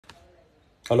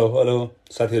Hello hello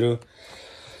साथीहरु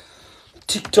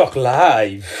TikTok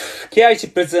live KIC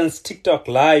presence TikTok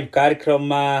live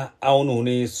कार्यक्रममा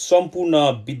आउनुहुने सम्पूर्ण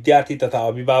विद्यार्थी तथा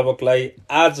अभिभावकलाई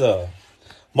आज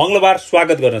मंगलबार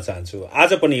स्वागत गर्न चाहन्छु।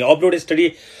 आज पनि अपलोड स्टडी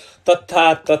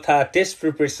तथा टेस्ट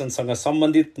प्रिपरेसनसँग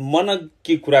सम्बन्धित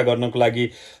मनकी कुरा गर्नको लागि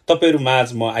तपाईहरु माझ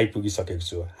म आइपुगिसकेको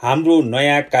छु। हाम्रो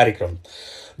नयाँ कार्यक्रम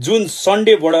जुन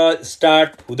सन्डेबाट स्टार्ट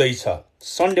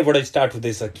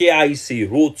हुँदैछ केआईसी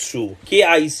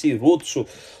रोड शो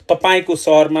तपाईको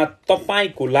शहरमा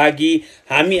तपाईको लागि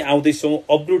हामी आउँदैछौं।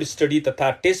 अपलोड स्टडी तथा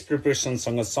टेस्ट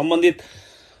प्रिपरेसनसँग सम्बन्धित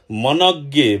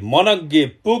मनग्गे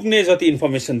पुग्ने जति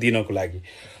इन्फर्मेसन दिनको लागि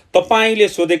तपाईले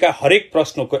सोधेका हरेक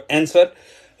प्रश्नको एन्सर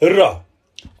र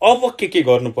अब के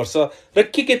गर्नुपर्छ र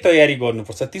के तयारी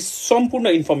गर्नुपर्छ ती सम्पूर्ण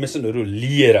इन्फर्मेसनहरु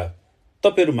लिएर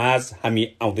तपाईहरु माझ हामी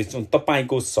आउँदैछौं।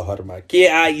 तपाईको शहरमा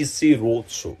KIC road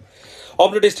show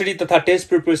upload study तथा टेस्ट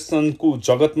प्रिपरेसनको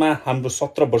जगतमा हाम्रो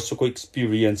 17 वर्षको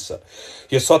एक्सपिरियन्स छ।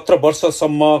 यो 17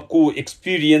 वर्षसम्मको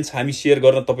एक्सपिरियन्स हामी शेयर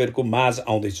गर्न तपाईहरुको माझ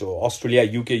आउँदैछौं। अस्ट्रेलिया,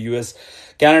 यूके, यूएस,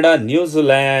 क्यानाडा,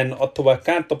 न्यूजील्यान्ड अथवा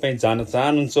कहाँ तपाई जान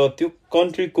चाहनुहुन्छ त्यो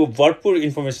कन्ट्रीको भरपूर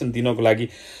इन्फर्मेसन दिनको लागि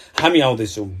हामी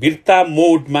आउँदैछौं। बिर्ता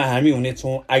मोडमा हामी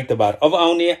हुनेछौं आइतबार। अब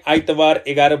आउने आइतबार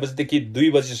 11 बजेदेखि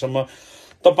 2 बजेसम्म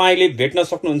तपाईले भेट्न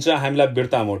सक्नुहुन्छ हामीलाई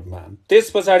बिर्ता मोडमा।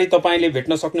 त्यसपछि तपाईले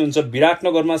भेट्न सक्नुहुन्छ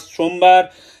विराटनगरमा सोमबार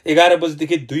 11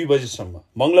 बजेदेखि 2 बजेसम्म।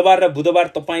 मंगलबार र बुधबार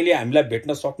तपाईले हामीलाई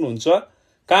भेट्न सक्नुहुन्छ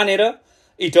कहाँनेर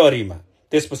इटरीमा।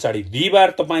 त्यसपछि बिहीबार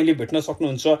तपाईले भेट्न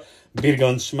सक्नुहुन्छ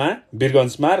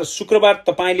वीरगञ्जमा र शुक्रबार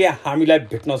तपाईले हामीलाई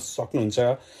भेट्न सक्नुहुन्छ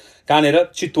कहाँनेर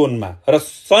चितवनमा र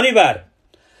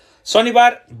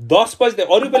शनिबार 10 बजे।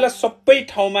 अरु बेला सबै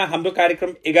ठाउँमा हाम्रो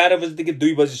कार्यक्रम 11 बजेदेखि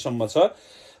 2 बजेसम्म छ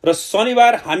र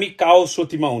शनिबार हामी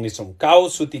काओसोतीमा हुनेछौं।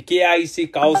 केआईसी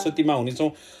काओसोतीमा हुनेछौं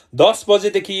 10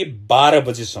 बजेदेखि 12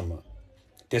 बजेसम्म।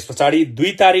 त्यसपछि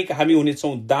 2 तारिक हामी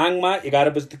हुनेछौं दाङमा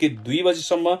 11 बजेदेखि 2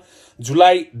 बजेसम्म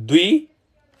जुलाई 2।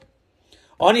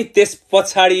 अनि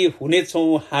त्यसपछि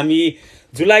हुनेछौं हामी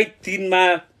जुलाई 3 मा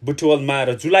बुटवलमा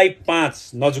र जुलाई 5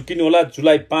 नजुकिनु होला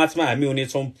जुलाई 5 मा हामी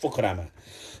हुनेछौं पोखरामा।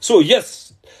 सो यस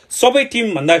सबै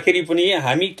टिम भन्दाखेरि पनि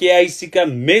हामी केआईसी का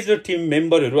मेजर टिम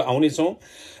मेम्बरहरु आउनेछौं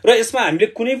र यसमा हामीले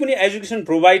कुनै पनि एजुकेसन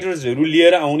प्रोवाइडर्सहरु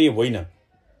लिएर आउने होइन।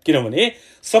 किनभने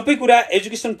सबै कुरा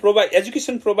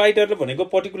एजुकेसन प्रोवाइडर भनेको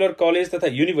पर्टिकुलर कलेज तथा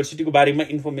युनिभर्सिटीको बारेमा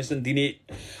इन्फर्मेसन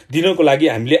दिनको लागि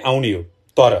हामीले आउने हो।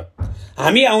 तर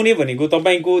हामी आउने भनेको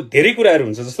तपाईको धेरै कुराहरु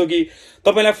हुन्छ, जस्तो कि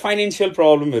तपाईलाई फाइनान्शियल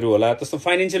प्रब्लमहरु होला, त्यस्तो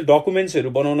फाइनान्शियल डकुमेन्ट्सहरु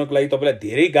बनाउनको लागि तपाईलाई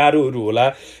धेरै गाह्रोहरु होला,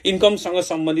 इन्कमसँग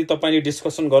सम्बन्धित तपाईले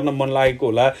डिस्कसन गर्न मन लागेको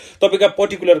होला, तपाईका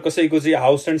पर्टिकुलर कसैको चाहिँ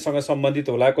हाउस रेन्टसँग सम्बन्धित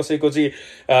होला, कसैको चाहिँ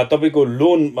तपाईको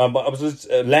लोन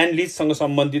ल्यान्ड लिजसँग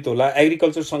सम्बन्धित होला,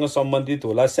 एग्रिकल्चरसँग सम्बन्धित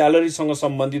होला, स्यालेरीसँग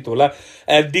सम्बन्धित होला,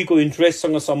 एफडी को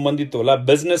इन्ट्रेस्टसँग सम्बन्धित होला,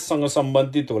 बिजनेससँग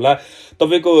सम्बन्धित होला,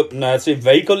 तपाईको चाहिँ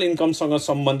भेहिकल इन्कमसँग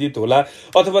सम्बन्धित होला,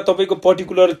 अथवा तपाईको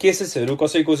पर्टिकुलर केसेसहरु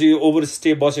कसैको चाहिँ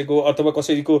ओभरस्टे बसेको अथवा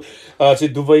कसैको चाहिँ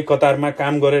दुबई कतारमा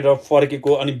काम गरेर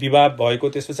फर्केको अनि विवाह भएको,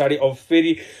 त्यसपछि अब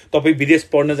फेरि तपाई विदेश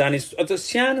पढ्न जाने अथवा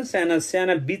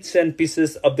साना bits and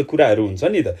pieces of the कुराहरु हुन्छ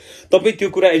नि त। तपाई त्यो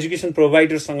कुरा एजुकेसन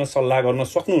प्रोवाइडरसँग सल्लाह गर्न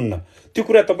सक्नुहुन्न, त्यो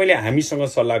कुरा तपाईले हामीसँग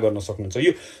सल्लाह गर्न सक्नुहुन्छ।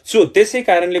 यो सो त्यसै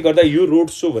कारणले गर्दा यो रोड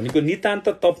शो भनेको नितान्त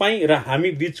तपाई र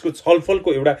हामी बीचको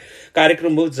छलफलको एउटा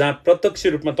कार्यक्रम हो, जहाँ प्रत्यक्ष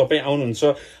रूपमा तपाई आउनुहुन्छ,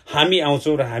 हामी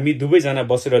आउँछौं र हामी दुवै जना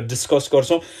बसेर डिस्कस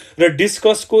गर्छौं र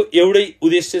डिस्कसको एउटै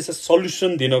उद्देश्य छ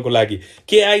सल्युसन दिनको लागि।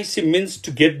 KIC means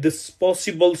to get this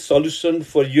possible solution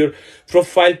for your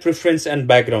profile, preference and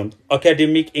background,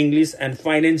 academic, English and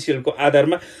फाइनान्शियलको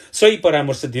आधारमा सही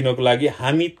परामर्श दिनको लागि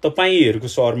हामी तपाईहरुको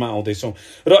शहरमा आउँदैछौं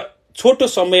र छोटो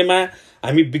समयमा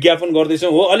हामी विज्ञापन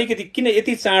गर्दैछौं। हो अलिकति किन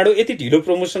यति चाँडो यति ढिलो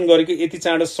प्रमोसन गरेको, यति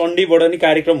चाँडो सन्डेबाट नि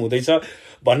कार्यक्रम हुँदैछ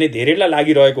भन्ने धेरैलाई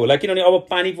लागिरहेको होला, किनभने अब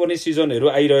पानी पर्ने सिजनहरु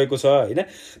आइरहेको छ हैन।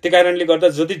 त्यो कारणले गर्दा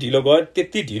जति ढिलो गयो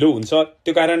त्यति ढिलो हुन्छ।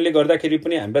 त्यो कारणले गर्दाखेरि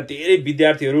पनि हाम्रा धेरै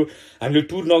विद्यार्थीहरु हामीले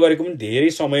टुर नगरेको पनि धेरै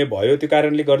समय भयो। त्यो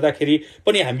कारणले गर्दाखेरि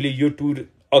पनि हामीले यो टुर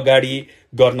अगाडि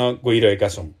गर्न गइरहेका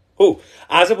छौं। हो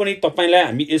आज पनि तपाईलाई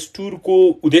हामी यस टुरको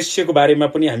उद्देश्यको बारेमा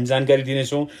पनि हामी जानकारी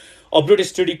दिनेछौं, अपलोड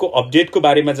स्टडीको अपडेटको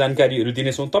बारेमा जानकारीहरु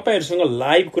दिनेछौं, तपाईहरुसँग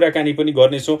लाइभ कुराकानी पनि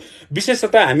गर्नेछौं।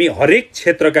 विशेषतः हामी हरेक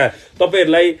क्षेत्रका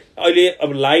तपाईहरुलाई अहिले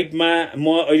अब लाइभमा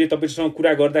म अहिले तपाईहरुसँग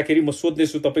कुरा गर्दाखेरि म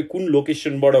सोध्नेछु तपाई कुन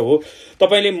लोकेसनबाट हो।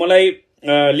 तपाईले मलाई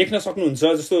लेख्न सक्नुहुन्छ,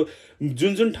 जस्तो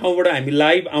जुन ठाउँबाट हामी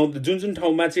लाइभ जुन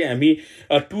ठाउँमा चाहिँ हामी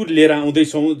टुर लिएर आउँदै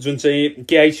छौं, जुन चाहिँ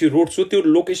केआईसी रोड शो त्यो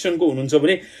लोकेसनको हुनुहुन्छ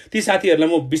भने ती साथीहरुलाई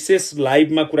म विशेष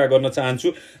लाइभमा कुरा गर्न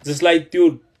चाहन्छु, जसलाई त्यो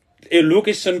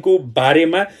लोकेसनको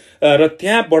बारेमा र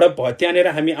त्यहाँनेर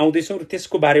हामी आउँदैछौं र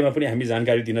त्यसको बारेमा पनि हामी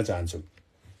जानकारी दिन चाहन्छौं।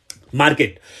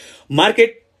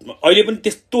 मार्केट अहिले पनि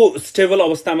त्यस्तो स्टेबल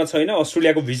अवस्थामा छैन।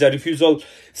 अस्ट्रेलियाको भिजा रिफ्युजल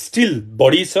स्टिल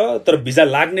बढी छ, तर भिजा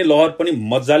लाग्ने लहर पनि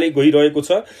मजाले गइरहेको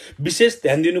छ। विशेष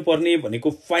ध्यान दिनुपर्ने भनेको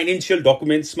फाइनेन्शियल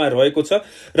डकुमेन्ट्समा रहेको छ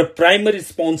र प्राइमरी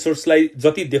स्पोन्सर्सलाई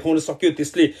जति देखाउन सक्यो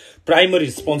त्यसले प्राइमरी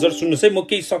स्पोन्सर, सुन्नुहोस् है, म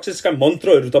केही सक्सेसका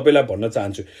मन्त्रहरू तपाईँलाई भन्न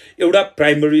चाहन्छु। एउटा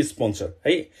प्राइमरी स्पोन्सर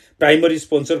है, प्राइमरी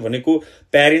स्पोन्सर भनेको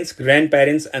parents, grand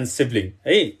parents and sibling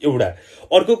है एउटा।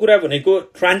 अर्को कुरा भनेको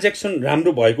ट्रान्ज्याक्सन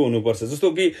राम्रो भएको हुनुपर्छ। जस्तो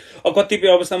कि कतिपय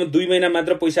अवस्थामा 2 महिना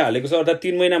मात्र पैसा हालेको छ, अर्थात्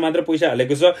 3 महिना मात्र पैसा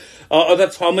हालेको छ,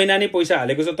 अर्थात् 6 महिना नै पैसा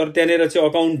हालेको छ, तर त्यहाँनिर चाहिँ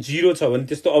अकाउन्ट 0 छ भने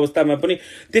त्यस्तो अवस्थामा पनि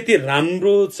त्यति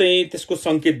राम्रो चाहिँ त्यसको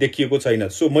सङ्केत देखिएको छैन।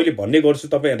 सो मैले भन्ने गर्छु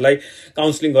तपाईँहरूलाई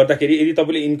काउन्सिलिङ गर्दाखेरि, यदि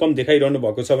तपाईँले इन्कम देखाइरहनु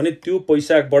भएको छ भने त्यो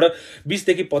पैसाबाट 20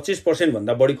 देखि 25%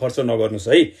 भन्दा बढी खर्च नगर्नुहोस्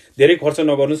है। धेरै खर्च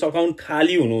नगर्नुहोस्। अकाउन्ट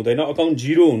खाली हुनु हुँदैन, अकाउन्ट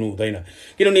 0 हुनु हुँदैन।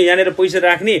 किनभने यहाँनिर पैसा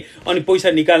राख्ने अनि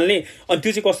पैसा निकाल्ने, अनि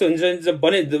त्यो चाहिँ कस्तो हुन्छ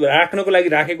भने राख्नको लागि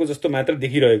राखेको जस्तो मात्र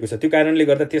देखिरहेको छ। त्यो कारणले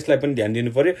गर्दा त्यसलाई पनि ध्यान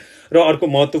दिनु पर्यो। र अर्को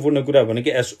महत्त्वपूर्ण कुरा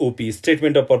भनेको एसओपी,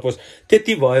 स्टेटमेन्ट अफ पर्पज,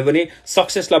 त्यति भयो भने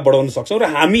सक्सेसलाई बढाउन सक्छौँ। र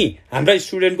हाम्रा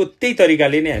स्टुडेन्टको त्यही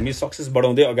तरिकाले नै हामी सक्सेस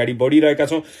बढाउँदै अगाडि बढिरहेका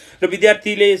छौँ र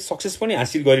विद्यार्थीले सक्सेस पनि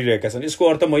हासिल गरिरहेका छन्। यसको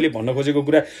अर्थ मैले भन्न खोजेको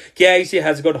कुरा KIEC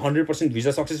has got 100%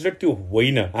 visa success rate, त्यो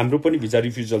होइन। हाम्रो पनि भिजा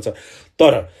रिफ्युजल छ,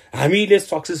 तर हामीले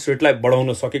सक्सेस रेटलाई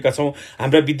बढाउन सकेका छौँ।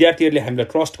 हाम्रा विद्यार्थीहरूले हामीलाई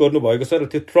ट्रस्ट गर्नुभएको छ र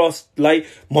त्यो ट्रस्टलाई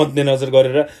मध्यनजर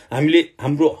गरेर हामीले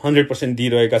हाम्रो 100%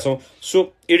 दिइरहेका छौँ।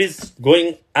 So it is going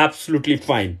absolutely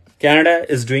fine. Canada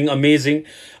is doing amazing,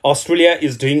 Australia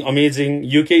is doing amazing,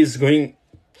 UK is going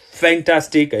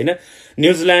fantastic होइन।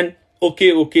 न्युजिल्यान्ड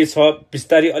ओके छ,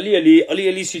 बिस्तारै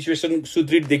अलिअलि सिचुएसन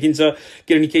सुदृढ देखिन्छ,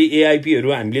 किनभने केही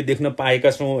AIPहरू हामीले देख्न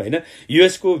पाएका छौँ होइन।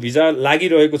 US को भिजा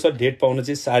लागिरहेको छ, डेट पाउन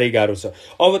चाहिँ साह्रै गाह्रो छ।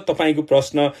 अब तपाईँको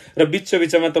प्रश्न र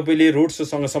बिचमा तपाईँले रोड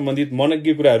सोसँग सम्बन्धित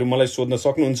मनज्ञ कुराहरू मलाई सोध्न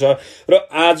सक्नुहुन्छ। र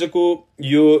आजको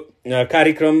यो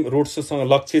कार्यक्रम रोड सोसँग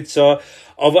लक्षित छ।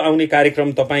 अब आउने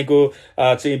कार्यक्रम तपाईँको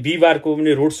चाहिँ बिहिबारको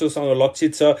पनि रोड सोसँग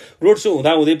लक्षित छ। रोड सो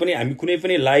हुँदाहुँदै पनि हामी कुनै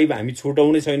पनि लाइभ हामी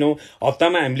छुटाउने छैनौँ।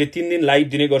 हप्तामा हामीले 3 दिन लाइभ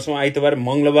दिने गर्छौँ, आइतबार,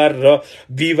 मङ्गलबार र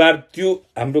बिहिबार। त्यो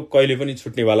हाम्रो कहिले पनि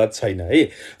छुट्नेवाला छैन है।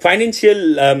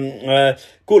 फाइनेन्सियल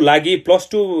को लागि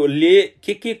 +2 ले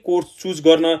के कोर्स चुज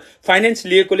गर्न, फाइनेन्स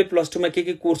लिएकोले +2 मा के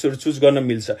कोर्सहरू चुज गर्न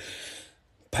मिल्छ।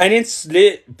 फाइनेन्सले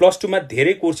 +2 मा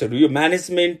धेरै कोर्सहरू, यो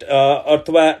म्यानेजमेन्ट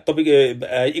अथवा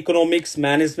तपाईँको इकोनोमिक्स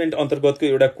म्यानेजमेन्ट अन्तर्गतको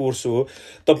एउटा कोर्स हो।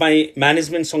 तपाईँ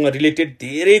म्यानेजमेन्टसँग रिलेटेड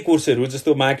धेरै कोर्सहरू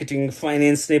जस्तो मार्केटिङ,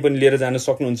 फाइनेन्स नै पनि लिएर जान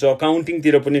सक्नुहुन्छ,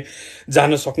 अकाउन्टिङतिर पनि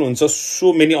जान सक्नुहुन्छ।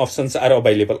 So many options are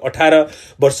available. 18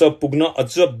 वर्ष पुग्न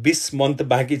अझ 20 मन्थ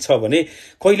बाँकी छ भने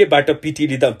कहिलेबाट पिटी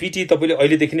लिँदा, पिटी तपाईँले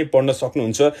अहिलेदेखि नै पढ्न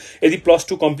सक्नुहुन्छ। यदि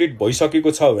 +2 कम्प्लिट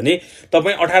भइसकेको छ भने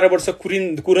तपाईँ 18 वर्ष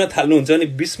कुर्न थाल्नुहुन्छ भने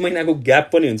 20 महिनाको ग्याप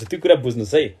पनि हुन्छ। त्यो कुरा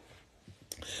बुझ्नुहोस् है।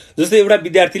 जस्तै एउटा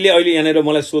विद्यार्थीले अहिले यहाँनिर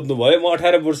मलाई सोध्नु भयो, म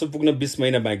 18 वर्ष पुग्न 20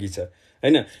 महिना बाँकी छ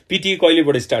होइन, पिटी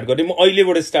कहिलेबाट स्टार्ट गर्ने, म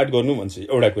अहिलेबाट स्टार्ट गर्नु भन्छु,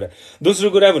 एउटा कुरा। दोस्रो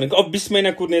कुरा भनेको अब 20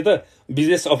 महिना कुर्ने त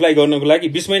बिजनेस अप्लाई गर्नको लागि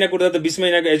 20 महिना कुर्दा त 20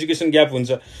 महिनाको एजुकेसन ग्याप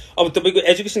हुन्छ। अब तपाईँको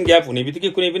एजुकेसन ग्याप हुने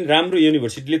बित्तिकै कुनै पनि राम्रो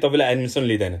युनिभर्सिटीले तपाईँलाई एडमिसन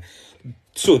लिँदैन।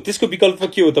 सो त्यसको विकल्प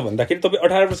के हो त भन्दाखेरि तपाईँ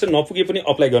 18 वर्ष नपुगे पनि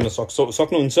अप्लाई गर्न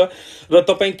सक्नुहुन्छ र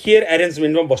तपाईँ केयर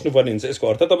एरेन्जमेन्टमा बस्नुपर्ने हुन्छ। यसको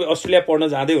अर्थ तपाईँ अस्ट्रेलिया पढ्न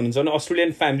जाँदै हुनुहुन्छ भने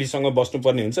अस्ट्रेलियन फ्यामिलीसँग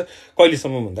बस्नुपर्ने हुन्छ।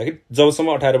 कहिलेसम्म भन्दाखेरि जबसम्म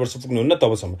 18 वर्ष पुग्नुहुन्न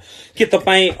तबसम्म। के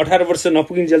तपाईँ 18 वर्ष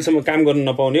नपुगिन्जेलसम्म काम गर्न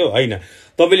नपाउने हो? होइन,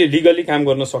 तपाईँले लिगली काम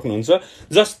गर्न सक्नुहुन्छ।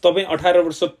 जस्ट तपाईँ 18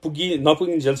 वर्ष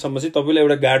नपुगिन्जेलसम्म चाहिँ तपाईँलाई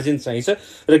एउटा गार्जियन चाहिन्छ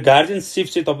र गार्जियनसिप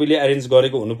चाहिँ तपाईँले एरेन्ज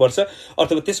गरेको हुनुपर्छ।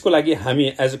 अथवा त्यसको लागि हामी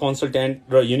एज अ कन्सल्ट्यान्ट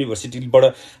र युनिभर्सिटीबाट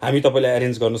हामी तपाईँलाई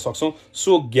एरेन्ज गर्न सक्छौँ।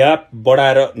 सो ग्याप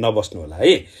बढाएर नबस्नु होला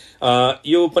है।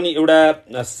 यो पनि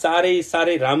एउटा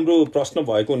साह्रै राम्रो प्रश्न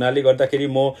भएको हुनाले गर्दाखेरि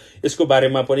म यसको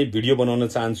बारेमा पनि भिडियो बनाउन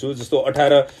चाहन्छु। जस्तो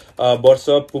 18 वर्ष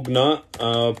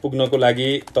पुग्नको लागि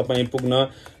तपाईँ पुग्न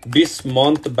 20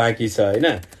 मन्थ बाँकी छ होइन,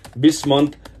 20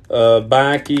 मन्थ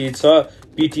बाँकी छ,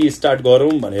 पिटी स्टार्ट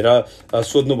गरौँ भनेर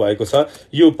सोध्नु भएको छ।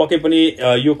 यो पक्कै पनि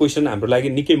यो क्वेसन हाम्रो लागि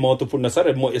निकै महत्त्वपूर्ण छ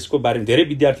र म यसको बारेमा धेरै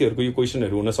विद्यार्थीहरूको यो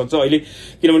क्वेसनहरू हुनसक्छ अहिले,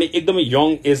 किनभने एकदमै यङ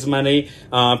एजमा नै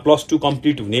 +2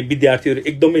 कम्प्लिट हुने विद्यार्थीहरू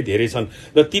एकदमै धेरै छन्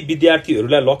र ती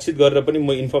विद्यार्थीहरूलाई लक्षित गरेर पनि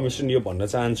म इन्फर्मेसन यो भन्न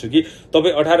चाहन्छु कि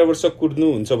तपाईँ 18 वर्ष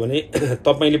कुर्नुहुन्छ भने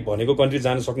तपाईँले भनेको कन्ट्री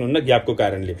जान सक्नुहुन्न ग्यापको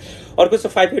कारणले। अर्को छ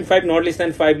 5.5 नट लेस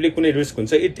देन 5 ले कुनै रिस्क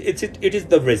हुन्छ? इट इज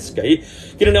द रिस्क है,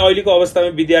 किनभने अहिलेको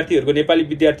अवस्थामा विद्यार्थीहरूको, नेपाली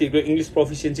विद्यार्थीहरूको इङ्ग्लिस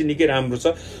प्रोफिसियन्सी निकै राम्रो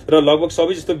छ र लगभग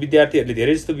सबै जस्तो विद्यार्थीहरूले,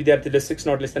 धेरै जस्तो विद्यार्थीहरूले 6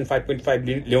 नट लेस देन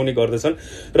 5.5 ल्याउने गर्दछन्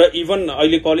र इभन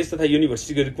अहिले कलेज तथा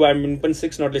युनिभर्सिटीको रिक्वायरमेन्ट पनि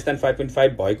 6 नट लेस देन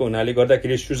 5.5 भएको हुनाले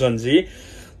गर्दाखेरि सुजनजी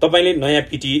तपाईँले नयाँ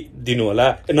पिटी दिनु होला,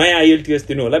 नयाँ IELTS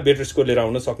दिनु होला, बेटर स्कोर लिएर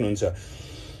आउन सक्नुहुन्छ।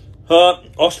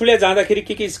 अस्ट्रेलिया जाँदाखेरि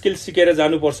के स्किल सिकेर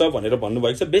जानुपर्छ भनेर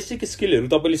भन्नुभएको छ। बेसिक स्किलहरू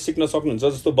तपाईँले सिक्न सक्नुहुन्छ,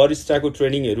 जस्तो बरिस्टाको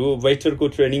ट्रेनिङहरू, वेटरको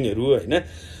ट्रेनिङहरू, होइन,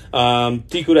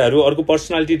 ती कुराहरू। अर्को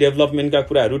पर्सनालिटी डेभलपमेन्टका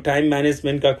कुराहरू, टाइम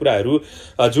म्यानेजमेन्टका कुराहरू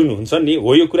जुन हुन्छ नि,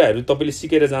 हो यो कुराहरू तपाईँले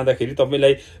सिकेर जाँदाखेरि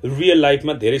तपाईँलाई रियल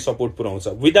लाइफमा धेरै सपोर्ट पुऱ्याउँछ।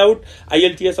 विदाउट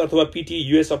IELTS अथवा PT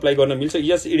US अप्लाई गर्न मिल्छ।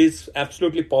 यस, it is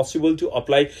absolutely possible to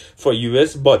apply for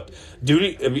US, but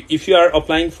if you are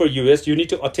applying for US, you need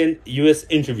to attend US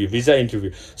interview, visa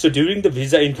interview. So during the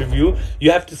visa interview,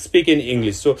 you have to speak in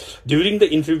English. So during the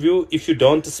interview, if you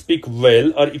don't speak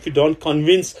well, or if you don't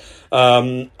convince,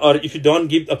 or if you don't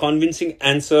give a convincing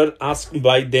answer asked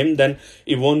by them, then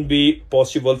it won't be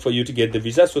possible for you to get the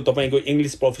visa. So तपाईको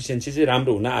English proficiency चाहिँ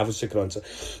राम्रो हुन आवश्यक रहन्छ।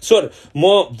 Sir,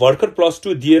 म भर्खर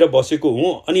 +2 दिएर बसेको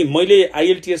हुँ अनि मैले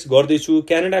IELTS गर्दैछु,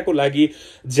 क्यानाडाको लागि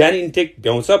ज्यान इन्टेक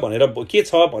भ्याउँछ भनेर के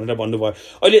छ भनेर भन्नुभयो।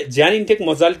 अहिले ज्यान इन्टेक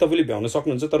मजाले तपाईँले भ्याउन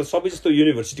सक्नुहुन्छ, तर सबै जस्तो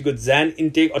युनिभर्सिटीको ज्यान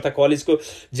इन्टेक अथवा कलेजको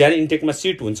ज्यान इन्टेकमा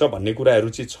सिट हुन्छ भन्ने कुराहरू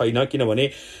चाहिँ छैन, किनभने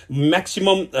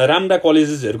म्याक्सिमम राम्रा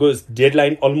कलेजेसहरूको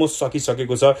डेडलाइन अलमोस्ट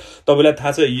सकिसकेको छ। तपाईँलाई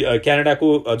थाहा छ क्यानाडाको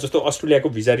जस्तो अस्ट्रेलियाको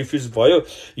भिजा रिफ्युज भयो,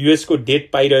 युएसको डेट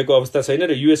पाइरहेको अवस्था छैन,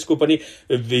 र युएसको पनि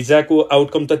भिजाको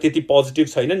आउटकम त त्यति पोजिटिभ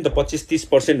छैन नि त,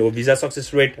 25-30% हो भिजा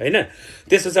सक्सेस रेट, होइन।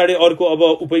 त्यस पछाडि अर्को अब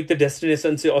उपयुक्त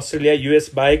डेस्टिनेसन चाहिँ अस्ट्रेलिया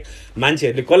US बाहेक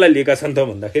मान्छेहरूले कसलाई लिएका छन् त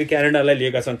भन्दाखेरि क्यानाडालाई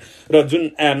लिएका छन्, र जुन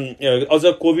अझ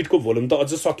कोभिडको भोल्युम त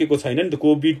अझ सकेको छैन नि त,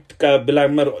 कोभिडका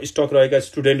बेलामा स्टक रहेका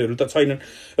स्टुडेन्टहरू त छैनन्,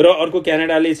 र अर्को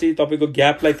क्यानाडाले चाहिँ तपाईँको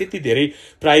ग्यापलाई त्यति धेरै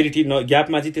प्रायोरिटी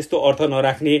ग्यापमा चाहिँ त्यस्तो अर्थ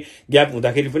नराख्ने, ग्याप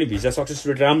हुँदाखेरि पनि भिजा सक्सेस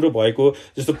रेट राम्रो भएको,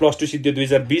 जस्तो +2 सिद्धि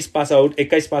 2020 पास आउट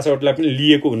 21 पास आउटलाई पनि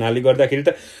लिएको हुनाले गर्दाखेरि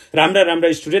त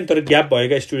राम्रा स्टुडेन्ट, तर ग्याप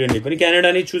भएका स्टुडेन्टले पनि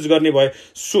क्यानाडा नै चुज गर्ने भयो।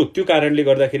 सो त्यो कारणले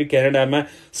गर्दाखेरि क्यानाडामा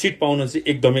सिट पाउन चाहिँ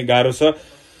एकदमै गाह्रो छ।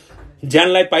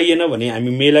 ज्यानलाई पाइएन भने हामी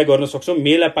मेलाई गर्न सक्छौँ,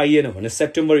 मेलाई पाइएन भने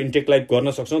सेप्टेम्बर इन्टेकलाई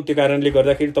गर्न सक्छौँ। त्यो कारणले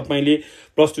गर्दाखेरि तपाईँले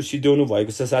 +2 सिद्ध्याउनु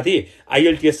भएको छ साथी,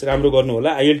 IELTS राम्रो गर्नु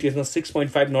होला, IELTS मा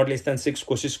 6.5 नट लेस देन 6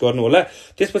 कोसिस गर्नु होला,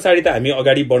 त्यस पछाडि त हामी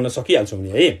अगाडि बढ्न सकिहाल्छौँ नि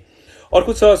है।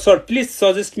 अर्को छ, sir please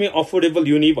suggest me affordable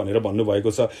युनि भनेर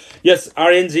भन्नुभएको छ। यस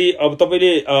RNG, अब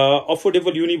तपाईँले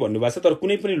अफोर्डेबल युनि भन्नुभएको छ, तर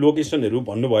कुनै पनि लोकेसनहरू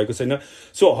भन्नुभएको छैन।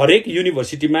 सो हरेक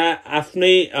युनिभर्सिटीमा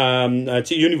आफ्नै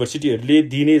युनिभर्सिटीहरूले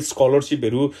दिने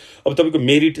स्कलरसिपहरू, अब तपाईँको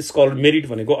मेरिट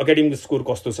भनेको एकाडेमिक स्कोर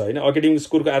कस्तो छ, होइन, एकाडेमिक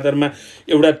स्कोरको आधारमा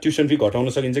एउटा ट्युसन फी घटाउन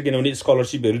सकिन्छ, किनभने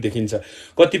स्कलरसिपहरू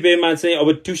देखिन्छ। कतिपयमा चाहिँ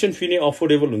अब ट्युसन फी नै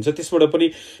अफोर्डेबल हुन्छ, त्यसबाट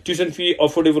पनि ट्युसन फी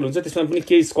अफोर्डेबल हुन्छ, त्यसमा पनि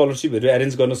केही स्कलरसिपहरू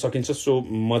एरेन्ज गर्न सकिन्छ। सो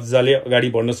मजाले अगाडि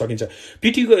बढ्न सकिन्छ।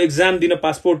 पीटीको एक्जाम दिन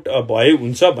पासपोर्ट भए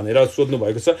हुन्छ भनेर सोध्नु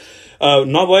भएको छ,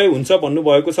 नभए हुन्छ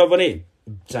भन्नुभएको छ भने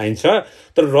चाहिन्छ,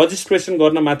 तर रजिस्ट्रेसन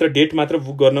गर्न मात्र, डेट मात्र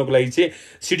बुक गर्नको लागि चाहिँ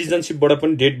सिटिजनसिपबाट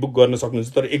पनि डेट बुक गर्न सक्नुहुन्छ,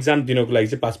 तर एक्जाम दिनको लागि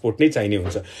चाहिँ पासपोर्ट नै चाहिने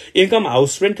हुन्छ। इन्कम,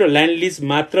 हाउस रेन्ट र ल्यान्ड लिज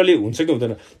मात्रले हुन्छ कि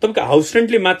हुँदैन? तपाईँको हाउस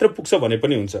रेन्टले मात्र पुग्छ भने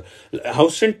पनि हुन्छ,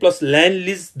 house rent plus land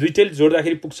lease दुइटैले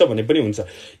जोड्दाखेरि पुग्छ भने पनि हुन्छ,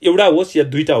 एउटा होस् या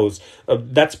दुईटा होस्,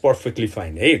 द्याट्स पर्फेक्टली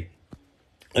फाइन है।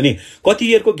 अनि कति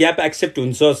इयरको ग्याप एक्सेप्ट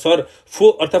हुन्छ सर? 4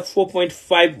 अर्थात्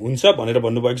 4.5 हुन्छ भनेर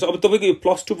भन्नुभएको छ। अब तपाईँको यो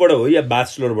 +2 बाट हो या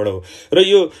ब्याचलरबाट हो, र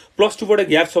यो +2 बाट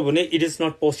ग्याप छ भने it is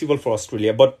not possible for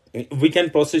Australia, but we can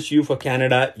process you for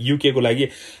Canada, UK को लागि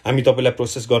हामी तपाईँलाई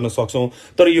प्रोसेस गर्न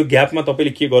सक्छौँ। तर यो ग्यापमा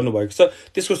तपाईँले के गर्नुभएको छ,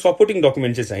 त्यसको सपोर्टिङ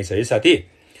डकुमेन्ट चाहिँ चाहिन्छ है साथी।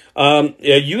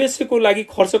 USA को लागि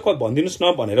खर्च भनिदिनुहोस्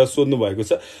न भनेर सोध्नु भएको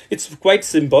छ। It's quite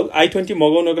simple. I-20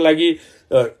 मगाउनको लागि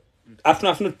आफ्नो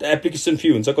आफ्नो एप्लिकेसन फी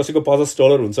हुन्छ, कसैको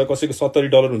 $50 हुन्छ, कसैको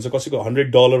 $70 हुन्छ, कसैको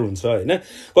 $100 हुन्छ, होइन,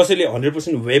 कसैले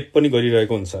 100% वेब पनि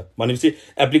गरिरहेको हुन्छ, भनेपछि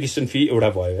एप्लिकेसन फी एउटा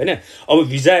भयो, होइन। अब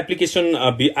भिजा एप्लिकेसन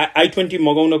I-20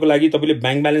 मगाउनको लागि तपाईँले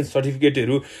ब्याङ्क ब्यालेन्स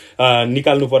सर्टिफिकेटहरू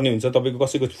निकाल्नु पर्ने हुन्छ, तपाईँको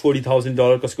कसैको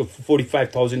 $40,000, कसैको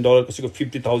 $45,000, कसैको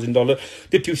 $50,000,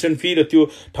 त्यो ट्युसन फी र त्यो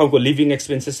ठाउँको लिभिङ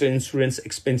एक्सपेन्सेस र इन्सुरेन्स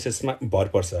एक्सपेन्सेसमा भर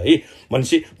पर्छ है।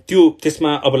 भनेपछि त्यो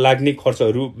त्यसमा अब लाग्ने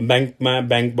खर्चहरू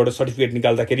ब्याङ्कबाट सर्टिफिकेट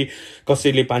निकाल्दाखेरि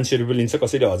कसैले ₹500 लिन्छ,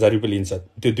 कसैले ₹1000 लिन्छ,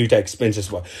 त्यो दुईटा एक्सपेन्सेस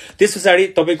भयो। त्यस पछाडि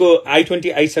तपाईँको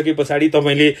I-20 आइसके पछाडि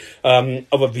तपाईँले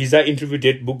अब भिजा इन्टरभ्यू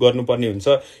डेट बुक गर्नुपर्ने हुन्छ।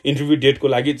 इन्टरभ्यू डेटको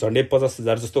लागि झन्डै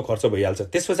 50,000 जस्तो खर्च भइहाल्छ।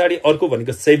 त्यस पछाडि अर्को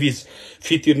भनेको सेभिज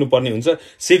फी तिर्नुपर्ने हुन्छ,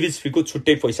 सेभिज फीको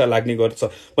छुट्टै पैसा लाग्ने गर्छ।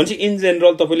 भनेपछि इन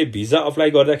जेनरल तपाईँले भिजा अप्लाई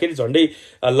गर्दाखेरि झन्डै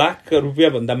 ₹1,00,000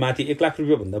 भन्दा माथि,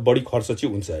 ₹1,00,000 भन्दा बढी खर्च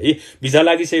चाहिँ हुन्छ है। भिजा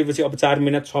लागिसकेपछि अब 4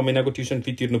 महिना 6 महिनाको ट्युसन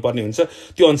फी तिर्नुपर्ने हुन्छ,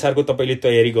 त्यो अनुसारको तपाईँले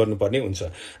तयारी गर्नुपर्ने हुन्छ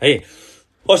है।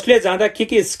 अस्ट्रेलिया जाँदा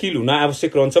के स्किल हुन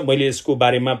आवश्यक रहन्छ मैले यसको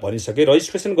बारेमा भनिसकेँ।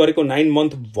 रजिस्ट्रेसन गरेको 9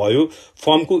 मन्थ भयो,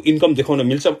 फर्मको इन्कम देखाउन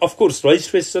मिल्छ। अफकोर्स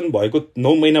रजिस्ट्रेसन भएको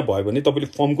 9 महिना भयो भने तपाईँले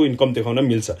फर्मको इन्कम देखाउन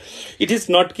मिल्छ। इट इज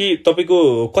नट कि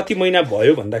तपाईँको कति महिना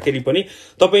भयो भन्दाखेरि पनि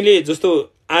तपाईँले जस्तो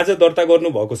आज दर्ता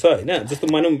गर्नुभएको छ होइन, जस्तो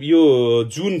मानौँ यो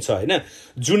जुन छ होइन,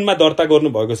 जुनमा दर्ता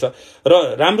गर्नुभएको छ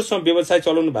र राम्रोसँग व्यवसाय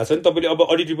चलाउनु भएको छ भने तपाईँले अब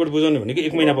अडिट रिपोर्ट बुझाउनु भनेको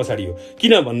 1 महिना पछाडि हो।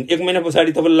 किन भन्नु 1 महिना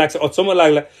पछाडि तपाईँलाई लाग्छ अचम्म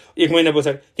लाग्ला 1 महिना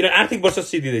पछाडि, किन आर्थिक वर्ष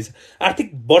सिद्धिँदैछ।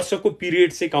 आर्थिक वर्षको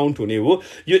पिरियड चाहिँ काउन्ट हुने हो,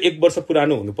 यो 1 वर्ष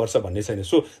पुरानो हुनुपर्छ भन्ने छैन।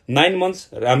 सो 9 मन्थ्स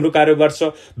राम्रो कारोबार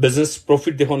छ, बिजनेस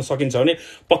प्रफिट देखाउन सकिन्छ भने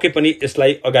पक्कै पनि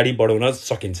यसलाई अगाडि बढाउन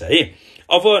सकिन्छ है।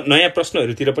 अब नयाँ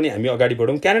प्रश्नहरूतिर पनि हामी अगाडि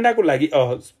बढौँ। क्यानाडाको लागि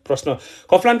प्रश्न,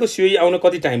 कफलानको सिओई आउन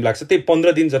कति टाइम लाग्छ? त्यही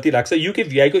 15 दिन जति लाग्छ। युके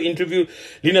भिआईको इन्टरभ्यू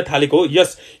लिन थालेको हो।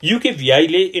 यस, युके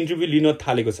भिआईले इन्टरभ्यू लिन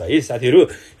थालेको छ है साथीहरू।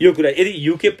 यो कुरा यदि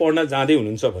युके पढ्न जाँदै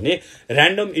हुनुहुन्छ भने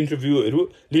ऱ्यान्डम इन्टरभ्यूहरू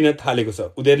लिन थालेको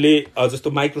छ उनीहरूले।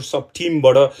 जस्तो माइक्रोसफ्ट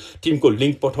टिमको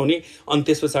लिङ्क पठाउने अनि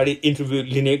त्यस पछाडि इन्टरभ्यू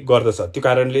लिने गर्दछ। त्यो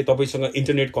कारणले तपाईँसँग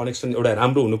इन्टरनेट कनेक्सन एउटा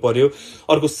राम्रो हुनु पर्यो,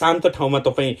 अर्को शान्त ठाउँमा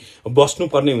तपाईँ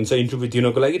बस्नुपर्ने हुन्छ इन्टरभ्यू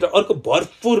दिनको लागि, र अर्को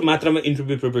भरपुर मात्रामा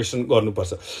इन्टरभ्यू प्रिपरेसन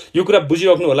गर्नुपर्छ। यो कुरा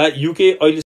बुझिराख्नु होला। युके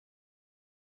अहिले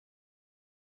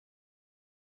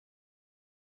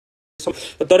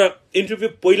तर इन्टरभ्यू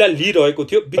पहिला लिइरहेको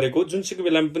थियो गरेको, जुनसुकै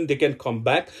बेलामा पनि दे क्यान कम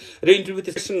ब्याक। र इन्टरभ्यू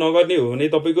त्यसरी नगर्ने हो भने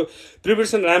तपाईँको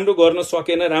प्रिपरेसन राम्रो गर्न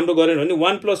सकेन, राम्रो गरेन भने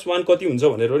 1+1 कति हुन्छ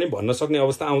भनेर पनि भन्न सक्ने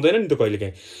अवस्था आउँदैन नि त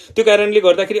कहिलेकाहीँ। त्यो कारणले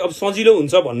गर्दाखेरि अब सजिलो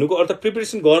हुन्छ भन्नुको अर्थ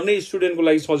प्रिपरेसन गर्ने स्टुडेन्टको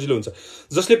लागि सजिलो हुन्छ,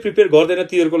 जसले प्रिपेयर गर्दैन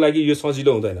तिनीहरूको लागि यो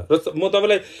सजिलो हुँदैन। र म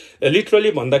तपाईँलाई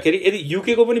लिटरली भन्दाखेरि यदि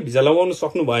युकेको पनि भिजा लगाउन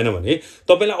सक्नु भएन भने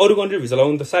तपाईँलाई अरू कन्ट्री भिजा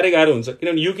लगाउनु त साह्रै गाह्रो हुन्छ,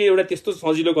 किनभने युके एउटा त्यस्तो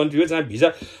सजिलो कन्ट्री हो जहाँ भिजा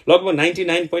लगभग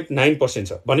 99.9%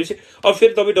 छ। भनेपछि अब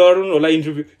फेरि तपाईँ डराउनु होला।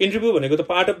 इन्टरभ्यू भनेको त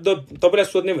पार्ट अफ द, तपाईँलाई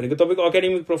सोध्ने भनेको तपाईँको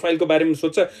एकाडेमिक प्रोफाइलको बारेमा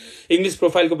सोध्छ, इङ्ग्लिस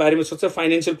प्रोफाइलको बारेमा सोध्छ,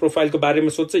 फाइनेन्सियल प्रोफाइलको बारेमा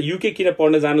सोध्छ, युके किन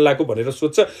पढ्न जान लाग्यो भनेर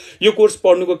सोध्छ, यो कोर्स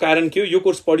पढ्नुको कारण के हो, यो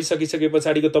कोर्स पढिसकिसके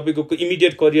पछाडिको तपाईँको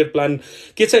इमिडिएट करियर प्लान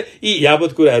के छ, यी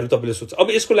यावत कुराहरू तपाईँले सोध्छ।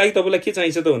 अब यसको लागि तपाईँलाई के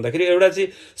चाहिन्छ त भन्दाखेरि एउटा चाहिँ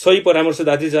सही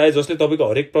परामर्शदात्री चाहियो जसले तपाईँको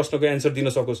हरेक प्रश्नको एन्सर दिन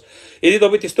सकोस्। यदि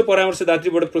तपाईँ त्यस्तो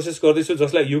परामर्शदात्रीबाट प्रोसेस गर्दैछु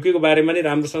जसलाई युकेको बारेमा नै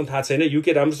राम्रोसँग थाहा छैन,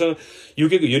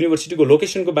 युकेको युनिभर्सिटीको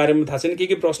लोकेसनको बारेमा थाहा छैन,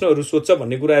 के प्रश्नहरू सोध्छ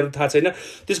भन्ने कुराहरू थाहा छैन,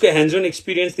 त्यसको ह्यान्ड्स अन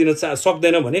एक्सपिरियन्स दिन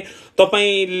सक्दैन भने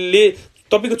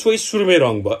तपाईँको चोइस सुरुमै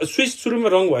रङ भयो। सुरुमा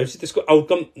रङ भएपछि त्यसको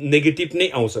आउटकम नेगेटिभ नै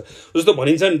आउँछ। जस्तो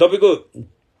भनिन्छ नि, तपाईँको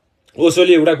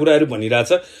ओसोले एउटा कुराहरू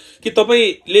भनिरहेछ कि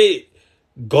तपाईँले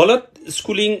गलत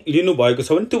स्कुलिङ लिनुभएको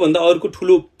छ भने त्योभन्दा अर्को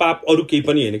ठुलो पाप अरू केही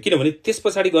पनि होइन, किनभने त्यस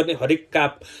पछाडि गर्ने हरेक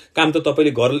काम त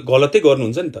तपाईँले गलतै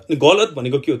गर्नुहुन्छ नि त। गलत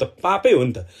भनेको के हो त? पापै हो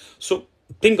नि त। सो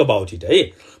थिङ्क अबाउट इट है।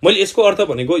 मैले यसको अर्थ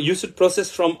भनेको यु सुड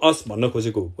प्रोसेस फ्रम अस भन्न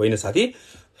खोजेको होइन साथी,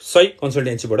 सही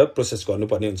कन्सल्टेन्सीबाट प्रोसेस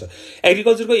गर्नुपर्ने हुन्छ।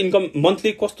 एग्रिकल्चरको इन्कम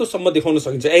मन्थली कस्तोसम्म देखाउन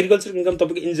सकिन्छ? एग्रिकल्चर इन्कम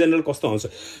तपाईँको इन जेनरल कस्तो आउँछ?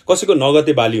 कसैको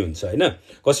नगदे बाली हुन्छ होइन,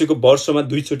 कसैको वर्षमा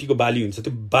 2 चोटिको बाली हुन्छ।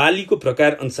 त्यो बालीको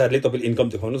प्रकार अनुसारले तपाईँले इन्कम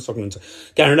देखाउन सक्नुहुन्छ।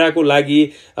 क्यानाडाको लागि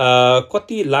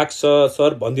कति लाग्छ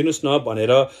सर भनिदिनुहोस् न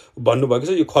भनेर भन्नुभएको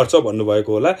छ, यो खर्च भन्नुभएको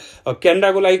होला।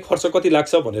 क्यानाडाको लागि खर्च कति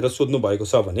लाग्छ भनेर सोध्नु भएको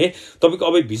छ भने तपाईँको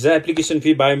अब visa application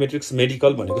fee, biometrics,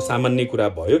 medical भनेको सामान्य कुरा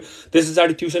भयो। त्यस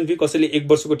पछाडि ट्युसन फी, कसैले 1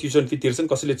 वर्षको ट्युसन फी तिर्छन्,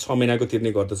 कसैले 6 महिनाको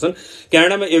तिर्ने गर्दछन्।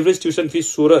 क्यानाडामा एभरेज ट्युसन फी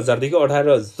 16,000 देखि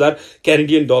 18,000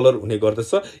 क्यानेडियन डलर हुने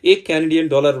गर्दछ। 1 क्यानेडियन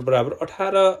डलर बराबर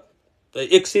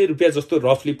 100 रुपियाँ जस्तो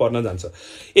रफली पर्न जान्छ।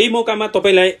 यही मौकामा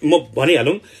तपाईँलाई म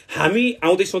भनिहालौँ, हामी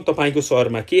आउँदैछौँ तपाईँको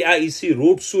सहरमा, KIEC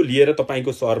रोड शो लिएर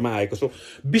तपाईँको सहरमा आएको छौँ।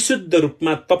 विशुद्ध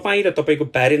रूपमा तपाईँ र तपाईँको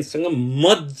प्यारेन्ट्ससँग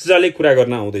मजाले कुरा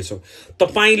गर्न आउँदैछौँ।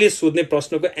 तपाईँले सोध्ने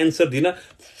प्रश्नको एन्सर दिन,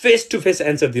 फेस टु फेस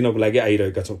एन्सर दिनको लागि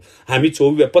आइरहेका छौँ। हामी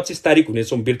 25 तारिक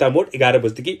हुनेछौँ बिर्ता मोड 11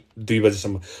 बजेदेखि 2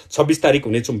 बजेसम्म, 26 तारिक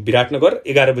हुनेछौँ विराटनगर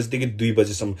 11 बजेदेखि 2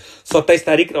 बजेसम्म, 27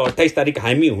 तारिक र 28 तारिक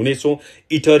हामी हुनेछौँ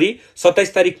इटरी,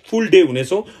 27 तारिक फुल डे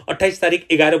हुनेछौँ, 28 तारिक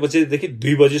 11 बजेदेखि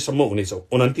 2 बजेसम्म हुनेछौँ,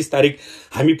 29 तारिक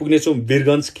हामी पुग्नेछौँ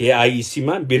वीरगन्ज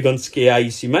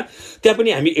KIEC मा, त्यहाँ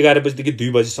पनि हामी 11 बजेदेखि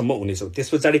 2 बजेसम्म हुनेछौँ। त्यस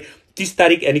पछाडि 30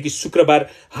 तारिक यानि कि शुक्रबार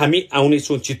हामी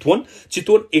आउनेछौँ चितवन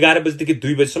 11 बजेदेखि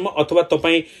 2 बजेसम्म, अथवा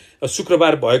तपाईँ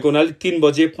शुक्रबार भएको हुनाले 3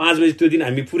 बजे 5 बजे त्यो दिन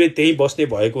हामी पुरै त्यहीँ बस्ने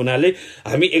भएको हुनाले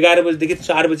हामी 11 बजेदेखि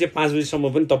 4 बजे 5 बजेसम्म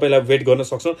पनि तपाईँलाई वेट गर्न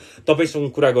सक्छौँ, तपाईँसँग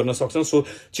कुरा गर्न सक्छौँ। सो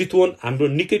चितवन हाम्रो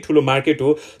निकै ठुलो मार्केट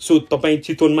हो। सो तपाईँ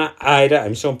चितवनमा आएर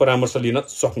हामीसँग परामर्श लिन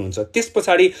सक्नुहुन्छ। त्यस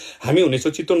पछाडि हामी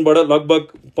हुनेछौँ चितवनबाट लगभग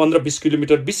 15-20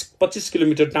 किलोमिटर 20-25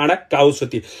 किलोमिटर टाढा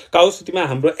काउसुतीमा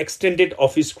हाम्रो एक्सटेन्डेड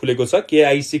अफिस खुलेको छ,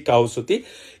 KIEC काउसुती।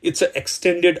 It's a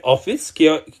extended office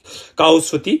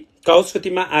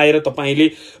काउसुतीमा आएर तपाईँले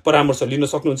परामर्श लिन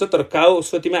सक्नुहुन्छ। तर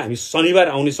काउसुतीमा हामी शनिबार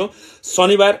आउनेछौँ।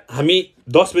 शनिबार हामी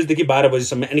 10 बजेदेखि 12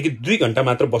 बजेसम्म यानि कि 2 घण्टा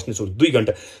मात्र बस्नेछौँ, 2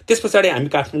 घण्टा। त्यस पछाडि हामी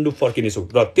काठमाडौँ फर्किनेछौँ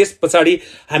र त्यस पछाडि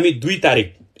हामी 2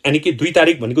 तारिक यानि कि 2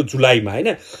 तारिक भनेको जुलाईमा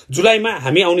होइन, जुलाईमा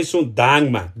हामी आउनेछौँ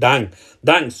दाङमा।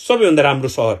 दाङ सबैभन्दा राम्रो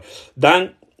सहर, दाङ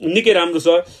निकै राम्रो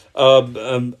छ।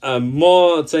 म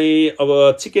चाहिँ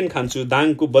अब चिकन खान्छु,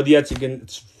 दाङको बदिया चिकन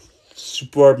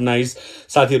सुपर नाइस।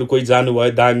 साथीहरू कोही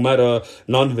जानुभयो दाङमा र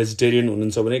नन भेजिटेरियन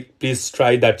हुनुहुन्छ भने please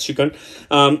try that chicken.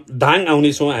 Dang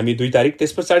आउनेछौँ हामी 2 तारिक,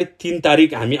 त्यस पछाडि 3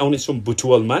 तारिक हामी आउनेछौँ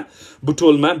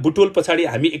बुटवल पछाडि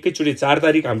हामी एकैचोटि 4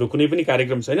 तारिक हाम्रो कुनै पनि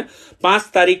कार्यक्रम छैन।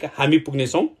 5 तारिक हामी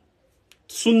पुग्नेछौँ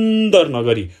सुन्दर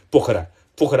नगरी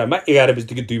पोखरामा 11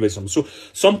 बजेदेखि 2 बजेसम्म। सो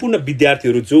सम्पूर्ण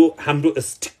विद्यार्थीहरू जो हाम्रो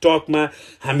टिकटकमा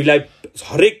हामीलाई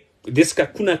हरेक देशका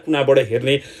कुना कुनाबाट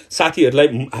हेर्ने साथीहरूलाई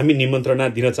हामी निमन्त्रणा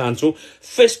दिन चाहन्छौँ।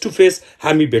 फेस टु फेस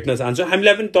हामी भेट्न चाहन्छौँ।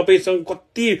 हामीलाई पनि तपाईँसँग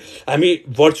कति हामी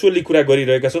भर्चुअली कुरा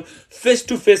गरिरहेका छौँ, फेस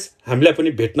टु फेस हामीलाई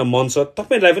पनि भेट्न मन छ,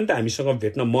 तपाईँलाई पनि त हामीसँग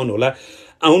भेट्न मन होला।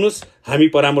 आउनुहोस्, हामी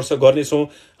परामर्श गर्नेछौँ।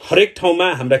 हरेक ठाउँमा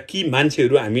हाम्रा कि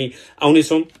मान्छेहरू हामी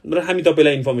आउनेछौँ र हामी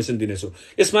तपाईँलाई इन्फर्मेसन दिनेछौँ।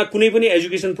 यसमा कुनै पनि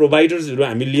एजुकेसन प्रोभाइडर्सहरू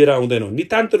हामी लिएर आउँदैनौँ,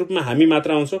 नितान्त रूपमा हामी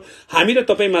मात्र आउँछौँ। हामी र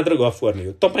तपाईँ मात्र गफ गर्ने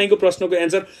हो। तपाईँको प्रश्नको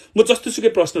एन्सर म जस्तोसुकै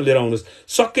प्रश्न लिएर आउनुहोस्,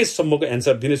 सकेसम्मको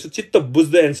एन्सर दिनेछु, चित्त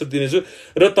बुझ्दै एन्सर दिनेछु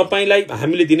र तपाईँलाई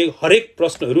हामीले दिने हरेक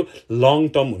प्रश्नहरू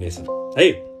लङ टर्म हुनेछ है।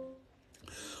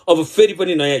 अब फेरि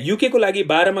पनि नयाँ युकेको लागि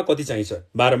 12 मा कति चाहिन्छ?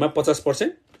 12 मा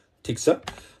 50%, ठिक छ।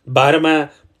 12 मा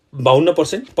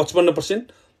 52%,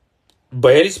 55%,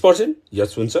 42%,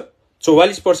 यस हुन्छ।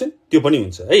 44% त्यो पनि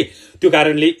हुन्छ है। त्यो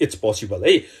कारणले इट्स पोसिबल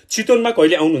है। चितवनमा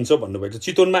कहिले आउनुहुन्छ भन्नुभएको छ।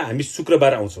 चितवनमा हामी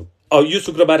शुक्रबार आउँछौँ। यो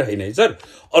शुक्रबार होइन है सर,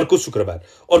 अर्को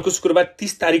शुक्रबार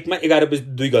 30 तारिकमा 11 बजे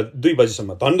 2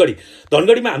 बजेसम्म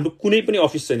धनगढीमा हाम्रो कुनै पनि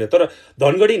अफिस छैन, तर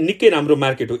धनगढी निकै राम्रो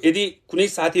मार्केट हो। यदि कुनै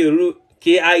साथीहरू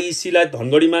KIEC लाई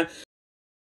धनगढीमा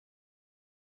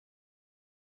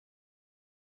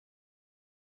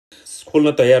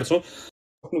खोल्न तयार छौँ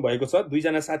सक्नु भएको छ। 2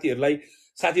 जना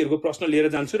साथीहरूको प्रश्न लिएर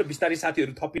जान्छु र बिस्तारै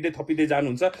साथीहरू थपिँदै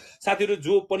जानुहुन्छ। साथीहरू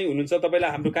जो पनि हुनुहुन्छ,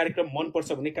 तपाईँलाई हाम्रो कार्यक्रम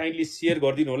मनपर्छ भने काइन्डली सेयर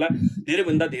गरिदिनु होला।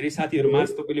 धेरैभन्दा धेरै साथीहरूमा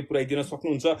तपाईँले पुर्याइदिन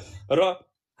सक्नुहुन्छ र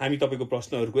हामी तपाईँको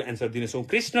प्रश्नहरूको एन्सर दिनेछौँ।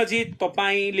 कृष्णजी,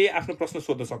 तपाईँले आफ्नो प्रश्न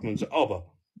सोध्न सक्नुहुन्छ। अब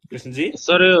कृष्णजी।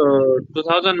 सर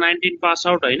 2019 पास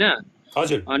आउट होइन?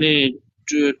 हजुर। अनि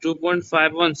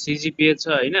 2.51 CGPA छ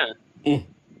होइन?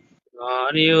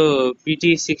 अनि यो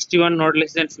PT 61 नट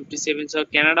लेस देन 57 छ।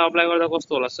 क्यानाडा अप्लाई गर्दा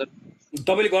कस्तो होला सर?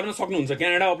 तपाईँले गर्न सक्नुहुन्छ,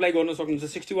 क्यानाडा अप्लाई गर्न सक्नुहुन्छ।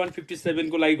 61 57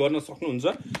 को लागि गर्न सक्नुहुन्छ।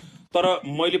 तर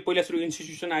मैले पहिला सुरु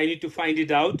institution I need to find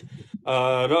it out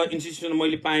र इन्स्टिट्युसन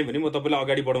मैले पाएँ भने म तपाईँलाई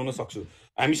अगाडि बढाउन सक्छु।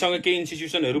 हामीसँग केही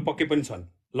इन्स्टिट्युसनहरू पक्कै पनि छन्।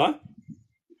 ल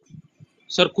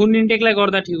सर, कुन इन्टेकलाई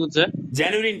गर्दा ठिक हुन्छ?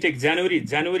 जनवरी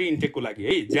इन्टेकको लागि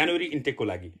है, जनवरी इन्टेकको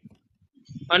लागि।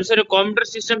 अनि सर, यो कम्प्युटर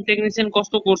सिस्टम टेक्निसियन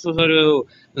कस्तो कोर्स हो सर?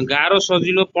 यो गाह्रो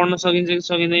सजिलो पढ्न सकिन्छ कि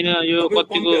सकिँदैन? यो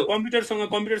कतिको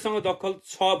कम्प्युटरसँग दखल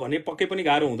छ भने पक्कै पनि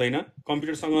गाह्रो हुँदैन।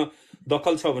 कम्प्युटरसँग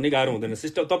दखल छ भने गाह्रो हुँदैन।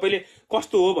 सिस्टम तपाईँले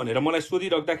कस्तो हो भनेर मलाई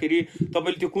सोधिराख्दाखेरि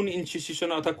तपाईँले त्यो कुन इन्स्टिट्युसन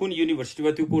अथवा कुन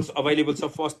युनिभर्सिटीमा त्यो कोर्स अभाइलेबल छ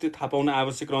फर्स्ट त्यो थाहा पाउन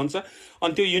आवश्यक रहन्छ।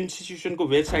 अनि त्यो इन्स्टिट्युसनको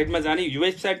वेबसाइटमा जाने,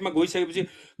 वेबसाइटमा गइसकेपछि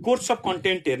कोर्स अफ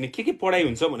कन्टेन्ट हेर्ने, के पढाइ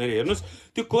हुन्छ भनेर हेर्नुहोस्।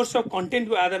 त्यो कोर्स अफ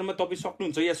कन्टेन्टको आधारमा तपाईँ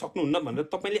सक्नुहुन्छ या सक्नुहुन्न भनेर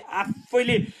तपाईँले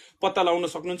आफैले पत्ता लगाउन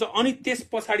सक्नुहुन्छ। अनि त्यस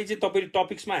पछाडि चाहिँ तपाईँले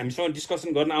टपिक्समा हामीसँग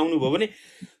डिस्कसन गर्न आउनुभयो भने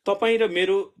तपाईँ र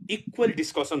मेरो इक्वल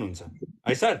डिस्कसन हुन्छ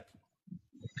है सर।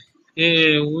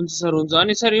 ए हुन्छ सर, हुन्छ।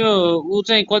 अनि सर यो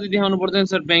चाहिँ कति देखाउनु पर्दैन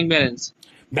सर? ब्याङ्क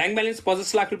ब्यालेन्स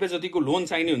 50 लाख रुपियाँ जतिको लोन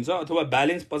चाहिने हुन्छ अथवा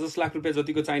ब्यालेन्स 50 लाख रुपियाँ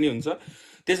जतिको चाहिने हुन्छ।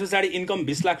 त्यस पछाडि इन्कम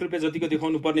 20 लाख रुपियाँ जतिको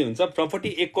देखाउनु पर्ने हुन्छ। प्रपर्टी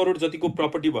 1 करोड जतिको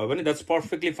प्रपर्टी भयो भने द्याट्स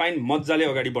पर्फेक्टली फाइन, मजाले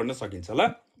अगाडि बढ्न सकिन्छ। ल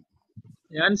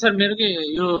अनि सर मेरो के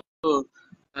यो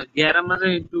 11 मा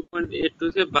चाहिँ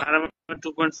 2.82 थियो, 12 मा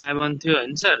 2.51 थियो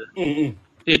होइन सर?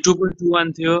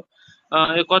 2.21 थियो।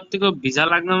 यो कतिको भिजा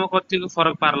लाग्नमा कतिको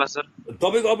फरक पार्ला सर?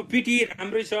 तपाईँको अब पिटी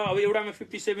राम्रै छ। अब एउटामा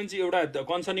 57 चाहिँ एउटा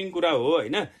कन्सर्निङ कुरा हो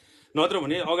होइन, नत्र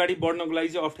भने अगाडि बढ्नको लागि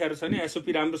चाहिँ अप्ठ्यारो छैन।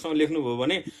 एसओपी राम्रोसँग लेख्नुभयो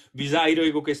भने भिजा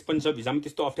आइरहेको केस पनि छ। भिजामा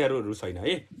त्यस्तो अप्ठ्यारोहरू छैन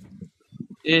है।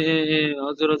 ए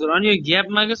हजुर हजुर। अनि यो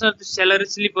ग्यापमा के सर स्यालेरी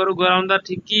स्लिपहरू गराउँदा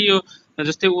ठिक कि यो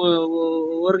जस्तै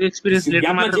वर्क एक्सपिरियन्स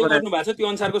लेटर मात्र गर्नु भएको छ त्यो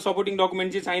अनुसारको सपोर्टिङ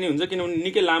डकुमेन्ट चाहिँ चाहिने हुन्छ, किनभने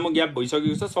निकै लामो ग्याप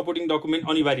भइसकेको छ। सपोर्टिङ डकुमेन्ट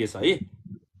अनिवार्य छ है।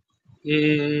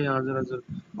 ए हजुर हजुर।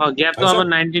 ग्याप त अब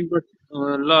 19%।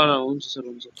 ल हुन्छ सर,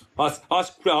 हुन्छ।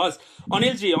 हस्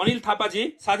अनिल थापाजी,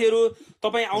 साथीहरू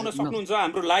तपाईँ आउन सक्नुहुन्छ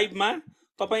हाम्रो लाइभमा।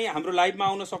 तपाईँ हाम्रो लाइभमा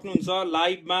आउन सक्नुहुन्छ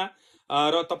लाइभमा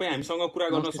र तपाईँ हामीसँग कुरा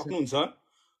गर्न सक्नुहुन्छ।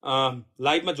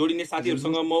 लाइभमा जोडिने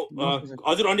साथीहरूसँग म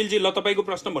हजुर अनिलजी, ल तपाईँको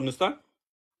प्रश्न भन्नुहोस् त।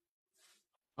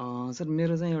 सर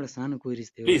मेरो चाहिँ एउटा सानो क्वेरिज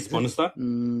थियो। प्लिज भन्नुहोस् त।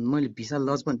 मैले भिसा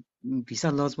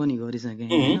लज पनि गरिसकेँ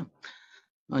होइन।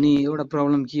 अनि एउटा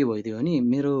प्रब्लम के भइदियो भने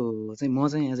मेरो चाहिँ म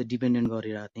चाहिँ एज अ डिपेन्डेन्ट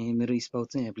गरिरहेको थिएँ। मेरो स्पाउस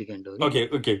चाहिँ एप्लिकेन्ट हो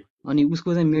कि। अनि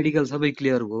उसको चाहिँ मेडिकल सबै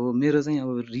क्लियर भयो। मेरो चाहिँ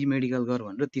अब रिमेडिकल गर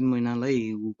भनेर 3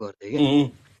 महिनालाई उ गर्थ्यो क्या।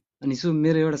 अनि सो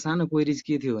मेरो एउटा सानो क्वेरिज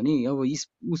के थियो भने अब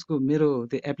उसको मेरो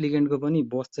त्यो एप्लिकेन्टको पनि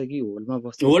बस्छ कि होल्डमा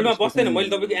बस्छ कि होल्डमा उसको बस्दैन, चाहिँ मैले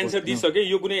तपाईँको एन्सर बस्दैन। दिइसकेँ।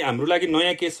 यो कुनै हाम्रो लागि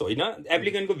नयाँ केस होइन।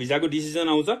 एप्लिकेन्टको भिजाको डिसिजन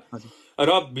आउँछ हजुर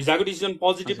र भिजाको डिसिजन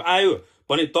पोजिटिभ हजुर आयो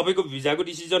भने तपाईँको भिजाको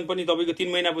डिसिजन पनि तपाईँको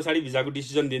 3 महिना पछाडि भिजाको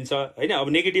डिसिजन दिन्छ होइन। अब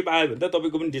नेगेटिभ आयो भने त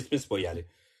तपाईँको पनि डिसमिस भइहाल्यो।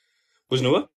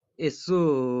 बुझ्नुभयो? यसो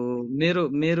मेरो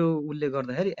मेरो उसले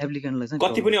गर्दाखेरि एप्लिकेन्टलाई चाहिँ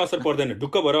कति प्रब्लम पनि असर पर्छ। पर्दैन,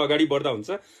 ढुक्क भएर अगाडि बढ्दा हुन्छ।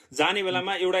 जाने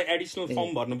बेलामा एउटा एडिसनल ए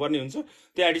फर्म भर्नुपर्ने हुन्छ,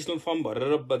 त्यो एडिसनल फर्म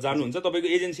भरेर जानुहुन्छ। तपाईँको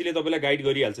एजेन्सीले तपाईँलाई गाइड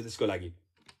गरिहाल्छ त्यसको लागि।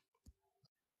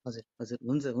 हजुर हजुर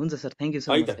हुन्छ हुन्छ सर, थ्याङ्क यू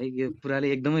सो है मच त, है, यो कुराले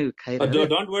एकदमै खाइरह्यो।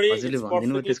 डोन्ट वरी, हजुरले इट्स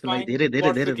भनिदिनु भयो पर्फेक्टली त्यसको लागि फाइन, धेरै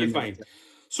धेरै धेरै पर्फेक्टली धन्यवाद फाइन। सर।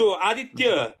 सो आदित्य,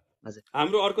 हुन्छ हजुर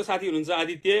हाम्रो अर्को साथी हुनुहुन्छ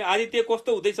आदित्य। आदित्य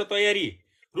कस्तो हुँदैछ तयारी?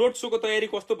 रोड सोको तयारी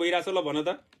कस्तो भइरहेछ ल भन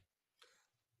त।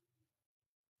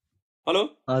 हेलो,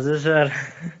 हजुर सर,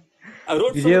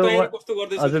 रोड सोको तयारी कस्तो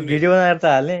गर्दैछौ हजुर तिमीले? भिडियो बनाएर त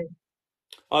हाल्ने।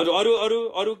 अरू अरू अरू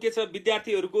अरू के छ?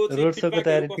 विद्यार्थीहरूको चाहिँ रोड सोको फिडब्याकहरू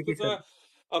तयारी कस्तो ठिकै छ?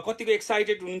 कतिको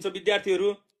एक्साइटेड हुनुहुन्छ विद्यार्थीहरू?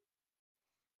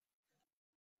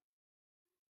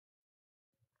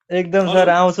 एकदम हेलो, सर,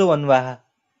 आउँछु भन्नुभएको।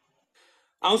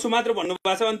 आउँछु मात्र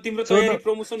भन्नुभएको छ। अनि तिम्रो सोध्नु तयारी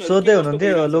प्रमोसनहरू के सोध्दै कस्तो हुनुहुन्थ्यो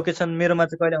भइरहेछ? लोकेसन मेरोमा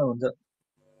चाहिँ कहिले आउनुहुन्छ?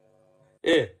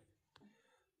 ए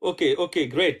okay okay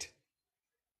great.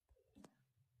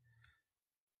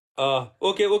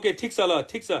 Okay okay, ठिक छ ल,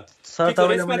 ठिक छ सर ठिक छ।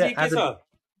 तपाईँलाई मैले रेशमाजी के आज छ?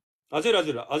 हजुर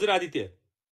हजुर हजुर आदित्य।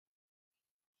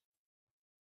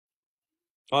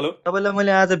 हेलो, तपाईँलाई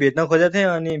मैले आज भेट्न खोजेको थिएँ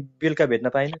अनि बेलुका भेट्न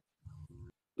पाइनँ।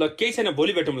 ल केही छैन,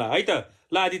 भोलि भेटौँला है त।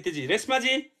 ल आदित्यजी।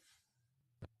 रेशमाजी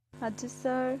हजुर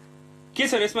सर, के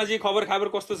छ? रेशमाजी खबर खाबर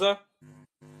कस्तो छ?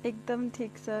 एकदम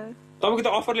ठिक सर। तपाईँको त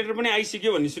अफर लेटर पनि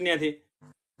आइसक्यो भन्ने सुनेको थिएँ।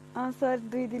 सर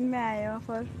 2 दिनमै आयो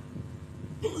अफर।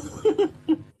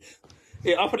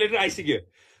 ए अफर लेटर आइसक्यो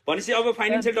भनेपछि अब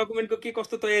फाइनेन्सियल डकुमेन्टको के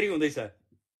कस्तो तयारी हुँदैछ?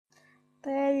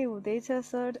 तयारी हुँदैछ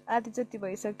सर, आधी जति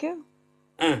भइसक्यो,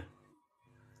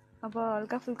 अब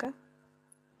हल्का फुल्का।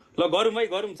 ल गरौँ है,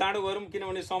 गरौँ, चाँडो गरौँ,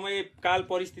 किनभने समय काल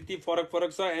परिस्थिति फरक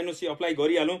फरक छ। एनओसी अप्लाई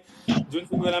गरिहालौँ,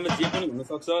 जुनसुकै बेलामा जे पनि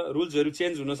हुनसक्छ, रुल्सहरू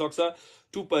चेन्ज हुनसक्छ।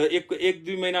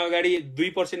 1-2 महिना अगाडि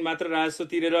 2% मात्र राजस्व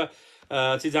तिरेर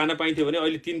चाहिँ जान पाइन्थ्यो भने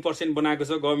अहिले 3% बनाएको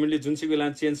छ गभर्मेन्टले। जुनसुकै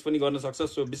बेलामा चेन्ज पनि गर्न सक्छ।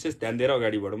 सो विशेष ध्यान दिएर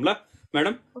अगाडि बढौँ ल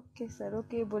म्याडम। ओके सर,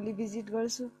 ओके, भोलि भिजिट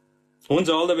गर्छु। हुन्छ,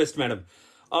 अल द बेस्ट म्याडम।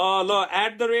 ल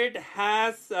 @#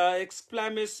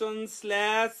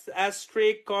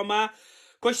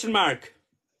 !*****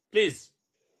 प्लिज।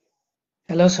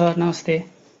 हेलो सर, नमस्ते।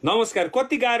 नमस्कार।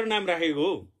 कति गाह्रो नाम राखेको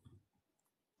हो?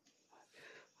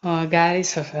 गाह्रै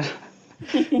छ सर।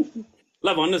 ल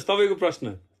भन्नुहोस् तपाईँको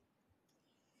प्रश्न।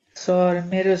 सर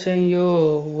मेरो चाहिँ यो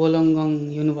वोलङ्गङ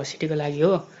युनिभर्सिटीको लागि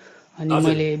हो, अनि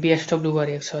मैले बिएसडब्ल्यू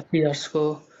गरेको छ 3 इयर्सको,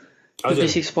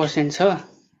 56% छ।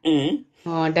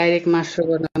 डाइरेक्ट मास्टर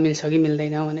गर्न मिल्छ कि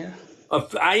मिल्दैन भनेर।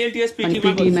 आइएलटिएस अनि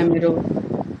पिटीमा पिटीमा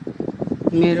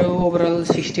मेरो ओभरअल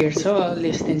 68 छ,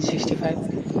 लेस देन 65।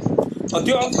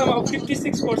 त्यो अवस्थामा अब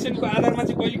 56% को आधारमा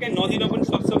चाहिँ कहिलेकाहीँ नदिन पनि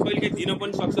सक्छ, कहिलेकाहीँ दिन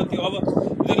पनि सक्छ। त्यो अब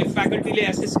उनीहरूले फ्याकल्टीले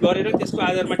एसेस गरेर त्यसको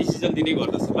आधारमा डिसिजन दिने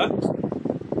गर्दछ ल।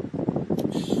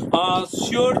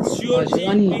 Sure G,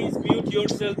 please mute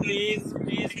yourself, please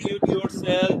mute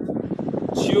yourself.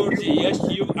 Sure G,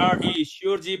 SURE,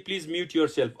 sure G, please mute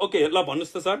yourself. Okay, ल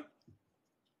भन्नुहोस् त सर।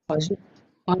 हजुर,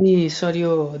 अनि सर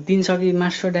यो दिन्छ कि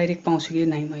मास्टर डाइरेक्ट पाउँछु कि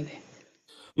नै? मैले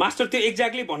मास्टर त्यो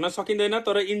एक्ज्याक्टली भन्न सकिँदैन,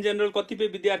 तर इन जेनरल कतिपय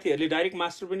विद्यार्थीहरूले डाइरेक्ट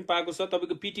मास्टर पनि पाएको छ।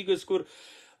 तपाईँको पिटीको स्कोर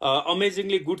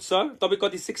अमेजिङली गुड छ। तपाईँ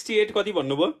कति 68 कति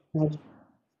भन्नुभयो?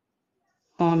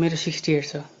 मेरो 68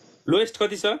 छ। लोएस्ट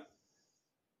कति छ?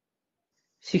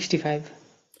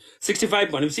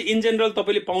 65 भनेपछि इन जेनरल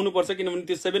तपाईँले पाउनुपर्छ, किनभने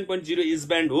त्यो 7.0 इज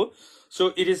ब्यान्ड हो।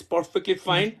 So it is perfectly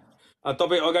fine.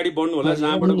 तपाईँ अगाडि बढ्नु होला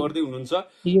जहाँबाट गर्दै हुनुहुन्छ।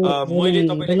 मैले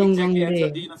तपाईँलाई एक्ज्याक्टली एन्सर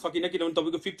दिन सकिनँ, किनभने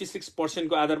तपाईँको 56%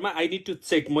 को आधारमा आई निड टु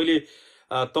चेक। मैले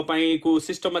तपाईँको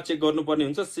सिस्टममा चेक गर्नुपर्ने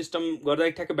हुन्छ। सिस्टम गर्दा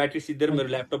ठ्याक्क ब्याट्री सिद्धेर मेरो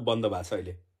ल्यापटप बन्द भएको छ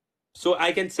अहिले। So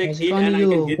I can check it and I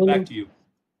can get back to you.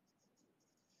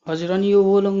 हजुर, अनि यो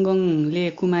वोलङ्गङले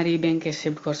कुमारी ब्याङ्क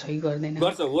एक्सेप्ट गर्छ कि गर्दैन?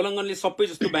 गर्छ, वोलङ्गनले सबै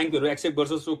जस्तो ब्याङ्कहरू एक्सेप्ट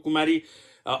गर्छ। सो कुमारी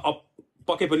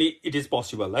पक्कै पनि इट इज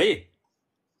पोसिबल है।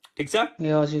 ठिक छ?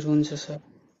 ए हजुर, हुन्छ sir.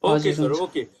 Okay sir,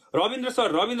 okay. Rabindra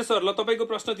sir ल तपाईँको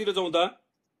प्रश्नतिर जाउँ त।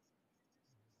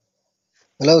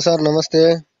 हेलो सर, नमस्ते।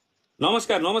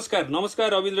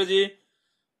 नमस्कार रविन्द्रजी।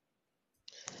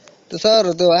 त्यो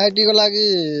सर त्यो आइटी को लागि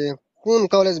कुन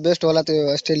कलेज बेस्ट होला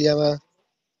त्यो अस्ट्रेलियामा?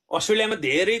 अस्ट्रेलियामा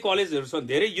धेरै कलेजहरू छन्,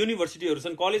 धेरै युनिभर्सिटीहरू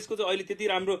छन्। कलेजको चाहिँ अहिले त्यति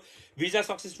राम्रो भिजा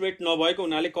सक्सेस रेट नभएको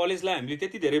हुनाले कलेजलाई हामीले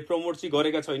त्यति धेरै प्रमोट चाहिँ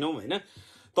गरेका छैनौँ होइन।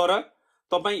 तर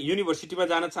तपाईँ युनिभर्सिटीमा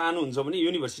जान चाहनुहुन्छ भने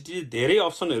युनिभर्सिटी धेरै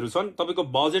अप्सनहरू छन्। तपाईँको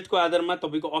बजेटको आधारमा,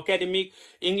 तपाईँको एकाडेमिक,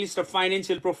 इङ्ग्लिस र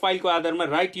फाइनेन्सियल प्रोफाइलको आधारमा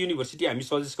राइट युनिभर्सिटी हामी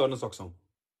सजेस्ट गर्न सक्छौँ।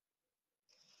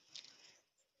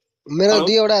 मेरो हेलो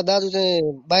दुईवटा दाजु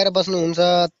चाहिँ बाहिर बस्नुहुन्छ,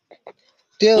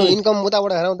 त्यो उम्, इन्कम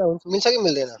उताबाट हराउँदा मिल्छ कि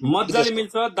मिल्दैन मजाले विदेशको?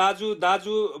 मिल्छ। दाजु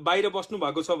दाजु बाहिर बस्नु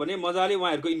भएको छ भने मजाले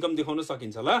उहाँहरूको इन्कम देखाउन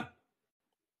सकिन्छ ल।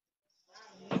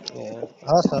 ए,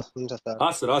 हस् हस् हुन्छ सर।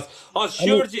 हस् हस् हस्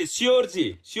अनि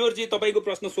स्योरजी तपाईँको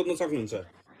प्रश्न सोध्न सक्नुहुन्छ।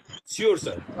 Sure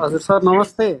sir. हजुर सर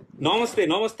नमस्ते। नमस्ते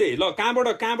नमस्ते। ल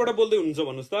कहाँबाट बोल्दै हुनुहुन्छ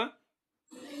भन्नुहोस् त।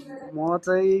 म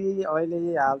चाहिँ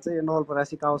अहिले हाल चाहिँ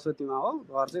नवलपरासी काउसोतीमा हो,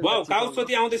 घर चाहिँ उता वाउ, चितवन हो।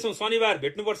 काउसोती आउँदैछौँ, शनिबार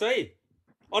भेट्नुपर्छ है,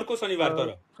 अर्को शनिबार। तर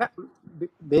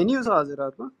भेन्यू छ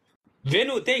हजुरहरूको?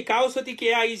 भेनु त्यही काउसोती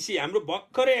केआइसी, हाम्रो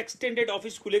भर्खरै एक्सटेन्डेड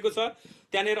अफिस खुलेको छ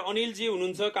त्यहाँनिर। अनिलजी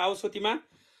हुनुहुन्छ काउसोतीमा।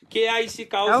 केआइसी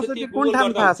काउसोती काउसोती कुन गुगल ठाउँ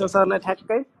गर्दा थाहा हुन्छ। छ सरलाई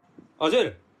ठ्याक्कै? हजुर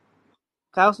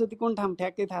काउसोती कुन ठाउँ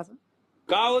ठ्याक्कै थाहा छ?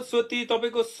 काउसोती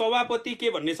तपाईँको सभापति के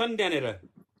भन्ने छ नि त्यहाँनिर।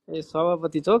 ए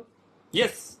सभापति चोक।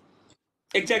 यस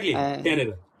एक्ज्याक्टली ए त्यहाँनिर।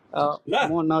 ल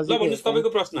म ल नजिकै हो भन्नुहोस् त्यहाँ। तपाईँको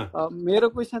प्रश्न। मेरो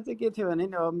क्वेसन चाहिँ के थियो भने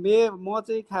नि म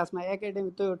चाहिँ खासमा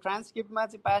एकाडेमिक त्यो ट्रान्सक्रिप्टमा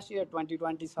चाहिँ पास इयर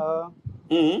 2020 छ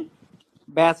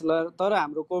ब्याचलर, तर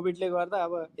हाम्रो कोभिडले गर्दा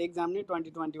अब एक्जाम नै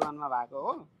 2021मा भएको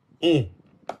हो।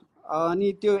 अनि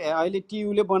त्यो अहिले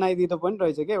टियुले बनाइदिँदो पनि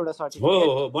रहेछ क्या एउटा हो सर्टिफिकेट।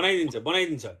 हो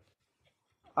बनाइदिन्छ।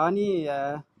 अनि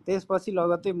त्यसपछि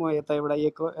लगत्तै म यता एउटा ए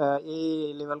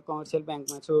लेभल कमर्सियल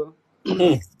ब्याङ्कमा छु।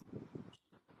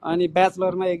 अनि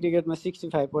ब्याचलरमा एग्रिगेटमा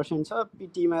 65% छ,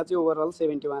 पिटीमा चाहिँ ओभरअल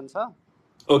 71 छ।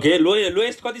 ओके,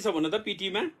 लोएस्ट कति छ भन्नु त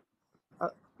पिटीमा?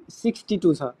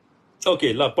 62 छ। ओके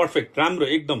ल पर्फेक्ट, राम्रो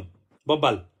एकदम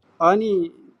बब्बाल।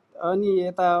 अनि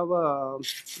यता अब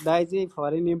दाइ चाहिँ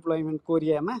फरेन इम्प्लोइमेन्ट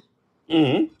कोरियामा,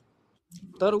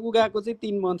 तर उ गएको चाहिँ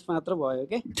 3 मन्थ मात्र भयो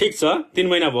के। ठिक छ, 3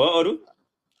 महिना भयो। अरू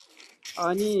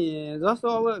अनि जस्तो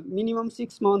अब मिनिमम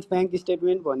 6 मन्थ ब्याङ्क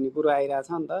स्टेटमेन्ट भन्ने कुरो आइरहेछ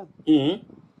नि त।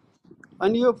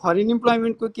 अनि यो फरेन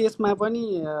इम्प्लोइमेन्टको केसमा पनि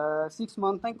 6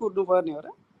 मन्थ नै कुर्नु पर्ने हो र?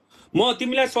 म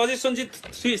तिमीलाई सजेसन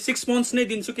चाहिँ 6 मन्थ्स नै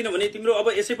दिन्छु, किनभने तिम्रो अब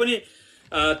यसै पनि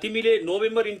तिमीले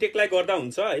नोभेम्बर इन्टेकलाई गर्दा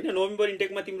हुन्छ होइन। नोभेम्बर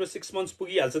इन्टेकमा तिम्रो 6 मन्थ्स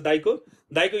पुगिहाल्छ।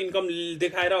 दाइको इन्कम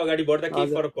देखाएर अगाडि बढ्दा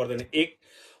केही फरक पर्दैन। एक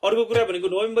अर्को कुरा भनेको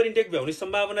नोभेम्बर इन्टेक भ्याउने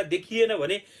सम्भावना देखिएन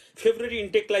भने फेब्रुअरी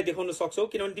इन्टेकलाई देखाउन सक्छौ,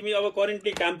 किनभने तिमी अब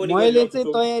करेन्टली काम पनि मैले चाहिँ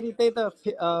तयारी त्यही त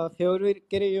फेब्रुअरी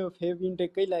के अरे यो फेब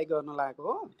इन्टेककै लागि गर्न लागेको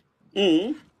हो।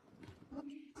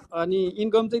 अनि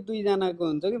इन्कम चाहिँ 2 जनाको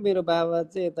हुन्छ कि। मेरो बाबा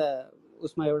चाहिँ यता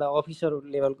उसमा एउटा अफिसर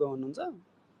लेभलको हुनुहुन्छ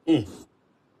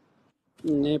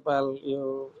नेपाल यो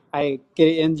के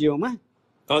अरे एनजिओमा।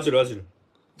 हजुर हजुर।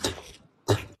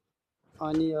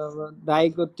 अनि अब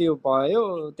दाइको त्यो भयो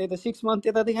त्यही त 6 मन्थ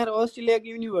यता देखाएर। अस्ट्रेलियाको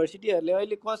युनिभर्सिटीहरूले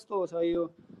अहिले कस्तो छ यो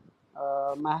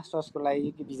मास्टर्सको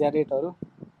लागि भिजा रेटहरू?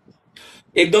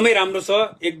 एकदमै राम्रो छ,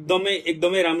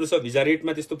 एकदमै राम्रो छ। भिजा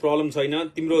रेटमा त्यस्तो प्रब्लम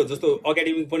छैन। तिम्रो जस्तो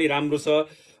एकाडेमिक पनि राम्रो छ,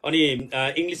 अनि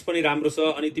इङ्ग्लिस पनि राम्रो छ,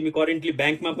 अनि तिमी करेन्टली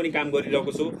ब्याङ्कमा पनि काम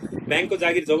गरिरहेको छौ। ब्याङ्कको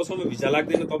जागिर जबसम्म भिजा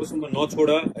लाग्दैन तबसम्म नछोड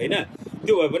होइन।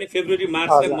 त्यो भयो भने फेब्रुअरी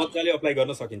मार्चलाई मजाले अप्लाई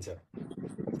गर्न सकिन्छ।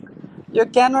 यो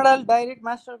क्यानाडा डाइरेक्ट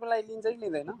मास्टरको लागि लिन्छ कि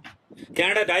लिँदैन?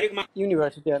 क्यानाडा डाइरेक्ट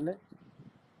युनिभर्सिटीहरूले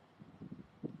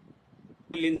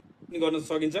गर्न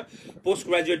सकिन्छ, पोस्ट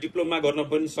ग्रेजुएट डिप्लोमा गर्न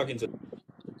पनि सकिन्छ।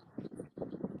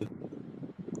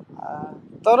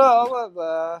 तर अब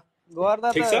गर्दा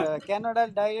त क्यानाडा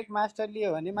डाइरेक्ट मास्टर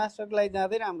लियो भने मास्टरको लागि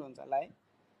जाँदै राम्रो हुन्छ होला है?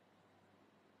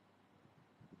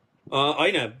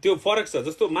 होइन, त्यो फरक छ।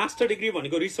 जस्तो मास्टर डिग्री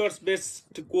भनेको रिसर्च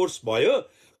बेस्ड कोर्स भयो,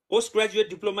 पोस्ट ग्रेजुएट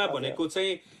डिप्लोमा भनेको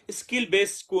चाहिँ स्किल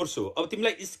बेस्ड कोर्स हो। अब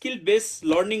तिमीलाई स्किल बेस्ड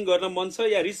लर्निङ गर्न मन छ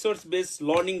या रिसर्च बेस्ड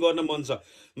लर्निङ गर्न मन छ,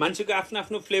 मान्छेको आफ्नो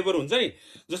आफ्नो फ्लेभर हुन्छ नि।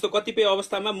 जस्तो कतिपय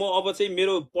अवस्थामा म अब चाहिँ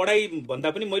मेरो पढाइ भन्दा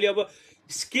पनि मैले अब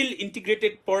स्किल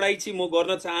इन्टिग्रेटेड पढाइ चाहिँ म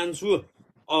गर्न चाहन्छु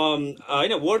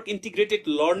होइन, वर्क इन्टिग्रेटेड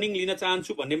लर्निङ लिन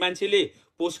चाहन्छु भन्ने मान्छेले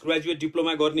पोस्ट ग्रेजुएट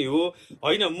डिप्लोमा गर्ने हो।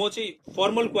 होइन, म चाहिँ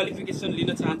फर्मल क्वालिफिकेसन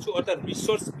लिन चाहन्छु अर्थात्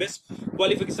रिसर्च बेस्ड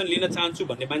क्वालिफिकेसन लिन चाहन्छु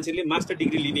भन्ने मान्छेले मास्टर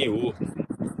डिग्री लिने हो।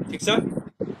 ठिक छ।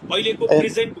 अहिलेको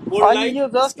प्रेजेन्ट वर्ल्डलाई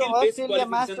स्किल बेस्ड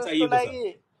क्वालिफिकेसन चाहिएको छ।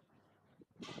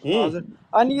 हजुर।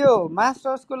 अनि यो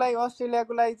मास्टर्सको लागि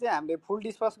अस्ट्रेलियाको लागि चाहिँ हामीले फुल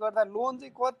डिस्कस गर्दा लोन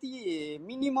चाहिँ कति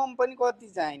मिनिमम पनि कति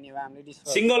चाहिने हो हामीले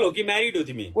डिस्कस? सिंगल हो कि म्यारिड हो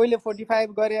तिमी? पहिले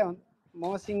 45 गरे।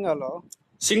 म सिंगल हो।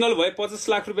 सिंगल भए 50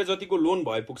 लाख रुपियाँ जतिको लोन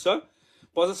भए पुग्छ।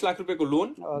 50 लाख रुपियाँको लोन,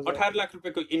 18 लाख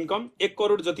रुपियाँको इन्कम, 1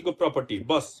 करोड जतिको प्रपर्टी,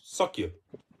 बस सक्यो।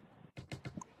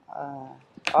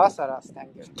 हस् सर, हस्,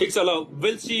 थ्याङ्क यू। ठिक छ, ल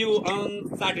will see you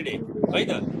on Saturday है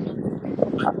त।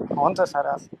 हुन्छ सर,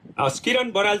 हस्।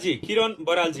 किरण बरालजी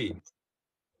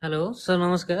हेलो सर,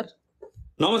 नमस्कार।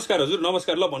 नमस्कार हजुर,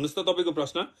 नमस्कार। ल भन्नुहोस् त तपाईँको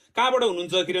प्रश्न। कहाँबाट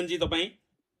हुनुहुन्छ किरणजी तपाईँ?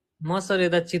 म सर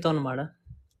यता चितवनबाट।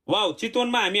 वाउ,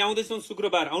 चितवनमा हामी आउँदैछौँ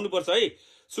शुक्रबार, आउनुपर्छ है।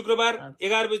 शुक्रबार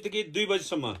 11 बजेदेखि 2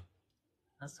 बजेसम्म।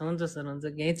 हुन्छ सर, हुन्छ।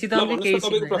 चितवनकै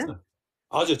तपाईँको प्रश्न।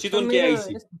 हजुर, चितवन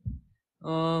केआइसी।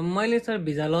 मैले सर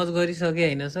भिजा लज गरिसकेँ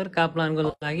होइन सर, काप्लानको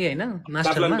लागि होइन,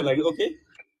 मास्टरमा। काप्लानको लागि ओके।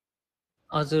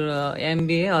 हजुर,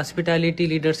 एमबिए हस्पिटालिटी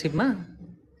लिडरसिपमा।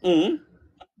 उम्,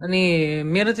 अनि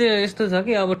मेरो चाहिँ यस्तो छ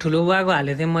कि अब ठुलो बुवाको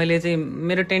हालेको थिएँ मैले चाहिँ,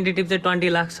 मेरो टेन्टेटिभ चाहिँ 20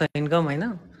 लाख छ इन्कम होइन।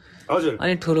 हजुर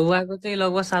अनि ठुलो बुवाको चाहिँ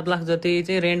लगभग 7 लाख जति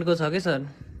चाहिँ रेन्टको छ कि सर।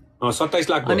 27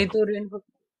 लाख अनि भयो। त्यो रेन्टको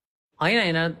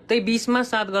होइन त्यही 20मा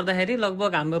 7 गर्दाखेरि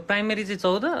लगभग हाम्रो प्राइमेरी चाहिँ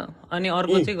 14 अनि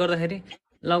अर्को चाहिँ गर्दाखेरि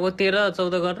लगभग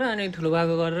 13-14 गरेर अनि ठुलो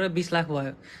बाको गरेर 20 लाख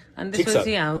भयो। अनि ठिक छ।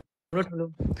 त्यसपछि हाम्रो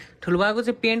ठुलो बाको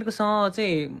चाहिँ पेन्टकोसँग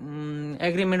चाहिँ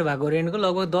एग्रिमेन्ट भएको रेन्टको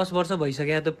लगभग 10 वर्ष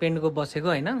भइसक्यो त्यो पेन्टको बसेको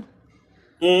होइन।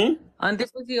 अनि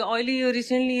त्यसपछि अहिले यो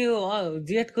रिसेन्टली यो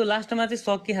जेठको लास्टमा चाहिँ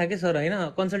सकिहाल्यो के सर होइन,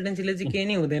 कन्सल्टेन्सीले चाहिँ केही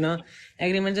नै हुँदैन,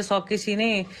 एग्रिमेन्ट चाहिँ सकेपछि नै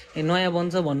नयाँ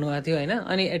बन्छ भन्नुभएको थियो होइन।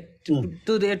 अनि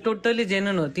त्यो टोटल्ली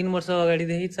जेन्युन हो, 3 वर्ष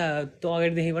अगाडिदेखि त्यो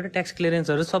अगाडिदेखिबाट ट्याक्स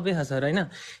क्लियरेन्सहरू सबै छ सर होइन,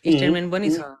 स्टेटमेन्ट पनि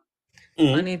छ।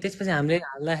 अनि त्यसपछि हामीले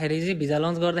हाल्दाखेरि चाहिँ भिजा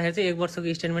लन्च गर्दाखेरि चाहिँ 1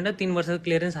 वर्षको स्टेटमेन्ट र 3 वर्षको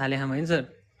क्लियरेन्स हाले होइन सर।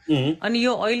 अनि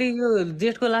यो अहिले यो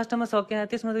जेठको लास्टमा सक्यो,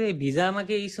 त्यसमा चाहिँ भिजामा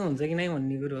केही इस्यु हुन्छ कि नै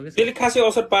भन्ने कुरो हो कि त्यसले खासै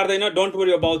असर पार्दैन, डोन्ट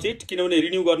वरी अबाउट इट, किनभने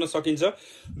रिन्यू गर्न सकिन्छ।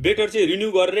 बेटर चाहिँ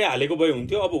रिन्यू गरेरै हालेको भए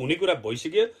हुन्थ्यो, अब हुने कुरा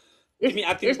भइसक्यो। तिमी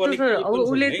आत्तिनु पर्ने सर अब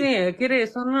उसले चाहिँ के अरे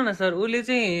सुन्नु न सर, उसले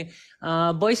चाहिँ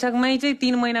वैशाखमै चाहिँ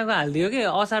 3 महिनाको हालिदियो कि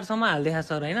असारसम्म हालिदिएको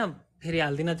सर होइन, फेरि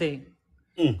हाल्दिन चाहिँ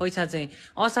पैसा चाहिँ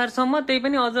असारसम्म, त्यही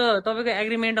पनि अझ तपाईँको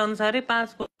एग्रिमेन्ट अनुसारै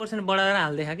 5% बढाएर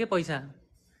हालिदिएको कि पैसा।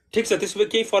 ठिक छ, त्यसो भए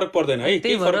केही फरक पर्दैन है,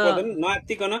 केही फरक पर्दैन,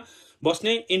 नआत्तिकन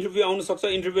बस्ने। इन्टरभ्यू आउन सक्छ,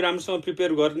 इन्टरभ्यू राम्रोसँग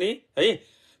प्रिपेयर गर्ने है,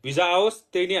 भिजा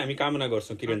आओस्, त्यही नै हामी कामना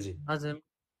गर्छौँ किरणजी। हजुर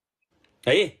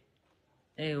है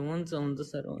ए हुन्छ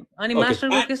सर। अनि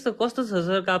मास्टरको कस्तो छ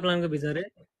सर काप्लानको भिजा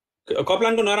रेट?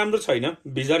 कप्लानको नराम्रो छैन,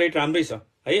 भिजा रेट राम्रै छ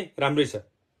है, राम्रै छ,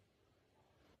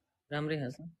 राम्रै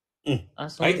छ सर।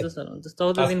 हुन्छ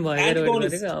 14 दिन भयो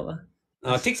अब।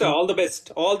 ठिक छ, all the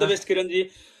best Kiranji.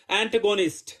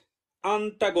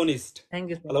 एन्टागोनिस्ट thank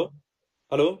you.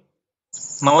 Hello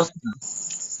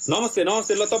नमस्ते।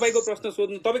 ल तपाईँको प्रश्न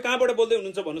सोध्नु, तपाईँ कहाँबाट बोल्दै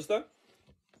हुनुहुन्छ भन्नुहोस् त?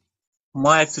 म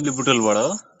एक्चुअली बुटोलबाट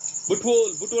हो।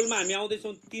 बुटोलमा हामी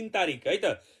आउँदैछौँ 3 तारिक है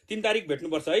त, 3 तारिक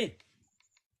भेट्नुपर्छ है।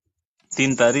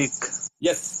 3 तारिक?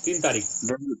 यस 3 तारिक।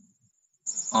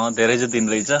 धेरै चाहिँ दिन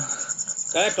रहेछ।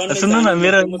 सुन्नु न,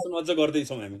 मेरो अझ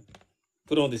गर्दैछौँ हामी,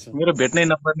 पुऱ्याउँदैछौँ। मेरो भेट्नै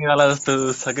नपर्नेवाला जस्तो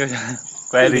छ कि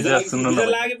क्वारी छ, सुन्नु न।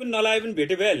 लागे पनि नलागे पनि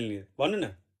भेटे भइहाल्ने, भन्नु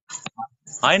न।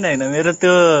 होइन मेरो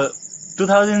त्यो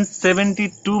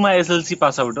 2072 मा एसएलसी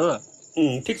पास आउट हो।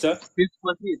 ठिक छ।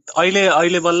 त्यसपछि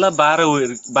अहिले बल्ल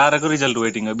 12 को रिजल्ट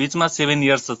वेटिङ हो, बिचमा 7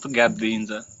 इयर्स जस्तो ग्याप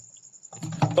दिइन्छ।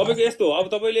 तपाईँको यस्तो हो, अब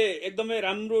तपाईँले एकदमै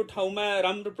राम्रो ठाउँमा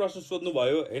राम्रो प्रश्न सोध्नु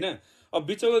भयो होइन। अब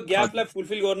बिचको ग्यापलाई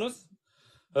फुलफिल गर्नुहोस्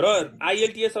र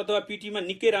आइएलटिएस अथवा पिटीमा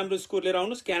निकै राम्रो स्कोर लिएर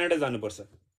आउनुहोस्, क्यानाडा जानुपर्छ।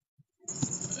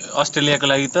 अस्ट्रेलियाको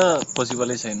लागि त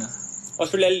पोसिबलै छैन,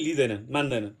 अस्ट्रेलियाले लिँदैन,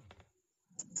 मान्दैन।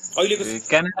 अहिलेको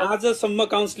आजसम्म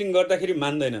काउन्सिलिङ गर्दाखेरि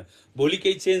मान्दैन, भोलि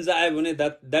केही चेन्ज आयो भने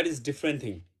द्याट इज डिफरेन्ट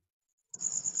थिङ।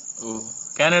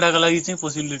 क्यानाडाको लागि चाहिँ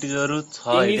पोसिबिलिटिजहरु छ।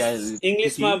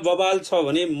 इङ्ग्लिसमा बबाल छ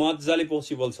भने मजाले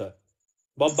पोसिबल छ,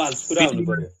 बबाल पुरा हुनु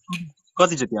पर्यो।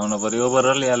 कति जति आउनु पर्यो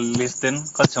ओभरअल या लेस देन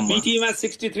कतिसम्म? पिटीमा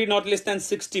 63 not less than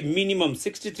 60 minimum,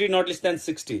 63 not less than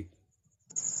 60।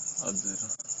 हजुर,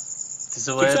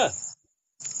 त्यसो भए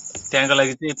त्यहाँको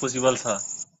लागि चाहिँ पोसिबल छ।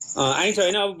 आइन्छ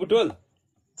हैन अब बुटवल।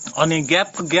 अनि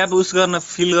ग्याप उस गर्न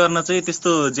फिल गर्न चाहिँ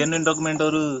त्यस्तो जेन्युइन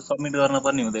डकुमेन्टहरु सबमिट गर्न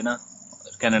पर्ने हुँदैन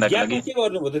क्यानाडाको लागि? के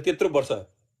गर्नुभयो त त्यत्रो वर्ष?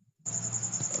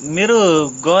 मेरो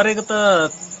गरेको त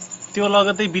त्यो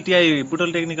लगतै BTI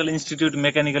Butwal technical institute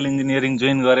mechanical engineering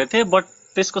join गरेको थिएँ, बट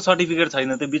त्यसको सर्टिफिकेट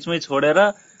छैन, त्यो बिचमै छोडेर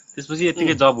त्यसपछि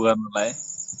यतिकै जब गर्न लाए।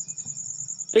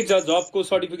 ठिक छ, जबको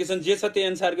सर्टिफिकेसन जे छ त्यही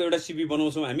अनुसारको एउटा सिभी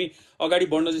बनाउँछौँ हामी, अगाडि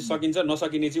बढ्न चाहिँ सकिन्छ,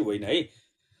 नसकिने चाहिँ होइन है।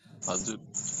 हजुर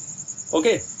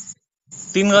ओके।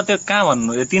 3 गते कहाँ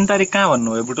भन्नु? 3 तारिक कहाँ भन्नु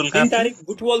हो? बुटोल कहाँ? 3 तारिक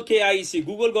बुटवल केआईसी,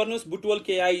 गुगल गर्नुहोस् बुटवल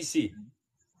केआईसी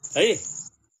है।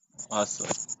 हस्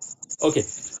ओके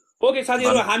ओके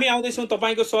साथीहरु, हामी आउँदैछौँ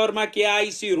तपाईको शहरमा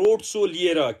केआईसी रोड शो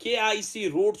लिएर। केआईसी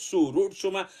रोड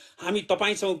शोमा हामी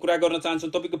तपाईसँग कुरा गर्न चाहन्छौँ,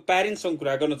 तपाईको प्यारेन्ट्ससँग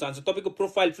कुरा गर्न चाहन्छौँ, तपाईको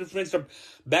प्रोफाइल प्रिफरेन्स र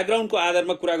ब्याकग्राउन्डको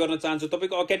आधारमा कुरा गर्न चाहन्छौँ,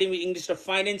 तपाईको एकाडेमिक इङ्ग्लिस र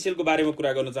फाइनान्शियलको बारेमा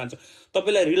कुरा गर्न चाहन्छौँ,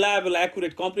 तपाईलाई reliable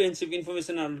accurate comprehensive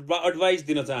information advice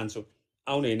दिन चाहन्छौँ।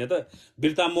 आउने हैन त,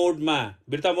 बिर्ता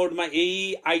मोडमा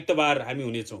यही आइतबार हामी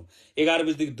हुनेछौँ 11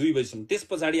 बजेदेखि 2 बजेसम्म। त्यस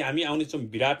पछाडि हामी आउनेछौँ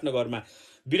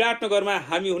विराटनगरमा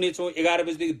हामी हुनेछौँ 11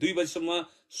 बजेदेखि 2 बजेसम्म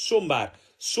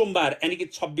सोमबार यानि कि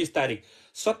 26 तारिक।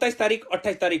 27 तारिक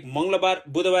 28 तारिक मंगलबार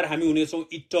बुधबार हामी हुनेछौँ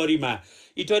इटरीमा।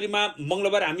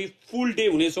 मंगलबार हामी फुल डे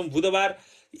हुनेछौँ, बुधबार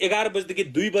 11 बजेदेखि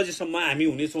 2 बजेसम्म हामी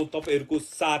हुनेछौँ तपाईहरुको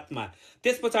साथमा।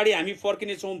 त्यस पछाडि हामी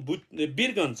फर्किनेछौँ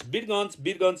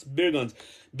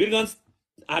वीरगञ्ज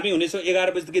हामी हुनेछौँ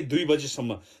 11 बजेदेखि 2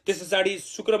 बजेसम्म। त्यस पछाडि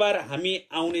शुक्रबार हामी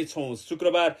आउनेछौँ।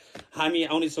 शुक्रबार हामी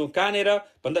आउनेछौँ कहाँनिर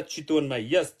भन्दा चितवनमा।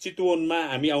 यस, चितवनमा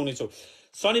हामी आउनेछौँ।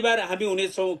 शनिबार हामी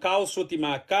हुनेछौँ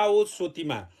काओसोतीमा।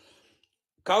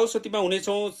 काओसोतीमा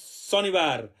हुनेछौँ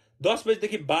शनिबार 10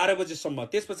 बजेदेखि 12 बजेसम्म।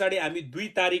 त्यस पछाडि हामी 2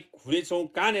 तारिक हुनेछौँ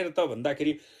कहाँनिर त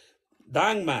भन्दाखेरि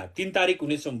दाङमा, 3 तारिक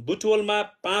हुनेछौँ बुटवलमा,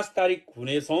 5 तारिक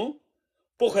हुनेछौँ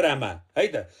पोखरामा है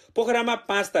त। पोखरामा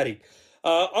 5 तारिक।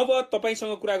 अब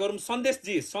तपाईसँग कुरा गरौँ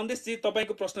सन्देशजी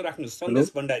तपाईको प्रश्न राख्नुहोस्। हेलो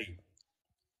सन्देश भण्डारी।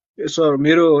 सर,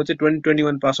 मेरो चाहिँ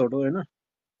 2021 पास आउट हो होइन।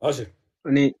 हजुर।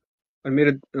 अनि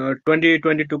मेरो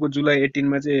 2022 को जुलाई 18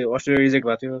 मा चाहिँ अस्ट्रेलिया रिजेक्ट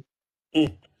भएको थियो।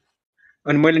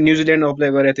 अनि मैले न्युजिल्यान्ड अप्लाई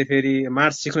गरेको थिएँ, फेरि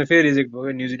मार्च 6 मा फेरि रिजेक्ट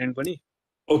भयो न्युजिल्यान्ड पनि।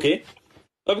 ओके,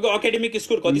 तपाईको एकाडेमिक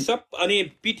स्कोर कति छ अनि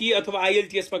पीटी अथवा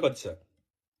आईएलटीएस मा कति छ?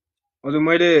 हजुर,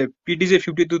 मैले पीटी चाहिँ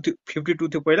 52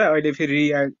 थियो पहिला, अहिले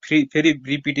फेरि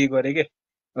रिपिटी गरे के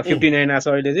 59 आछ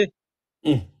अहिले चाहिँ।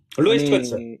 लोएस्ट कति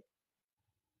छ?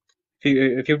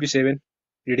 57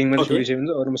 रिडिङमा चाहिँ 57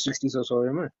 छ, अरूमा 60 छ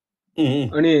सबैमा।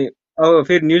 अनि अब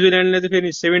फेरि न्युजिल्यान्डले चाहिँ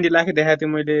फेरि 70 लाख देखाएको थियो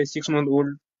मैले 6 मन्थ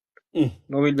ओल्ड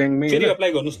नोबेल ब्याङ्कमै। फेरि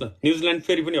अप्लाई गर्नुस् न, न्युजिल्यान्ड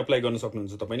फेरि पनि अप्लाई गर्न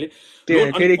सक्नुहुन्छ तपाईले।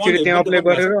 फेरि एकचोटि त्यहाँ अप्लाई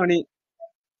गरेर अनि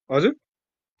हजुर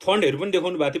फन्डहरु पनि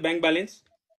देखाउनु भएको थियो, ब्याङ्क ब्यालेन्स।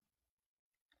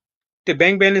 त्यो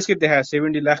ब्याङ्क ब्यालेन्स के देखायो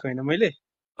 70 लाख होइन मैले।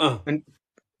 अनि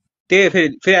त्यही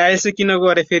फेरि आइएलसी किन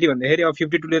गरे फेरि भन्दाखेरि अब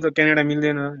 52 ले त क्यानाडा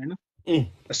मिल्दैन हैन।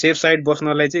 सेफ साइड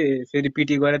बस्नलाई चाहिँ फेरि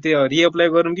पिटी गरे, त्यो रिअप्लाई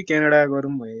गरौँ कि क्यानाडा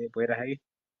गरौँ भइराख्यो कि।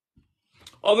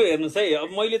 अब हेर्नुस् है, अब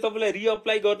मैले तपाईलाई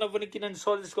रिअप्लाई गर्न पनि किन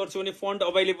सजेस्ट गर्छु भने फन्ड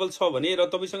अभाइलेबल छ भने र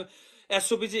तपाईसँग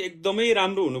एसओपी चाहिँ एकदमै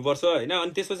राम्रो हुनुपर्छ हैन।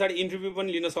 अनि त्यस पछाडि इन्टरभ्यु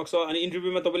पनि लिन सक्छ। अनि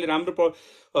इन्टरभ्युमा तपाईले राम्रो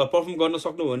परफर्म गर्न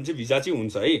सक्नु भने चाहिँ भिजा चाहिँ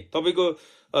हुन्छ है। तपाईको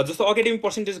जस्तो एकाडेमिक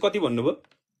पर्सेन्टेज कति भन्नुभयो?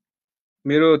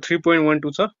 मेरो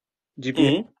 3.12 छ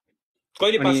जीपीए।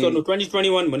 कहिले पास गर्नु?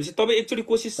 2021 भनेपछि तपाईँ एकचोटि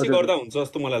कोसिस चाहिँ गर्दा हुन्छ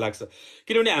जस्तो मलाई लाग्छ।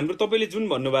 किनभने हाम्रो तपाईँले जुन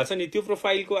भन्नुभएको छ नि त्यो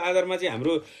प्रोफाइलको आधारमा चाहिँ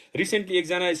हाम्रो रिसेन्टली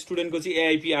एकजना स्टुडेन्टको चाहिँ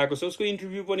एआइपी आएको छ, उसको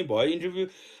इन्टरभ्यू पनि भयो। Interview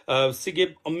C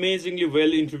gave amazingly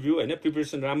well interview होइन,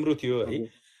 प्रिपरेसन राम्रो थियो है।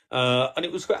 अनि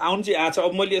उसको आउनु चाहिँ आएको छ।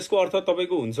 अब मैले यसको अर्थ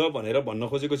तपाईँको हुन्छ भनेर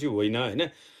भन्न खोजेको चाहिँ होइन होइन।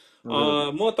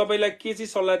 म तपाईँलाई के चाहिँ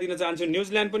सल्लाह दिन चाहन्छु,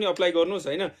 न्युजिल्यान्ड पनि अप्लाई गर्नुहोस्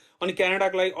होइन। अनि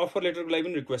क्यानाडाको लागि अफर लेटरको लागि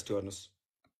पनि रिक्वेस्ट गर्नुहोस्।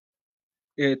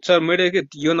 ए सर, मैले के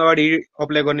यो अगाडि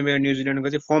अप्लाई गर्ने मेरो न्युजिल्यान्डको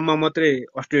चाहिँ फर्ममा मात्रै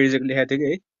अस्ट्रेलिया रिजेक्ट लेखेको थियो कि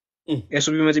है,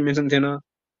 एसओपीमा चाहिँ मेन्सन थिएन।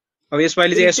 अब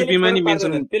यसपालि चाहिँ एसओपीमा नि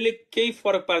मेन्सन, त्यसले केही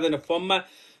फरक पार्दैन। फर्ममा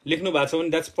लेख्नु भएको छ भने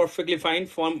द्याट्स पर्फेक्टली फाइन,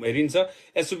 फर्म हेरिन्छ।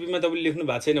 एसओपीमा तपाईँले लेख्नु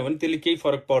भएको छैन भने त्यसले केही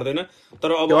फरक पर्दैन।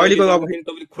 तर अब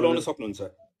तपाईँले खुलाउन सक्नुहुन्छ।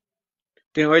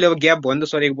 त्यो अहिले अब ग्याप भयो नि त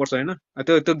सर, 1 वर्ष होइन।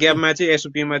 त्यो ग्यापमा चाहिँ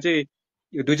एसओपीमा चाहिँ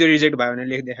यो दुईचोटि रिजेक्ट भयो भने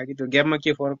लेखिदेखा कि त्यो ग्यापमा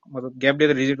के फरक, मतलब ग्यापले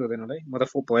त रिजेक्ट हुँदैन होला है,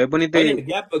 मतलब भए पनि त्यही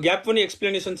ग्याप पनि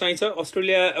एक्सप्लेनेसन चाहिन्छ।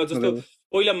 अस्ट्रेलिया जस्तो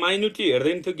पहिला माइन्युटली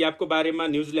हेर्दैन थियो ग्यापको बारेमा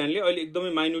न्युजिल्यान्डले, अहिले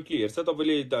एकदमै माइन्युटली हेर्छ।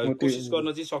 तपाईँले कोसिस गर्न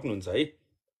चाहिँ सक्नुहुन्छ है।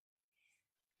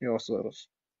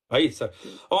 है सर।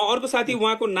 अर्को साथी,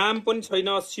 उहाँको नाम पनि छैन,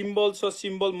 सिम्बल छ,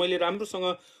 सिम्बल मैले राम्रोसँग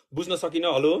बुझ्न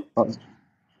सकिनँ। Hello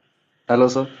hello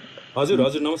sir. हजुर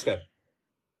हजुर नमस्कार।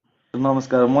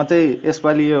 नमस्कार, म चाहिँ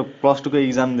यसपालि यो +2 को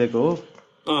इक्जाम दिएको हो।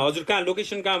 हजुर, कहाँ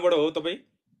लोकेसन कहाँबाट हो तपाईँ?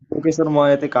 लोकेसन म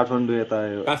यतै काठमाडौँ यता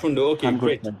आयो। Kathmandu, okay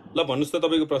great. ल भन्नुहोस् त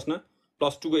तपाईँको प्रश्न।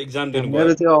 +2 को इक्जाम दिनु भयो।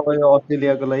 मेरो चाहिँ अब यो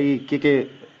अस्ट्रेलियाको लागि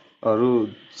केहरू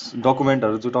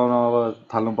डकुमेन्टहरू जुटाउन अब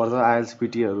थाल्नुपर्छ, आइएल्स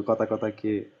पिटीहरू कता कता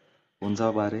के हुन्छ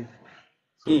बारे।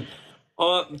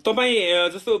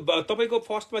 तपाईँ जस्तो तपाईँको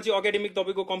फर्स्टमा चाहिँ एकाडेमिक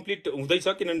तपाईँको कम्प्लिट हुँदैछ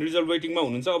किनभने रिजल्ट वेटिङमा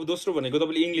हुनुहुन्छ। अब दोस्रो भनेको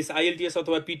तपाईँले इङ्ग्लिस आइएलटिएस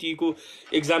अथवा पिटीको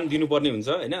एक्जाम दिनुपर्ने हुन्छ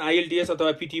होइन। आइएलटिएस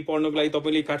अथवा पिटी पढ्नको लागि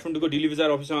तपाईँले काठमाडौँको डिलिभरी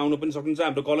अफिसमा आउनु पनि सक्नुहुन्छ,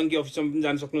 हाम्रो कलङ्की अफिसमा पनि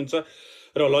जान सक्नुहुन्छ,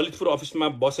 र ललितपुर अफिसमा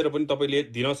बसेर पनि तपाईँले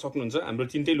दिन सक्नुहुन्छ। हाम्रो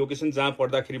 3टै लोकेसन जहाँ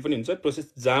पढ्दाखेरि पनि हुन्छ,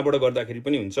 प्रोसेस जहाँबाट गर्दाखेरि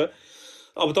पनि हुन्छ।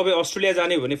 अब तपाईँ अस्ट्रेलिया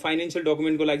जाने हो भने फाइनेन्सियल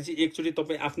डकुमेन्टको लागि चाहिँ एकचोटि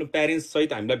तपाईँ आफ्नो प्यारेन्ट्स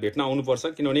सहित हामीलाई भेट्न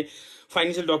आउनुपर्छ, किनभने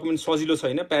फाइनेन्सियल डकुमेन्ट सजिलो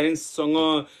छैन। प्यारेन्ट्ससँग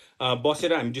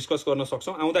बसेर हामी डिस्कस गर्न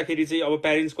सक्छौँ। आउँदाखेरि चाहिँ अब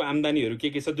प्यारेन्ट्सको आम्दानीहरू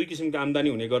के छ, 2 किसिमको आम्दानी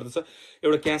हुने गर्दछ।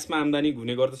 एउटा क्यासमा आम्दानी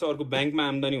हुने गर्दछ, अर्को ब्याङ्कमा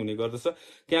आम्दानी हुने गर्दछ।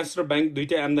 क्यास र ब्याङ्क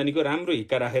दुइटै आम्दानीको राम्रो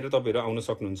हिक्का राखेर तपाईँहरू आउन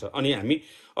सक्नुहुन्छ। अनि हामी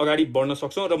अगाडि बढ्न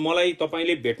सक्छौँ। र मलाई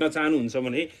तपाईँले भेट्न चाहनुहुन्छ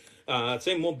भने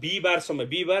चाहिँ म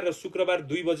बिहिबार र शुक्रबार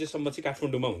 2 बजेसम्म चाहिँ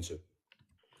काठमाडौँमा हुन्छु।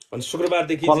 अनि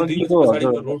शुक्रबारदेखि 2 बजे पछाडि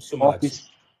रोड सोमा लाग्छ।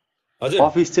 हजुर,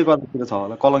 अफिस चाहिँ कतातिर छ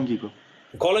होला?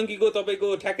 कलङ्कीको तपाईँको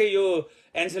ठ्याक्कै यो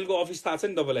एनसेलको अफिस थाहा छ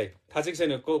नि तपाईँलाई? थाहा छ कि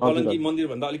छैन? कलङ्की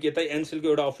मन्दिरभन्दा अलिक यतै एनसेलको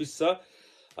एउटा अफिस छ,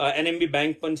 एनएमबी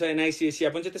ब्याङ्क पनि छ, एनआइसी एसिया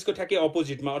पनि छ, त्यसको ठ्याक्कै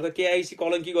अपोजिटमा। अर्थात् केआइसी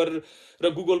कलङ्की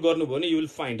गरेर गुगल गर्नुभयो भने यु विल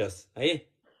फाइन्ड अस है।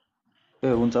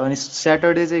 ए हुन्छ। अनि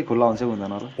स्याटरडे चाहिँ खुल्ला हुन्छ हुँदैन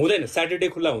होला? हुँदैन, स्याटरडे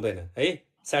खुल्ला हुँदैन है,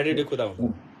 स्याटरडे खुल्ला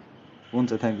हुँदैन।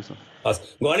 हुन्छ, थ्याङ्क यू सर।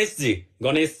 हस्,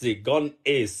 Ganesh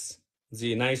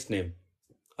ji nice name.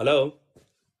 Hello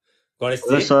Ganesh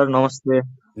hello जी। सर, नमस्ते।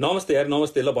 नमस्ते यार,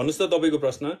 नमस्ते। ल भन्नुहोस् त तपाईँको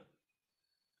प्रश्न।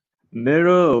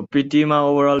 मेरो पिटीमा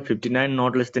ओभरअल 59,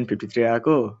 नट लेस देन 53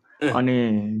 आएको, अनि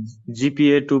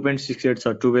जिपिए 2.68 छ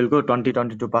 12को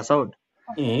 2022 पास आउट।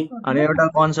 अनि एउटा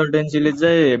कन्सल्टेन्सीले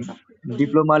चाहिँ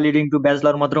डिप्लोमा लिडिङ टु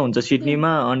ब्याचलर मात्र हुन्छ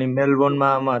सिडनीमा, अनि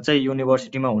मेलबोर्नमा चाहिँ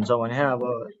युनिभर्सिटीमा हुन्छ भने अब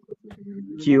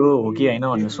के हो कि होइन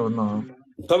भनेर सोध्नु हो।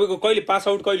 तपाईँको कहिले पास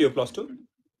आउट कहिले हो प्लस 2?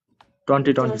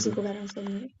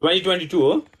 2022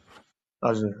 हो।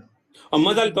 हजुर।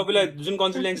 मजाले तपाईँलाई जुन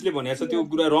कन्सल्टेन्सीले भनेको छ त्यो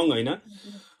कुरा रङ होइन।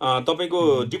 तपाईँको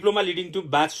डिप्लोमा लिडिङ टु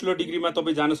ब्याचलर डिग्रीमा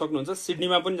तपाईँ जान सक्नुहुन्छ,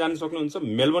 सिडनीमा पनि जान सक्नुहुन्छ,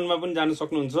 मेलबोर्नमा पनि जान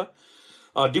सक्नुहुन्छ।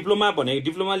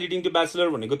 डिप्लोमा लिडिङ टु ब्याचलर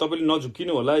भनेको तपाईँले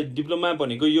नझुक्किनु होला। डिप्लोमा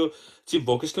भनेको यो चाहिँ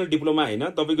भोकेसनल डिप्लोमा होइन।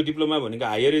 तपाईँको डिप्लोमा भनेको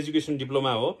हायर एजुकेसन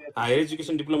डिप्लोमा हो। हायर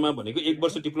एजुकेसन डिप्लोमा भनेको 1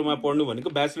 वर्ष डिप्लोमा पढ्नु भनेको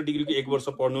ब्याचलर डिग्रीको 1 वर्ष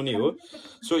पढ्नु नै हो।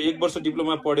 सो 1 वर्ष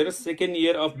डिप्लोमा पढेर सेकेन्ड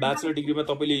इयर अफ ब्याचलर डिग्रीमा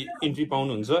तपाईँले इन्ट्री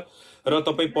पाउनुहुन्छ र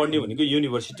तपाईँ पढ्ने भनेको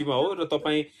युनिभर्सिटीमा हो र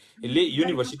तपाईँले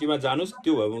युनिभर्सिटीमा जानुहोस्।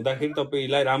 त्यो हुँदाखेरि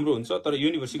तपाईँलाई राम्रो हुन्छ, तर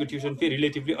युनिभर्सिटीको ट्युसन फी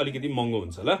रिलेटिभली अलिकति महँगो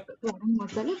हुन्छ। ल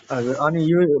हजुर, अनि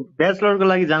यो ब्याचलरको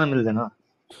लागि जान मिल्दैन?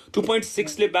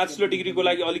 2.6ले ब्याचलर डिग्रीको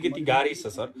लागि अलिकति गाह्रै छ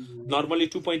सर। नर्मली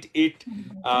 2.8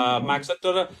 मार्क्स छ।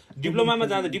 तर डिप्लोमामा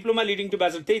जाँदा डिप्लोमा लिडिङ टु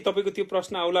ब्याचलर, त्यही तपाईँको त्यो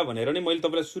प्रश्न आउला भनेर नै मैले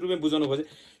तपाईँलाई सुरुमै बुझाउनु खोजेँ।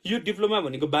 यो डिप्लोमा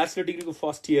भनेको ब्याचलर डिग्रीको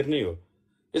फर्स्ट इयर नै हो।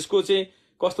 यसको चाहिँ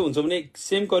कस्तो हुन्छ भने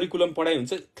सेम करिकुलम पढाइ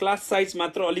हुन्छ, क्लास साइज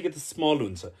मात्र अलिकति स्मल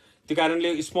हुन्छ। त्यो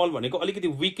कारणले स्मल भनेको अलिकति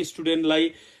विक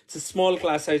स्टुडेन्टलाई स्मल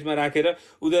क्लास साइजमा राखेर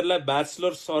उनीहरूलाई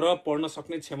ब्याचलर सरह पढ्न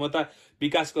सक्ने क्षमता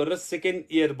विकास गरेर सेकेन्ड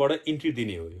इयरबाट इन्ट्री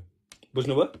दिने हो। यो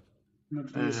बुझ्नुभयो?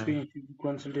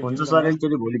 हुन्छ सर,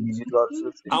 एकचोटि भोलि भिजिट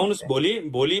गर्छु। आउनुहोस्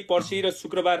भोलि पर्सि र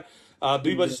शुक्रबार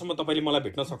 2 बजेसम्म तपाईँले मलाई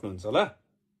भेट्न सक्नुहुन्छ। ल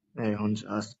ए हुन्छ,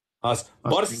 हस् हस्।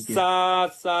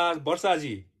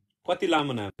 वर्षाजी, कति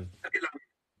लामो नाम?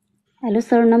 हेलो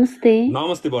सर, नमस्ते।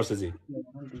 नमस्ते वर्षाजी।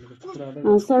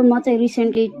 सर म चाहिँ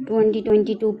रिसेन्टली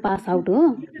 2022 पास आउट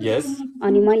हो। यस।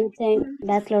 अनि मैले चाहिँ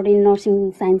ब्याचलर इन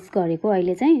नर्सिङ साइन्स गरेको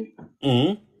अहिले चाहिँ।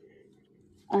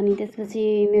 अनि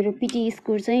त्यसपछि मेरो पिटी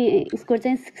स्कोर चाहिँ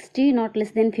 60, नट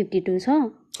लेस देन 52 छ।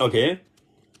 ओके।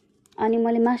 अनि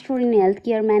मैले मास्टर इन हेल्थ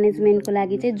केयर म्यानेजमेन्टको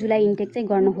लागि चाहिँ जुलाई इन्टेक चाहिँ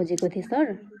गर्न खोजेको थिएँ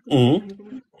सर।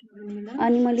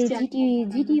 अनि मैले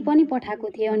जिटी पनि पठाएको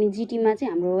थिएँ। अनि जिटीमा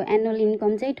चाहिँ हाम्रो एनुअल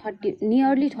इन्कम चाहिँ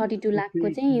नियरली 32 लाखको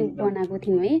चाहिँ बनाएको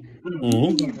थियौँ है।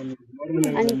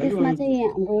 अनि त्यसमा चाहिँ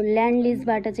हाम्रो ल्यान्ड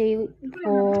लिजबाट चाहिँ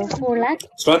 4 लाख।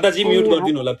 श्रद्धाजी म्युट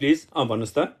गरिदिनु होला प्लिज।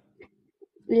 भन्नुहोस् त।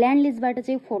 ल्यान्ड लिजबाट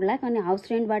चाहिँ 4 लाख अनि हाउस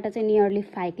रेन्टबाट चाहिँ नियरली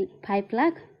 5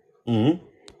 लाख।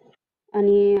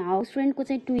 अनि हाउस रेन्टको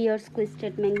चाहिँ 2 इयर्सको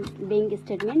ब्याङ्क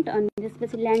स्टेटमेन्ट अनि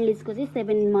त्यसपछि ल्यान्ड लिजको चाहिँ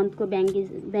 7 मन्थको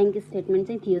ब्याङ्क स्टेटमेन्ट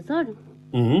चाहिँ थियो सर।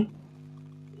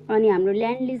 अनि हाम्रो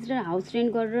ल्यान्ड लिज र हाउस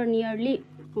रेन्ट गरेर नियरली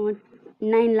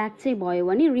 9 लाख चाहिँ भयो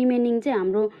भने रिमेनिङ चाहिँ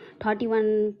हाम्रो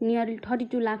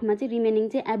 32 लाखमा चाहिँ रिमेनिङ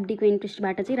चाहिँ एफडीको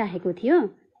इन्ट्रेस्टबाट चाहिँ राखेको थियो।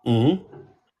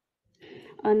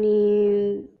 अनि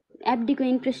एफडीको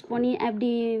इन्ट्रेस्ट पनि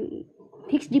एफडी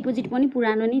फिक्स डिपोजिट पनि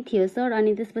पुरानो नै थियो सर।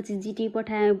 अनि त्यसपछि जिटी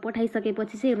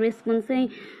पठाइसकेपछि चाहिँ रेस्पोन्स चाहिँ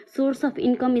source of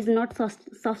income is not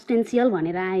substantial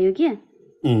भनेर आयो क्या।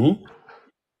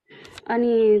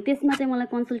 अनि त्यसमा चाहिँ मलाई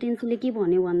कन्सल्टेन्सीले के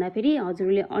भन्यो भन्दाखेरि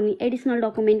हजुरले अनि एडिसनल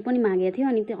डकुमेन्ट पनि मागेको थियो।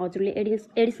 अनि त्यो हजुरले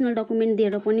एडिसनल डकुमेन्ट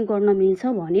दिएर पनि गर्न मिल्छ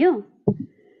भन्यो।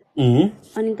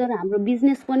 अनि तर हाम्रो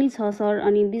बिजनेस पनि छ सर।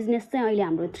 अनि बिजनेस चाहिँ अहिले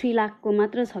हाम्रो 3 लाखको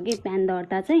मात्र छ कि प्यान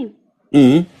दर्ता चाहिँ।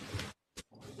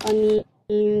 अनि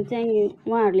चाहिँ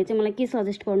उहाँहरूले चाहिँ मलाई के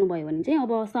सजेस्ट गर्नुभयो भने चाहिँ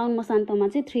अब साउन मसान्तमा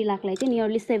चाहिँ 3 लाखलाई चाहिँ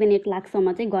नियरली 7-8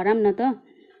 लाखसम्म चाहिँ गराम न त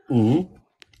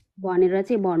भनेर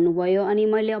चाहिँ भन्नुभयो। अनि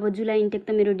मैले अब जुलाई इन्टेक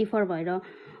त मेरो डिफर भएर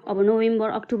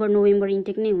अब अक्टोबर नोभेम्बर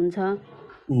इन्टेक नै हुन्छ।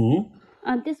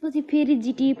 अनि त्यसपछि फेरि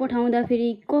जिटी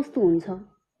पठाउँदाखेरि कस्तो हुन्छ?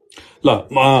 ल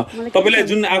तपाईँलाई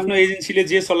जुन आफ्नो एजेन्सीले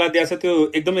जे सल्लाह दिएको छ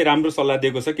त्यो एकदमै राम्रो सल्लाह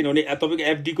दिएको छ। किनभने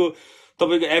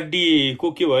तपाईँको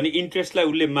एफडीको के भयो भने इन्ट्रेस्टलाई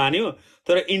उसले मान्यो,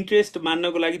 तर इन्ट्रेस्ट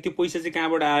मान्नको लागि त्यो पैसा चाहिँ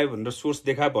कहाँबाट आयो भनेर सोर्स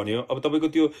देखा भन्यो। अब तपाईँको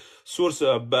त्यो सोर्स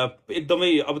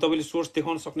एकदमै अब तपाईँले सोर्स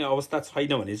देखाउन सक्ने अवस्था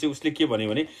छैन भने चाहिँ उसले के भन्यो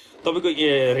भने तपाईँको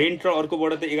रेन्ट र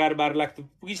अर्कोबाट त 11-12 लाख त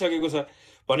पुगिसकेको छ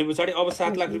भने पछाडि अब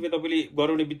 7 लाख रुपियाँ तपाईँले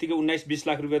गराउने बित्तिकै 19-20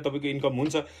 लाख रुपियाँ तपाईँको इन्कम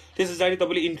हुन्छ। त्यस पछाडि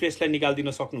तपाईँले इन्ट्रेस्टलाई निकालिदिन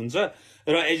सक्नुहुन्छ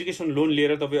र एजुकेसन लोन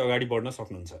लिएर तपाईँ अगाडि बढ्न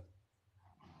सक्नुहुन्छ।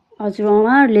 हजुर,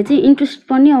 उहाँहरूले चाहिँ इन्ट्रेस्ट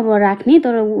पनि अब राख्ने,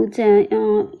 तर ऊ चाहिँ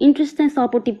इन्ट्रेस्ट चाहिँ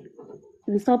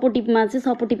सपोर्टिभमा चाहिँ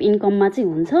सपोर्टिभ इन्कममा चाहिँ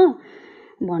हुन्छ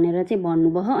भनेर चाहिँ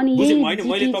भन्नुभयो। अनि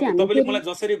तपाईँले मलाई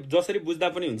जसरी बुझ्दा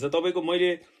पनि हुन्छ। तपाईँको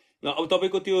मैले अब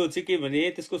तपाईँको त्यो चाहिँ के भने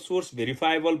त्यसको सोर्स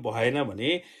भेरिफाएबल भएन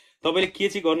भने तपाईँले के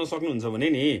चाहिँ गर्न सक्नुहुन्छ भने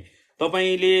नि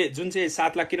तपाईले जुन चाहिँ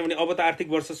 7 लाख, किनभने अब त आर्थिक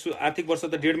वर्ष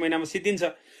त 1.5 महिनामा सिद्धिन्छ।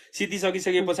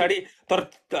 सिद्धिसकिसके पछाडि तर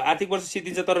आर्थिक वर्ष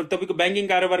सिद्धिन्छ, तर तपाईको ब्याङ्किङ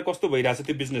कारोबार कस्तो भइरहेछ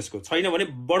त्यो बिजनेसको छैन भने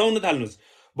बढाउन थाल्नुस्।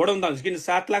 किन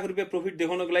 7 लाख रुपियाँ प्रफिट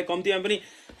देखाउनको लागि कम्तीमा पनि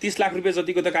 30 लाख रुपियाँ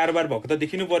जतिको त कारोबार भएको त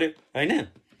देखिनु पर्यो हैन।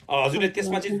 हजुरले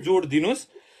त्यसमा चाहिँ जोड दिनुस्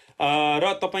र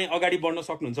तपाईँ अगाडि बढ्न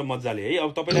सक्नुहुन्छ मजाले है।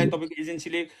 अब तपाईलाई तपाईको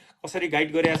एजेन्सीले कसरी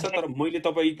गाइड गरेछ, तर मैले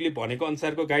तपाईले भनेको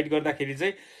अनुसारको गाइड गर्दाखेरि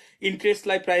चाहिँ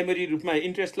इन्ट्रेस्टलाई प्राइमरी रूपमा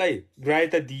इन्ट्रेस्टलाई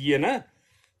ग्राह्यता दिइएन।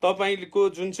 तपाईको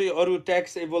जुन चाहिँ अरू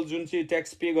ट्याक्सेबल जुन चाहिँ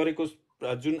ट्याक्स पे गरेको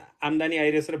जुन आम्दानी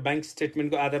आइरहेछ र ब्याङ्क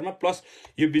स्टेटमेन्टको आधारमा प्लस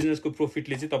यो बिजनेसको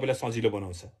प्रफिटले चाहिँ तपाईलाई सजिलो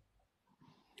बनाउँछ।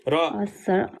 र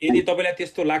यदि तपाईलाई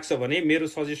त्यस्तो लाग्छ भने मेरो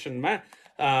सजेसनमा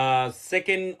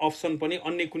सेकेन्ड अप्सन पनि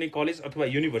अन्य कुनै कलेज अथवा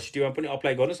युनिभर्सिटीमा पनि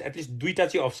अप्लाई गर्नुहोस्। एटलिस्ट 2टा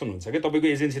चाहिँ अप्सन हुन्छ क्या। तपाईँको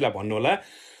एजेन्सीलाई भन्नु होला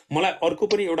मलाई अर्को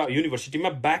पनि एउटा युनिभर्सिटीमा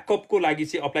ब्याकअपको लागि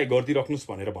चाहिँ अप्लाई गरिदिराख्नुहोस्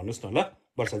भनेर भन्नुहोस् न ल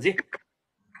वर्षाजी।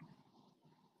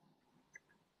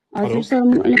 हजुर सर,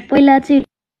 मैले पहिला चाहिँ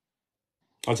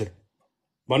हजुर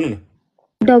भन्नु न।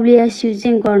 डब्ल्युएसयु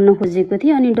चाहिँ गर्न खोजेको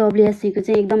थिएँ अनि डब्ल्युएसयु को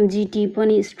चाहिँ एकदम जिटी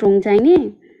पनि स्ट्रङ चाहिने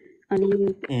अनि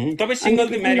तपाईँ सिंगल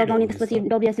कि म्यारिड लगाउने। त्यसपछि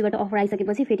डब्ल्युएसयु बाट अफर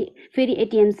आइसकेपछि फेरि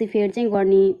एटीएमसी फेयर चाहिँ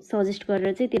गर्ने सजेस्ट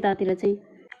गरेर चाहिँ त्यतातिर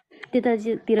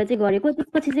चाहिँ गरेको।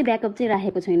 त्यसपछि चाहिँ ब्याकअप चाहिँ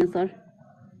राखेको छैन सर।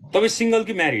 तपाईँ सिंगल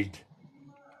कि म्यारिड?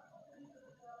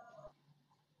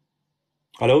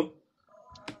 हेलो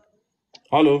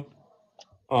हेलो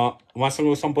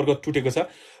उहाँसँग सम्पर्क टुटेको छ।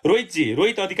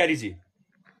 रोहित अधिकारीजी।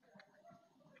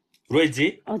 रोहितजी।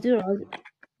 हजुर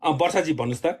वर्षाजी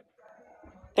भन्नुहोस् त,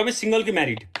 तपाईँ सिंगल कि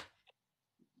म्यारिड?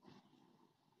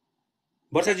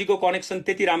 वर्षाजीको कनेक्सन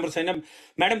त्यति राम्रो छैन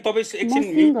म्याडम। तपाईँ एकछिन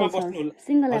म्युटमा बस्नु होला।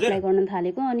 सिंगल अप्लाई गर्न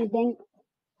थालेको अनि ब्याङ्क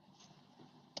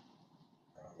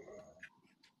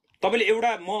तपाईले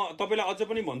एउटा म तपाईलाई अझ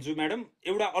पनि भन्छु म्याडम,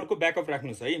 एउटा अर्को ब्याकअप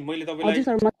राख्नुस् है। मैले तपाईलाई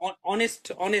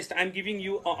honest I am giving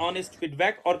you honest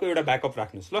feedback. अर्को एउटा ब्याकअप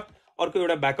राख्नुस् ल। अर्को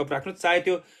एउटा ब्याकअप राख्नुस्, चाहे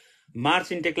त्यो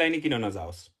मार्च इन्टेकलाई नै किन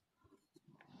नजाओस्।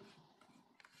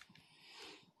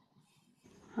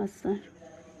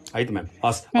 है त म्याम।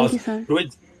 हस्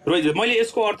रोहित मैले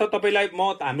यसको अर्थ तपाईलाई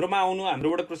म हाम्रोमा आउनु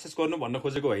हाम्रोबाट प्रोसेस गर्नु भन्न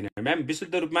खोजेको होइन म्याम।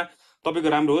 विशुद्ध रूपमा तपाईको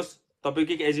राम्रो होस्,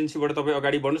 तपाईकै एजेन्सीबाट तपाईँ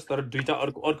अगाडि बढ्नुहोस्, तर 2टा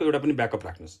अर्को एउटा पनि ब्याकअप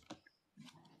राख्नुहोस्।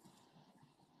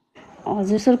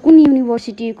 हजुर सर, कुन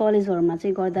युनिभर्सिटी कलेजहरुमा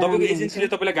चाहिँ गर्दा तपाईको एजेन्सीले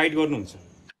तपाईलाई गाइड गर्नुहुन्छ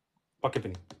पक्कै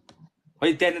पनि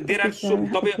है। त्यहाँ देयर आर सो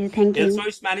तपाईँ हेल्थ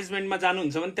सर्भिस म्यानेजमेन्टमा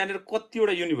जानुहुन्छ भने त्यहाँनिर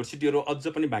कतिवटा युनिभर्सिटीहरू अझ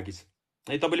पनि बाँकी छ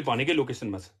है। तपाईँले भनेकै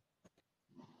लोकेसनमा छ।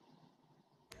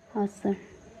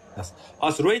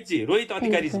 हस् रोहित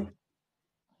अधिकारीजी।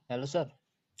 Hello sir.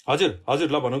 हजुर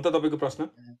ल भनौँ त तपाईँको प्रश्न।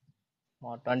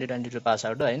 म 2022 पास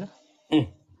आउट होइन,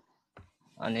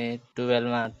 अनि 12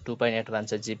 मा 2.8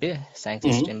 भन्छ जिपे साइन्स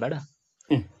स्ट्रिमबाट।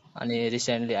 अनि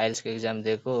रिसेन्टली आइएल्स को एक्जाम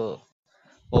दिएको,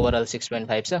 ओभरअल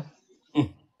 6.5 छ।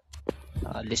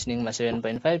 लिसनिङमा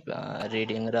 7.5,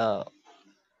 रिडिङ र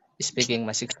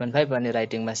स्पिकिङमा 6.5 अनि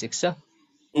राइटिङमा 6 छ।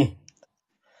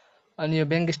 अनि यो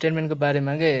ब्याङ्क स्टेटमेन्टको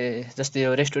बारेमा के जस्तै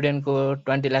यो रेस्टुरेन्टको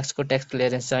 20 लाखको ट्याक्स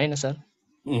क्लियरेन्स छ हैन सर?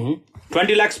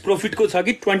 20 लाख प्रफिटको छ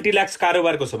कि 20 लाख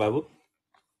कारोबारको छ बाबु?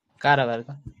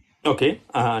 कारोबारको। ओके।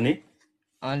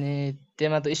 अनि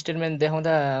त्यसमा त स्टेटमेन्ट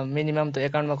देखाउँदा मिनिमम त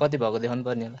एकाउन्टमा कति भएको देखाउनु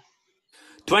पर्ने होला?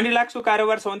 20 लाखको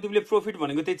कारोबार छ भने तिमीले प्रफिट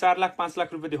भनेको त्यही 4 लाख 5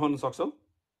 लाख रुपियाँ देखाउन सक्छौ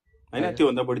हैन?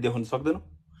 त्योभन्दा बढी देखाउन सक्दैनौ।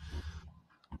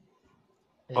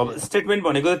 अब स्टेटमेन्ट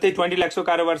भनेको त्यही 20 लाखको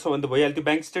कारोबार छ भने त भइहाल्यो। त्यो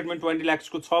ब्याङ्क स्टेटमेन्ट 20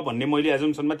 लाखको छ भन्ने मैले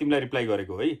एजम्सनमा तिमीलाई रिप्लाई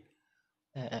गरेको है।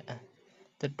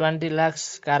 त्यो 20 लाख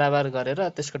कारोबार गरेर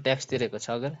त्यसको ट्याक्स तिरेको छ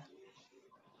अगर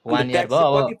 1 इयर भयो।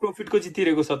 अब कति प्रफिटको चाहिँ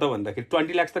तिरेको छ त भन्दाखेरि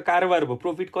 20 लाख त कारोबार भयो,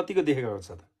 प्रफिट कतिको देखेको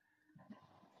छ त?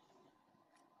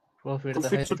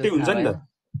 प्रफिट छुट्टै हुन्छ नि त।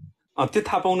 त्यो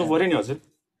थाहा पाउनु पर्यो नि हजुर।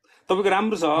 तपाईको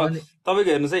राम्रो छ, तपाईको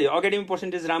हेर्नुस् है एकाडेमिक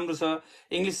पर्सेन्टेज राम्रो छ,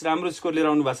 इङ्ग्लिस राम्रो स्कोर लिएर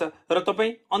आउनु भएको छ, र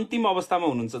तपाईँ अन्तिम अवस्थामा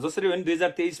हुनुहुन्छ। जसरी भने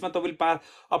 2023 मा तपाईँले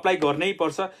अप्लाई गर्नै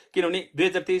पर्छ, किनभने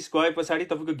 2023 गए पछाडि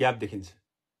तपाईँको ग्याप देखिन्छ।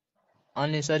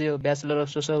 अनि सर यो bachelor of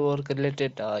social work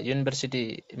related university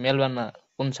मेलबर्नमा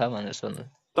कुन छ भनेर सोध्नु।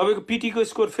 तपाईको पीटी को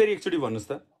स्कोर फेरि एकचोटि भन्नुस्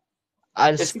त।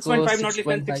 6.5 not less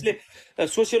than 6ले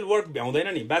social work भ्याउँदैन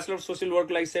नि। ब्याचलर अफ सोशल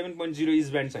वर्क लागि 7.0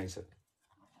 इज ब्यान्ड चाहिन्छ।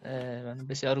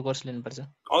 भनेपछि अरु कोर्स लिनुपर्छ।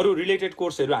 अरु रिलेटेड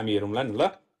कोर्सहरु हामी हेरौँला नि ल।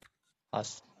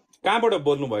 हस्। कहाँबाट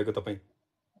बोल्नु भएको तपाई?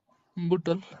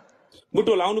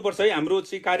 बुटोल आउनुपर्छ है। हाम्रो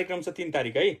चाहिँ कार्यक्रम छ 3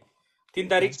 तारिक है। 3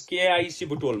 तारिक केआईसी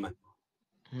बुटोलमा।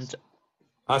 हुन्छ।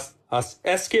 हस्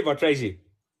एसके भट्टराईजी।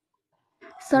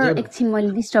 सर एकछिन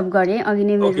मैले डिस्टर्ब गरेँ अघि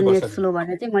नै मेरो नेट स्लो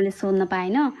भएर चाहिँ मैले सोध्न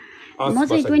पाइनँ म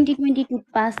चाहिँ 2022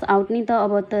 पास आउट नि त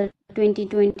अब त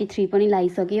 2023 पनि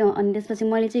लागिसक्यो अनि त्यसपछि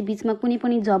मैले चाहिँ बिचमा कुनै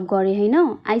पनि जब गरेँ होइन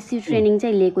आइसियु ट्रेनिङ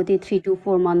चाहिँ लिएको थिएँ 3 to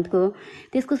 4 मन्थको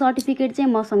त्यसको सर्टिफिकेट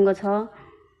चाहिँ मसँग छ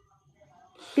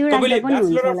त्यो राख्दा पनि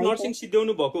हुन्छ होला नर्सिङ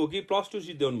सिद्ध्याउनु भएको हो कि प्लस 2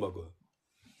 सिद्ध्याउनु भएको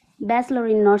ब्याचलर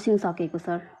इन नर्सिङ सकेको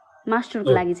सर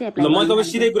मास्टरको लागि चाहिँ एप्लाई म तपाईँ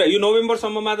सिधै कुरा यो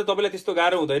नोभेम्बरसम्ममा त तपाईँलाई त्यस्तो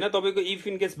गाह्रो हुँदैन तपाईँको if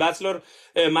in case bachelor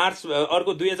March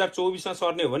अर्को 2024मा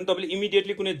सर्ने हो भने तपाईँले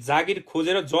इमिडिएटली कुनै जागिर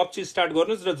खोजेर जब चाहिँ स्टार्ट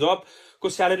गर्नुहोस् र जबको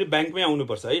स्यालेरी ब्याङ्कमै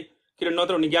आउनुपर्छ है किन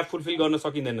नत्र भने ग्याप फुलफिल गर्न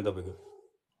सकिँदैन तपाईँको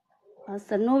हस्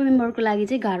सर नोभेम्बरको लागि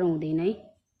चाहिँ गाह्रो हुँदैन है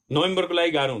नोभेम्बरको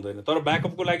लागि गाह्रो हुँदैन तर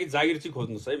ब्याकअपको लागि जागिर चाहिँ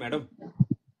खोज्नुहोस् है म्याडम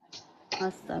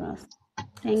हस् सर हस्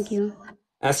थ्याङ्क यू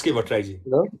एसके भट्टराईजी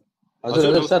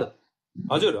हजुर सर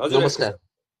हजुर हजुर नमस्कार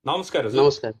नमस्कार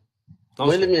नमस्कार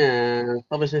मैले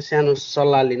तपाईँसँग सानो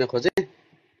सल्लाह लिन खोजेँ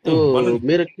त्यो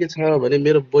मेरो के छ भने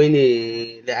मेरो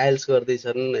बहिनीले आइएल्स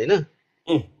गर्दैछन् होइन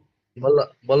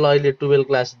बल्ल अहिले 12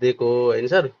 क्लास दिएको होइन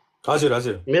सर हजुर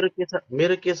हजुर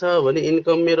मेरो के छ भने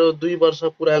इन्कम मेरो 2 वर्ष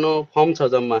पुरानो फर्म छ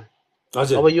जम्मा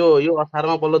अब यो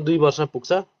असारमा बल्ल 2 वर्ष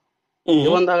पुग्छ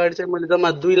योभन्दा अगाडि चाहिँ मैले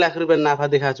जम्मा 2 लाख रुपियाँ नाफा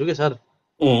देखाएको छु कि सर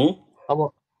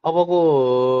अबको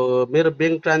मेरो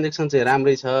ब्याङ्क ट्रान्जेक्सन चाहिँ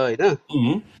राम्रै छ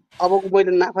होइन अबको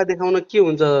मैले नाफा देखाउन के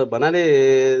हुन्छ भन्नाले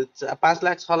 5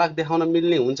 लाख 6 लाख देखाउन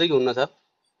मिल्ने हुन्छ कि हुन्न सर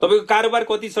तपाईँको कारोबार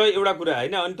कति छ एउटा कुरा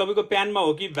होइन अनि तपाईँको प्यानमा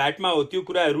हो कि भ्याटमा हो त्यो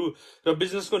कुराहरू र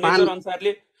बिजनेसको नेचर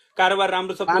अनुसारले कारोबार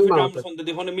राम्रो छ प्रफिट राम्रो छ भने त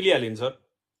देखाउन मिलिहाल्यो नि सर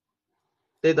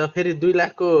त्यही त फेरि 2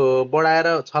 लाखको बढाएर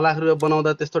 6 लाख रुपियाँ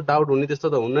बनाउँदा त्यस्तो डाउट हुने त्यस्तो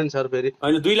त हुन्न नि सर फेरि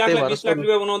होइन 2 लाखलाई 20 लाख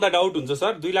रुपियाँ बनाउँदा डाउट हुन्छ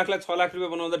सर 2 लाखलाई 6 लाख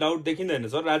रुपियाँ बनाउँदा डाउट देखिँदैन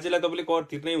सर राज्यलाई तपाईँले कर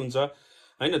तिर्नै हुन्छ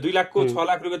होइन 2 लाखको 6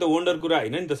 लाख रुपियाँ त वन्डर कुरा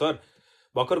होइन नि त सर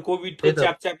भर्खर कोभिडको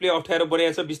च्यापले अप्ठ्यारो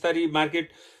बनाएको छ बिस्तारी मार्केट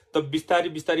त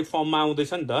बिस्तारी फर्ममा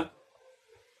आउँदैछ नि त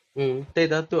त्यही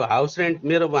त त्यो हाउस रेन्ट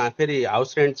मेरो फेरि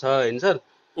हाउस रेन्ट छ होइन सर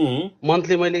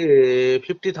मन्थली मैले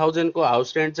 50,000 को हाउस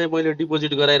रेन्ट चाहिँ मैले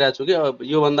डिपोजिट गराइरहेको छु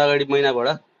कि योभन्दा अगाडि महिनाबाट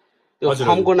त्यो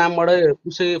फर्मको नामबाट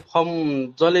उसै फर्म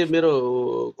जसले मेरो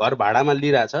घर भाडामा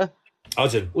लिइरहेछ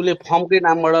उसले फर्मकै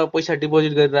नामबाट पैसा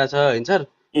डिपोजिट गरिरहेछ होइन सर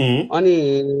अनि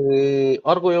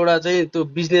अर्को एउटा चाहिँ त्यो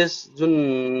बिजनेस जुन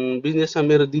बिजनेसमा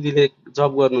मेरो दिदीले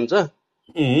जब गर्नुहुन्छ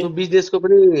त्यो बिजनेसको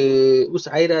पनि उस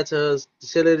आइरहेछ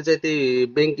सेलेरी चाहिँ त्यही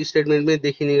ब्याङ्क स्टेटमेन्टमै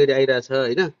देखिने गरी आइरहेछ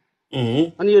होइन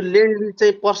अनि यो ल्यान्ड लिज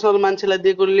चाहिँ पर्सनल मान्छेलाई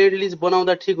दिएको ल्यान्ड लिज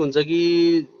बनाउँदा ठिक हुन्छ कि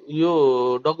यो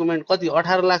डकुमेन्ट कति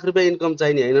 18 लाख रुपियाँ इन्कम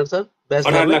चाहिने होइन सर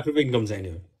 18 लाख रुपियाँ इन्कम चाहिने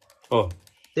हो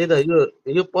त्यही त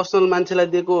यो पर्सनल मान्छेलाई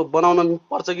दिएको बनाउन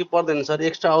पर्छ कि पर्दैन सर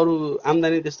एक्स्ट्रा अरू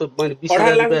आम्दानी त्यस्तो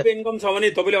 18 लाख रुपियाँ इन्कम छ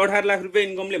भने तपाईँले 18 लाख रुपियाँ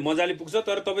इन्कमले मजाले पुग्छ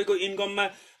तर तपाईँको इन्कममा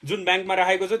जुन ब्याङ्कमा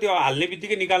राखेको छ त्यो हाल्ने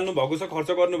बित्तिकै निकाल्नु भएको छ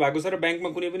खर्च गर्नु भएको छ र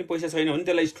ब्याङ्कमा कुनै पनि पैसा छैन भने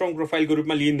त्यसलाई स्ट्रङ प्रोफाइलको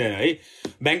रूपमा लिइँदैन है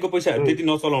ब्याङ्कको पैसाहरू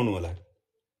त्यति नचलाउनु होला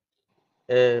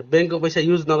ब्याङ्कको पैसा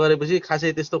युज नगरेपछि खासै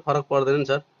त्यस्तो फरक पर्दैन नि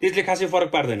सर त्यसले खासै फरक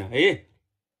पार्दैन है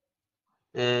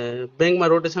ब्याङ्कमा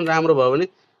रोटेसन राम्रो भयो भने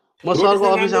म सरको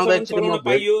अफिस आउँदा एकचोटि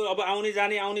पाइयो अब आउने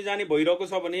जाने भइरहेको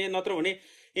छ भने नत्र भने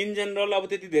इन जेनरल अब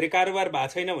त्यति धेरै कारोबार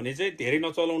भएको छैन भने चाहिँ धेरै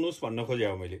नचलाउनुहोस् भन्न खोजेँ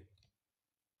अब मैले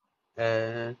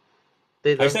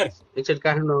त्यही त एकचोटि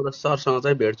काठमाडौँ आउँदा सरसँग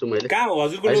चाहिँ भेट्छु मैले कहाँ हो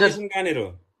हजुरको लोकेसन कहाँनिर हो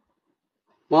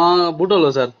म बुटोल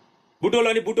हो सर बुटोल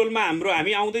अनि बुटोलमा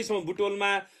हामी आउँदैछौँ बुटोलमा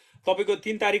तपाईँको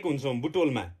 3 तारिक हुन्छौँ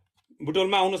बुटोलमा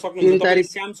आउन सक्नुहुन्छ तपाईँ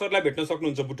श्याम सरलाई भेट्न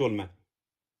सक्नुहुन्छ बुटोलमा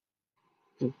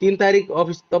 3 तारिक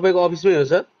अफिस तपाईँको अफिसमै हो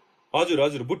सर हजुर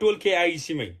हजुर बुटोल KIEC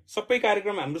मै सबै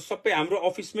कार्यक्रम हाम्रो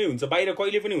अफिसमै हुन्छ बाहिर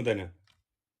कहिले पनि हुँदैन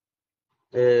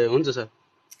ए हुन्छ सर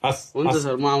हुन्छ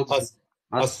सर म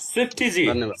आउँछु स्विफ्टी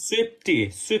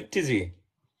जी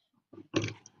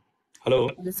हेलो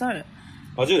सर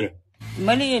हजुर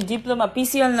मैले डिप्लोमा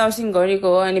PCL नर्सिङ गरेको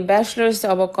हो अनि ब्याचलर्स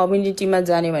अब कम्युनिटीमा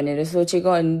जाने भनेर सोचेको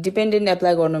अनि डिपेन्डेन्ट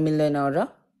एप्लाई गर्न मिल्दैन र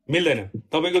मिल्दैन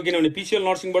तपाईँको किनभने PCL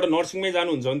नर्सिङबाट नर्सिङमै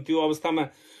जानुहुन्छ भने त्यो अवस्थामा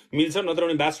मिल्छ नत्र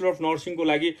भने ब्याचलर अफ नर्सिङको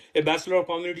लागि ब्याचलर अफ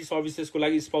कम्युनिटी सर्भिसेसको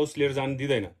लागि स्पाउस लिएर जान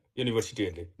दिँदैन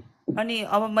युनिभर्सिटीहरूले अनि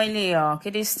अब मैले के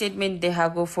अरे स्टेटमेन्ट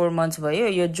देखाएको 4 मन्थ्स भयो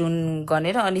यो जुन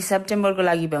गनेर अनि सेप्टेम्बरको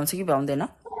लागि भ्याउँछ कि भ्याउँदैन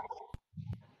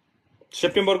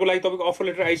सेप्टेम्बरको लागि तपाईँको अफर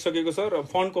लेटर आइसकेको छ र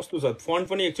फन्ड कस्तो छ फन्ड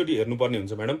पनि एकचोटि हेर्नुपर्ने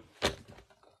हुन्छ म्याडम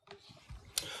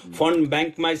फन्ड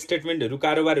ब्याङ्कमा स्टेटमेन्टहरू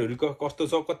कारोबारहरू कस्तो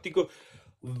छ कतिको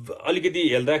अलिकति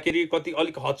हेर्दाखेरि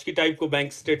अलिक हच्की टाइपको ब्याङ्क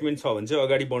स्टेटमेन्ट छ भने चाहिँ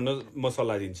अगाडि बढ्न म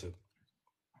सल्लाह दिन्छु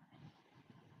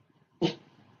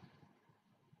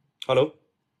हेलो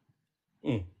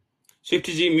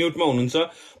स्विफ्टीजी म्युटमा हुनुहुन्छ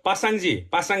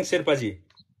पासाङ शेर्पाजी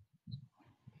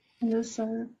हेलो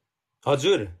सर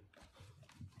हजुर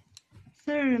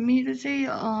सर मेरो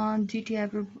चाहिँ जिटिआई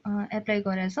एप्लाई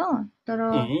गरेछ तर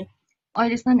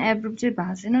अहिलेसम्म एप्रुभ चाहिँ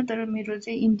भएको छैन, तर मेरो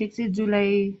चाहिँ इन्टेक चाहिँ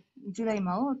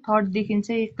जुलाईमा हो। 3rd देखि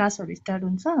चाहिँ क्लासहरू स्टार्ट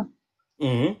हुन्छ।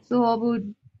 सो अब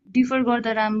डिफर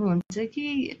गर्दा राम्रो हुन्छ कि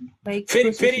लाइक फेरि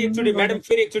प्रोसेसिङ एकचोटि म्याडम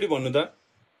फेरि एकचोटि भन्नु त।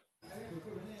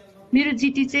 मेरो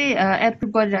जिटी चाहिँ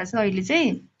एप्रुभ गरिरहेछ अहिले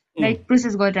चाहिँ, लाइक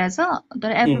प्रोसेस गरिरहेछ,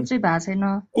 तर एप्रुभ चाहिँ भएको छैन।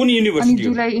 कुन अनि युनिभर्सिटी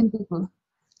हो? जुलाई इन्टेक हो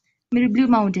मेरो, ब्लू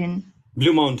माउन्टेन।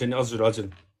 ब्लू माउन्टेन, हजुर हजुर।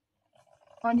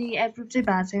 अनि एप्रुभ चाहिँ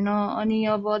भएको छैन, अनि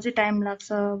अब अझै टाइम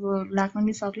लाग्छ, अब लाग्न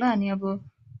पनि सक्ला। अनि अब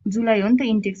जुलाई हो नि त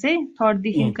इन्टेक चाहिँ, 3rd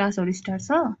देखि क्लासहरू स्टार्ट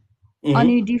छ।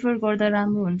 अनि डिफर गर्दा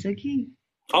राम्रो हुन्छ कि?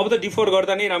 अब त डिफर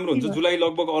गर्दा नै राम्रो हुन्छ। जुलाई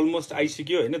लगभग अलमोस्ट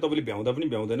आइसक्यो होइन, तपाईँले भ्याउँदा पनि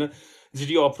भ्याउँदैन।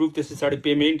 जिटिओ अप्रुभ, त्यस पछाडि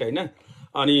पेमेन्ट होइन।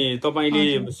 अनि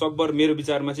तपाईँले सकभर मेरो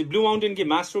विचारमा चाहिँ ब्लू माउन्टेन के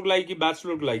मास्टरको लागि कि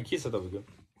ब्याचलरको लागि के छ तपाईँको?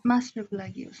 मास्टरको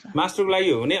लागि हो सर। मास्टरको लागि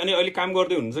हो भने अनि अहिले काम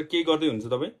गर्दै हुनुहुन्छ, के गर्दै हुनुहुन्छ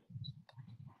तपाईँ?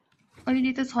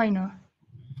 अहिले त छैन।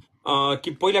 कि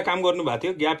पहिला काम गर्नु भएको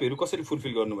थियो? ग्यापहरू कसरी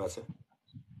फुलफिल गर्नु भएको छ?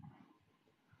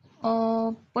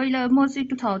 पहिला म चाहिँ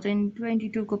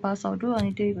 2022 को पास आउट हो,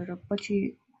 अनि त्यही भएर पछि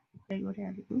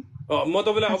गरिहालेको। म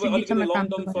तपाईँलाई अब अलिकति लङ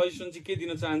टर्म सजेसन चाहिँ के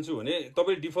दिन चाहन्छु भने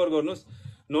तपाईँले डिफर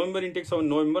गर्नुहोस्। नोभेम्बर इन्टेक छ भने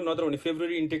नोभेम्बर, नत्र भने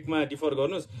फेब्रुअरी इन्टेकमा डिफर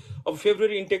गर्नुहोस्। अब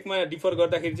फेब्रुअरी इन्टेकमा डिफर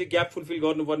गर्दाखेरि चाहिँ ग्याप फुलफिल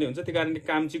गर्नुपर्ने हुन्छ, त्यही कारणले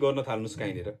काम चाहिँ गर्न थाल्नुहोस्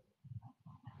कहीँनिर।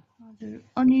 हजुर।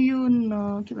 अनि यो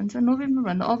के भन्छ नोभेम्बर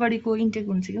भन्दा अगाडिको इन्टेक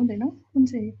हुन्छ कि हुँदैन? कुन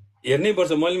चाहिँ हेर्नै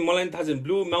पर्छ। मलाई थाहा छैन।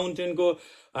 ब्लू माउन्टेनको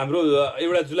हाम्रो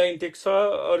एउटा जुलाई इन्टेक छ,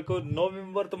 अर्को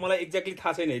नोभेम्बर त मलाई एक्ज्याक्टली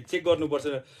थाहा छैन, चेक गर्नुपर्छ।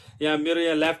 यहाँ मेरो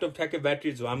यहाँ ल्यापटप ठ्याक्कै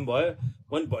ब्याट्री झ्वाम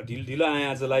भयो, ढिलो आएँ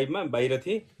आज लाइभमा, बाहिर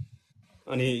थिएँ,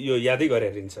 अनि यो यादै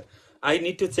गरेर हिँड्छ। I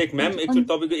need to check ma'am. एकचोटि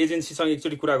तपाईँको एजेन्सीसँग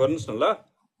एकचोटि कुरा गर्नुहोस् न ल।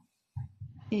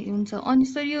 ए हुन्छ। अनि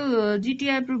सर यो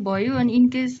जिटिए एप्रुभ भयो, अनि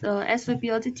इनकेस एसओपी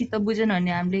अझै चित्त बुझेन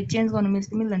भने हामीले चेन्ज गर्नु मिल्छ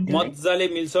कि मिल्दैन? मजाले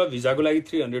मिल्छ। भिजाको लागि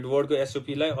 300 वर्डको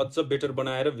एसओपीलाई अझ बेटर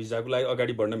बनाएर भिजाको लागि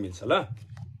अगाडि बढ्न मिल्छ ल।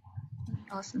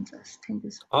 हस् हुन्छ, थ्याङ्क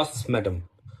यू सर। हस् म्याडम,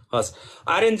 हस्।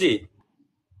 आर्यनजी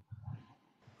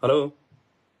हेलो।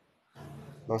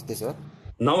 नमस्ते सर।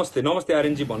 नमस्ते नमस्ते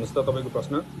आर्यनजी, भन्नुहोस् त तपाईँको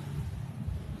प्रश्न।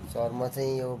 सर म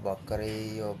चाहिँ यो भर्खरै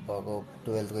यो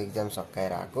 12th को एक्जाम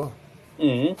सकाएर आएको।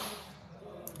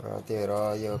 त्यही भएर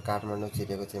यो काठमाडौँ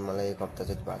छिरेको चाहिँ मलाई 1 हप्ता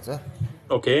जति भएको छ।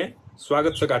 ओके,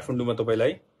 स्वागत छ काठमाडौँमा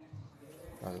तपाईँलाई।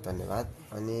 हजुर धन्यवाद।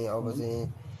 अनि अब चाहिँ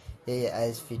यही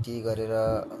आइएसपिटी गरेर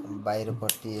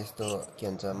बाहिरपट्टि यस्तो के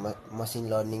भन्छ मसिन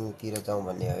लर्निङतिर जाउँ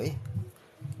भन्ने है।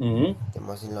 त्यो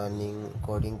मसिन लर्निङ,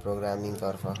 कोडिङ, प्रोग्रामिङ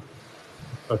तर्फ।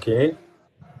 ओके।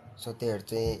 सो त्योहरू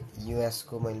चाहिँ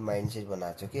युएसको मैले माइन्डसेट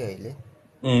बनाएको छु कि अहिले।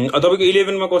 तपाईँको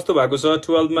 11मा कस्तो भएको छ?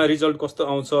 12मा रिजल्ट कस्तो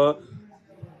आउँछ?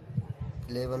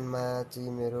 11मा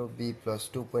चाहिँ मेरो B+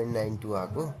 2.92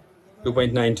 आएको।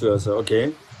 2.92 आउँछ। ओके।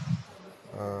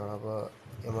 अब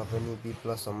यसमा पनि B+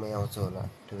 सम्मै आउँछ होला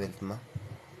 12मा।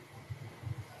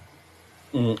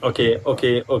 Okay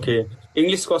okay okay.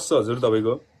 इङ्ग्लिस कस्तो हजुर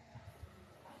तपाईँको?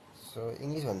 सो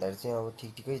इङ्ग्लिस भन्दाखेरि चाहिँ अब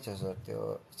ठिकै छ सर। त्यो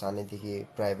सानैदेखि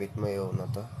प्राइभेटमै हो हुन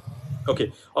त। ओके।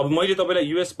 अब मैले तपाईँलाई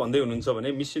युएस भन्दै हुनुहुन्छ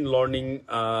भने मिसिन लर्निङ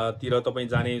तिर तपाईँ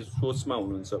जाने सोचमा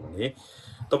हुनुहुन्छ भने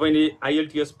तपाईँले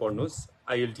आइएलटिएस पढ्नुहोस्,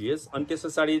 आइएलटिएस। अनि त्यस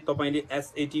पछाडि तपाईँले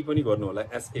एसएटी पनि गर्नु होला,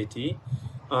 एसएटी।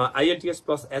 आइएलटिएस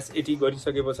प्लस एसएटी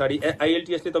गरिसके पछाडि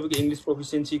आइएलटिएसले तपाईँको इङ्ग्लिस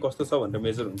प्रोफिसियन्सी कस्तो छ भनेर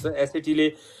मेजर हुन्छ। एसएटीले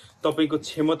तपाईँको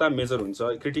क्षमता मेजर हुन्छ,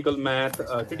 क्रिटिकल म्याथ,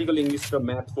 क्रिटिकल इङ्ग्लिस र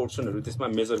म्याथ पोर्सनहरू त्यसमा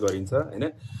मेजर गरिन्छ होइन।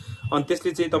 अनि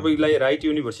त्यसले चाहिँ तपाईँलाई राइट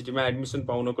युनिभर्सिटीमा एडमिसन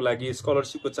पाउनको लागि,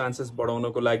 स्कलरसिपको चान्सेस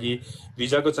बढाउनको लागि,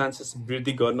 भिजाको चान्सेस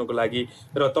वृद्धि गर्नको लागि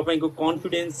र तपाईँको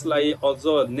कन्फिडेन्सलाई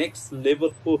अझ नेक्स्ट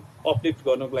लेभलको अपलिफ्ट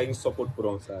गर्नको लागि सपोर्ट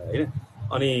पुऱ्याउँछ होइन।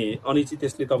 अनि चाहिँ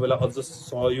त्यसले तपाईँलाई अझ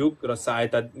सहयोग र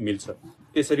सहायता मिल्छ।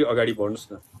 त्यसरी अगाडि बढ्नुहोस्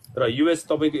न। र युएस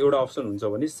तपाईँको एउटा अप्सन हुन्छ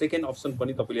भने सेकेन्ड अप्सन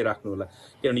पनि तपाईँले राख्नु होला,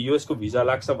 किनभने युएसको भिजा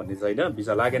लाग्छ भन्ने छैन।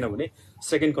 भिजा लागेन भने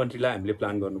सेकेन्ड कन्ट्रीलाई हामीले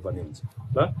प्लान गर्नुपर्ने हुन्छ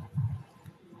ल।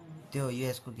 त्यो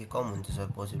युएसको के कम हुन्छ सर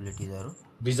पोसिबिलिटिजहरू?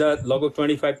 भिजा लगभग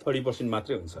 25-30%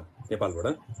 मात्रै हुन्छ नेपालबाट।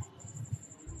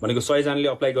 भनेको 100 जनाले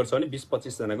अप्लाई गर्छ भने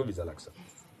 20-25 जनाको भिजा लाग्छ।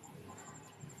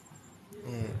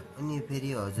 ए अनि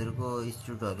फेरि हजुरको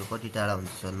इन्स्टिट्युटहरू कति टाढा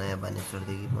हुन्छ सर नयाँ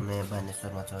बानेश्वरदेखि? म नयाँ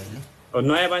बानेश्वरमा छ अहिले।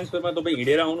 नयाँ बानेश्वरमा तपाईँ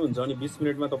हिँडेर आउनुहुन्छ भने 20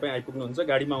 मिनटमा तपाईँ आइपुग्नुहुन्छ।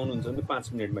 गाडीमा आउनुहुन्छ भने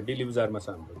 5 मिनटमा। डेली बजारमा छ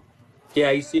हाम्रो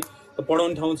केआइसी।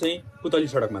 पढाउने ठाउँ चाहिँ पुतली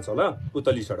सडकमा छ ल,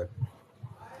 पुतली सडक।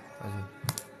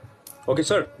 Okay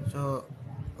sir. सो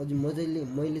हजुर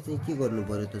मैले चाहिँ के गर्नु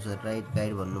पर्यो त सर? राइट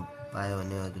गाइड भन्नु पायो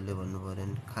भने हजुरले भन्नु पर्यो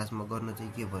नि, खासमा गर्न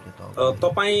चाहिँ के पर्यो त?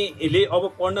 तपाईँले अब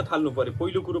पढ्न थाल्नु पर्यो।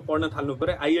 पहिलो कुरो पढ्न थाल्नु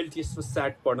पर्यो, आइएलटिएस र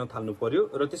स्याट पढ्न थाल्नु पर्यो।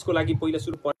 र त्यसको लागि पहिला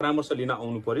सुरु परामर्श लिन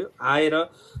आउनु पर्यो। आएर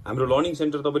हाम्रो लर्निङ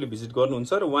सेन्टर तपाईँले भिजिट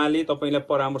गर्नुहुन्छ र उहाँले तपाईँलाई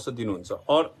परामर्श दिनुहुन्छ।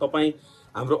 अर तपाईँ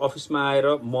हाम्रो अफिसमा आएर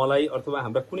मलाई अथवा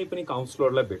हाम्रा कुनै पनि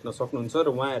काउन्सिलरलाई भेट्न सक्नुहुन्छ र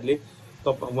उहाँहरूले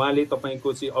उहाँले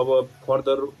तपाईँको चाहिँ अब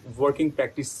फर्दर वर्किङ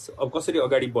प्र्याक्टिस अब कसरी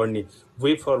अगाडि बढ्ने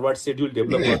वे फरवर्ड सेड्युल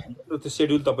डेभलप गर्नु त्यो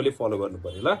सेड्युल तपाईँले फलो गर्नु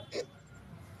पर्यो ल।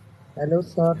 Hello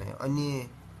sir. अनि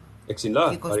एकछिन ल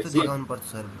के कस्तो देखाउनु पर्छ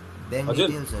सर? ब्याङ्क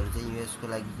डिटेल्सहरु चाहिँ युएस को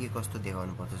लागि के कस्तो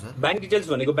देखाउनु पर्छ सर? ब्याङ्क डिटेल्स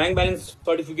भनेको ब्याङ्क ब्यालेन्स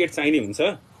सर्टिफिकेट चाहिने हुन्छ।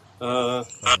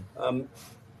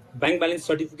 ब्याङ्क ब्यालेन्स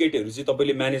सर्टिफिकेटहरू चाहिँ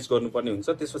तपाईँले म्यानेज गर्नुपर्ने हुन्छ।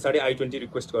 त्यस पछाडि I-20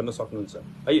 रिक्वेस्ट गर्न सक्नुहुन्छ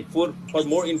है। फर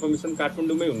मोर इन्फर्मेसन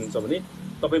काठमाडौँमै हुनुहुन्छ भने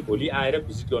तपाईँ भोलि आएर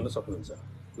भिजिट गर्न सक्नुहुन्छ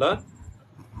ल।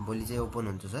 भोलि चाहिँ ओपन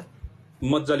हुन्छ सर?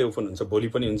 मजाले ओपन हुन्छ, भोलि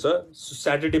पनि हुन्छ,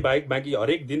 स्याटरडे बाहेक बाँकी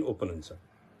हरेक दिन ओपन हुन्छ।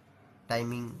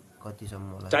 टाइमिङ कतिसम्म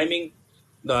होला?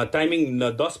 टाइमिङ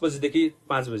 10 बजेदेखि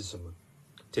 5 बजेसम्म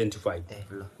 10 to 5।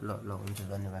 ल हुन्छ,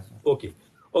 धन्यवाद।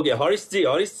 ओके हरिश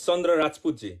चन्द्र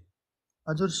राजपूत जी।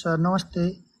 हजुर सर नमस्ते।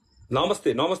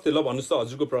 नमस्ते ल भन्नुहोस् त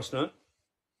हजुरको प्रश्न।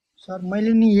 सर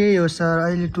मैले नि यही हो सर,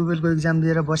 अहिले 12 को एक्जाम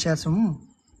दिएर बसेको छु।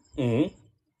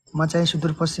 म चाहिँ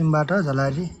सुदूरपश्चिमबाट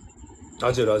झलारी।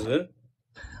 हजुर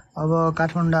अब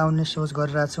काठमाडौँ आउने सोच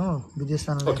गरिरहेको छु विदेश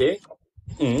जानलाई।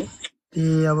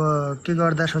 अब के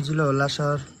गर्दा सजिलो होला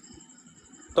सर?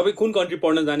 तपाईँ कुन कन्ट्री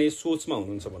पढ्न जाने सोचमा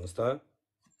हुनुहुन्छ भन्नुहोस् त?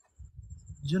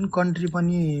 जुन कन्ट्री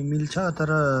पनि मिल्छ, तर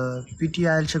पिटी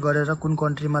आइएलटिएस गरेर कुन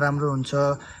कन्ट्रीमा राम्रो हुन्छ,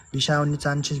 भिसा आउने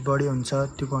चान्सेस बढी हुन्छ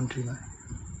त्यो कन्ट्रीमा।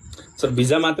 सर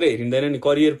भिजा मात्रै हेरिँदैन नि,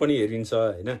 करियर पनि हेरिन्छ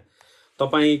हैन।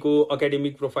 तपाईको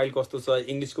एकाडेमिक प्रोफाइल कस्तो छ,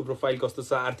 इंग्लिशको प्रोफाइल कस्तो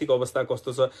छ, आर्थिक अवस्था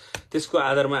कस्तो छ, त्यसको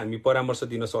आधारमा हामी परामर्श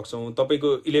दिन सक्छौं। तपाईको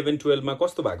 11-12 मा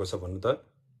कस्तो भएको छ भन्नु त?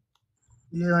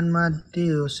 11 मा त्यही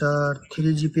हो सर,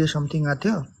 3 जीपीए समथिङ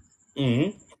आथ्यो।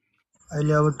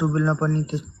 अहिले अब 12 मा पनि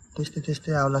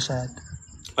त्यस्तै आउला सायद।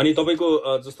 अनि तपाईको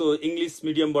जस्तो इंग्लिश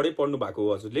मिडियमबाटै पढ्नु भएको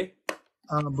हो हजुरले?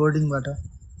 बोर्डिङबाट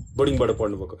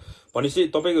पढ्नु भएको भनेपछि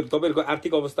तपाईहरुको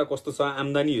आर्थिक अवस्था कस्तो छ,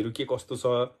 आम्दानीहरु के कस्तो छ,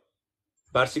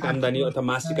 वार्षिक आम्दानी अथवा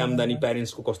मासिक आम्दानी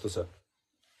प्यारेन्ट्सको कस्तो छ?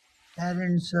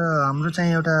 प्यारेन्ट्स हाम्रो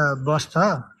चाहिँ एउटा बस छ।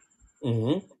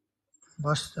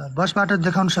 बसबाट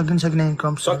देखाउन सकिन्छ कि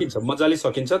इन्कम? सकिन्छ, मजाले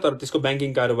सकिन्छ, तर त्यसको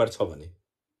बैंकिङ कारोबार छ भने।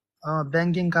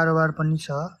 बैंकिङ कारोबार पनि छ।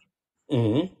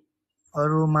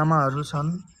 अरु मामाहरु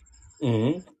छन्।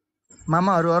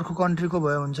 मामाहरु अर्को कन्ट्रीको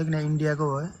भयो हुन्छ कि इन्डियाको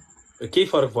भयो? केही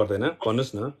फरक पर्दैन,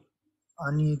 भन्नुस् न।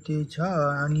 अनि त्यही छ,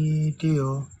 अनि त्यही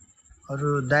हो। अरु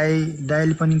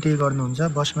दाइले पनि त्यही गर्नुहुन्छ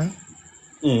बसमै।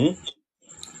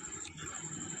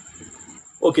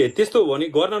 ओके, त्यस्तो भने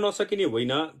गर्न नसकिने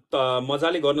होइन, त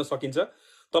मजाले गर्न सकिन्छ।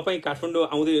 तपाई काठमाडौँ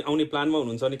आउने प्लानमा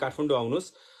हुनुहुन्छ भने काठमाडौँ आउनुस्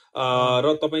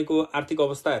र तपाईको आर्थिक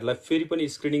अवस्थाहरुलाई फेरि पनि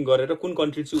स्क्रिनिङ गरेर कुन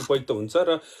कन्ट्री चाहिँ उपयुक्त हुन्छ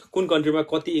र कुन कन्ट्रीमा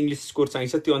कति इंग्लिश स्कोर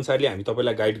चाहिन्छ त्यो अनुसारले हामी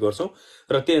तपाईलाई गाइड गर्छौं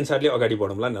र त्यही अनुसारले अगाडि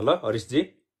बढौँला न ल हरिश जी।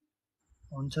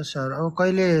 हुन्छ सर। अब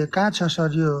कहिले कहाँ छ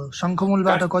सर यो?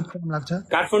 शंखमूलबाट कति टाइम लाग्छ?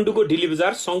 काठमाडौँको दिल्ली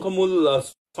बजार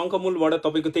शंखमूलबाट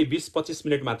तपाईको त्यही 20-25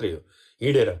 मिनेट मात्रै हो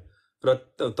हिँडेर, र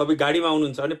तपाई गाडीमा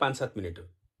आउनुहुन्छ भने 5-7 मिनेट हो।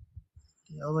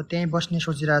 अब त्यही बस्ने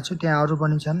सोचिरहेको छु, त्यहाँ अरु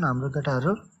पनि छन् हाम्रो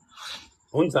केटाहरु।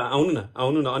 हुन्छ,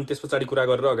 आउनु न अनि त्यसपछि कुरा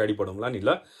गरेर अगाडि बढौँला नि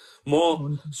ल।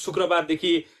 म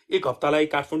शुक्रबारदेखि 1 हप्तालाई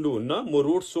काठमाडौँ हुन्न, म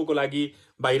रोड शोको लागि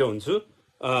बाहिर हुन्छु।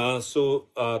 सो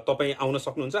तपाई आउन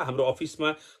सक्नुहुन्छ, हाम्रो अफिसमा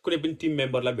कुनै पनि टिम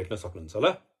मेम्बरलाई भेट्न सक्नुहुन्छ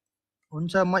ल।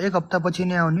 हुन्छ, म 1 हप्ता पछि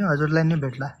नै आउने, हजुरलाई नै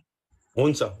भेट्ला।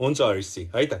 हुन्छ हरिश जी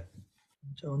है त।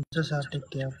 हुन्छ सर, टेक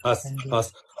केयर।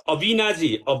 हस्। अविना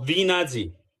जी।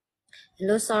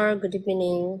 Hello sir, good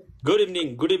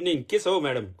evening. के छ हो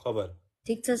म्याडम खबर?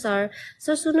 ठीक छ सर।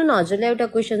 सुन्नु न, हजुरले एउटा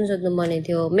क्वेसन सोध्नु मनै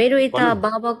थियो। मेरो यता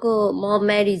बाबाको, म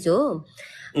म्यारिड हो,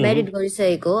 म्यारिड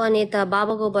गरिसकेको, अनि यता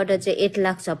बाबाकोबाट चाहिँ 8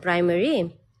 लाख छ प्राइमरी,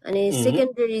 अनि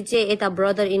सेकेन्डरी चाहिँ यता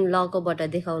ब्रदर इन लकोबाट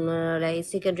देखाउनलाई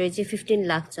सेकेन्डरी चाहिँ 15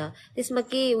 लाख छ। त्यसमा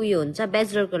के उयो हुन्छ?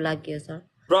 ब्याचलरको लागि हो सर।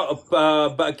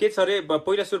 के छ रे?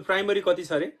 पहिला सुरु प्राइमरी कति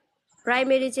छ रे?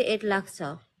 प्राइमरी चाहिँ 8 लाख छ।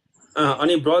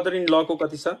 अनि ब्रदर इन लको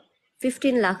कति छ?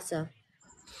 15 लाख छ।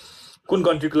 कुन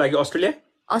कन्ट्रीको लागि? अस्ट्रेलिया?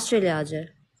 अस्ट्रेलिया, हजुर।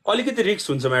 अलिकति रिस्क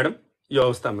हुन्छ म्याडम यो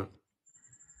अवस्थामा।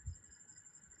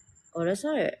 हो र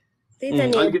सर? त्यही त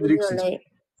नि,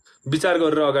 विचार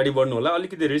गरेर अगाडि बढ्नु होला।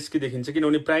 अलिकति रिस्की देखिन्छ,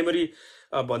 किनभने प्राइमरी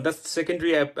भन्दा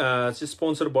सेकेन्डरी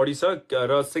स्पोन्सर बढी छ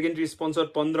र सेकेन्डरी स्पोन्सर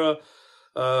 15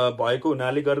 भएको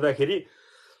हुनाले गर्दाखेरि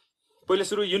पहिला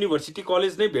सुरु युनिभर्सिटी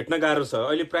कलेज नै भेट्न गाह्रो छ।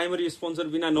 अहिले प्राइमरी स्पोन्सर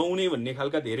बिना नहुने भन्ने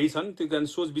खालका धेरै छन्, त्यो कारण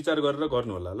सोच विचार गरेर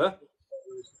गर्नु होला ल।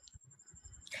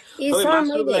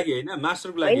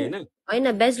 मास्टरको लागि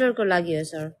हैन, ब्याचलरको लागि हो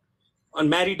सर। अनि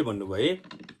म्यारिड भन्नुभयो है?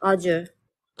 हजुर।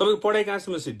 तपाईको पढाइ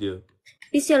कहाँसम्म सिद्धियो?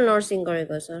 पीसीएल नर्सिङ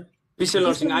गरेको सर। पीसीएल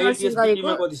नर्सिङ आईएलटीएस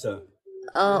मा कति छ?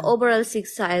 ओभरअल 6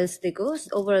 छ, आइएल्स दिएको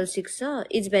ओभरअल 6 छ,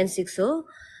 इजबेन 6 हो।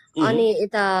 अनि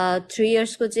यता 3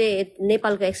 इयर्सको चाहिँ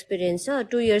नेपालको एक्सपिरियन्स छ,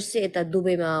 2 इयर्स चाहिँ यता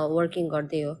दुबईमा वर्किङ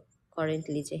गर्दै हो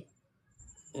करेन्टली चाहिँ।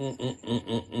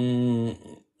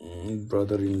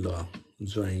 ब्रदर इन ल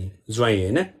ज्वाइँ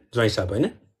हैन ज्वाइँ साहब हैन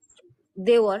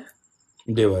देवर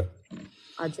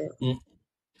हजुर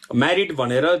म्यारिड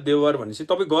भनेर देवर भनेपछि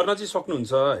तपाईँ गर्न चाहिँ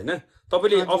सक्नुहुन्छ हैन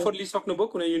तपाईँले अफर लिइसक्नुभयो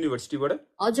कुनै युनिभर्सिटीबाट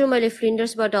हजुर मैले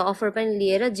फ्लिन्डर्सबाट अफर पनि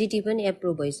लिएर जिटी पनि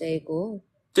एप्रुभ भइसकेको हो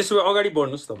त्यसो भए अगाडि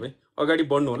बढ्नुहोस् तपाईँ अगाडि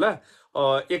बढ्नु होला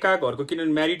एका घरको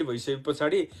किनभने म्यारिड भइसके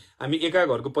पछाडि हामी एका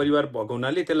घरको परिवार भएको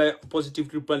हुनाले त्यसलाई पोजिटिभ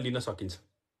रूपमा लिन सकिन्छ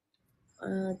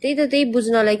त्यही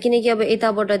बुझ्नलाई किनकि अब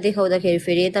यताबाट देखाउँदाखेरि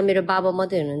फेरि यता मेरो बाबा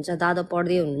मात्रै हुनुहुन्छ दादा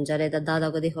पढ्दै हुनुहुन्छ र यता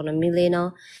दादाको देखाउन मिल्दैन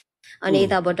अनि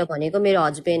यताबाट भनेको मेरो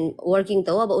हस्बेन्ड वर्किङ त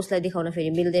हो अब उसलाई देखाउन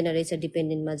फेरि मिल्दैन रहेछ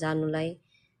डिपेन्डेन्टमा जानुलाई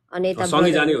अनि यता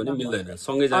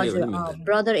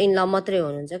ब्रदर इन ल मात्रै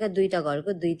हुनुहुन्छ क्या दुईटा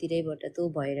घरको दुईतिरैबाट त्यो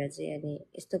भएर चाहिँ अनि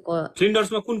यस्तो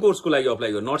फ्लिन्डर्समा कुन कोर्सको लागि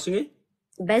अप्लाई गर्नु नर्सिङै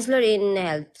bachelor in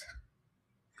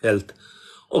health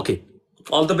okay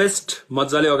all the best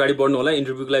मजाले अगाडि बढ्नु होला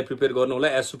इन्टरभ्यूको लागि प्रिपेयर गर्नु होला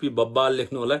एसओपी बब्बाल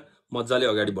लेख्नु होला मजाले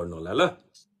अगाडि बढ्नु होला ल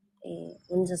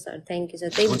हुन्छ सर थ्यांक यू सर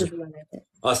त्यही बुझ्नु मलाई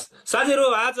हस् साथीहरु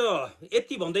आज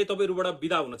यति भन्दै तपाईहरुबाट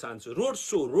बिदा हुन चाहन्छु road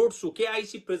so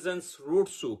KIC presence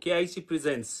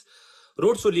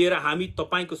road so लिएर हामी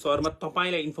तपाईको शहरमा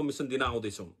तपाईलाई इन्फर्मेसन दिन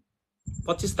आउँदै छौं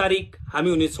 25 तारिख हामी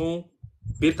हुने छौं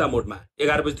बिरता मोडमा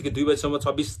 11 बजेदेखि 2 बजेसम्म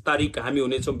 26 तारिख हामी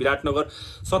हुने छौं विराटनगर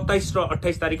 27 र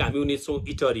 28 तारिख हामी हुने छौं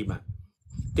इटरीमा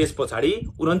त्यसपछि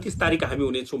 29 तारिख हामी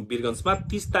हुने छौं वीरगञ्जमा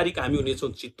 30 तारिख हामी हुने छौं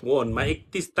चितवनमा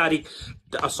 31 तारिख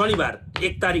शनिबार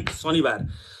 1 तारिख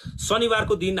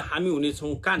शनिबारको दिन हामी हुने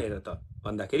छौं कहाँनेर त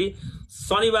भन्दाखेरि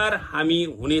शनिबार हामी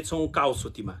हुने छौं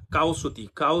काउसुतीमा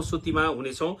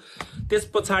हुने छौं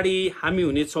त्यसपछि हामी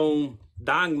हुने छौं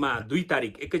दाङमा 2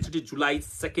 तारिख एकैचोटी जुलाई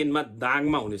 2 मा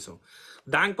दाङमा हुने छौं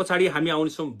दाङ पछाडी हामी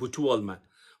आउने छौं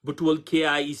बुटवल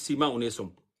केआईसी मा हुने छौं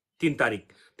 3 तारिख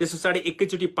त्यसपछि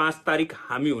एकैचोटी 5 तारिख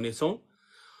हामी हुने छौं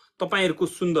तपाईहरुको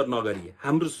सुन्दर नगरी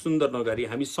हाम्रो सुन्दर नगरी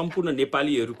हामी सम्पूर्ण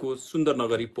नेपालीहरुको सुन्दर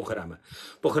नगरी पोखरामा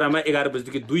 11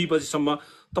 बजेदेखि 2 बजेसम्म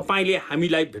तपाईले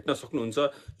हामीलाई भेट्न सक्नुहुन्छ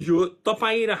यो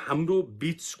तपाई र हाम्रो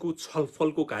बीचको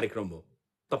छलफलको कार्यक्रम हो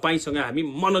तपाईसँग हामी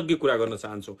मनग्य कुरा गर्न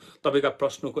चाहन्छौं तपाईका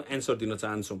प्रश्नको एन्सर दिन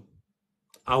चाहन्छौं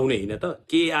आउने हैन त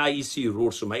केआईसी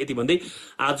रोड शोमा यति भन्दै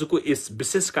आजको यस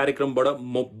विशेष कार्यक्रमबाट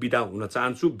म बिदा हुन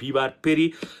चाहन्छु बिहीबार फेरि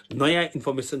नयाँ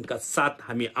इन्फर्मेसनका साथ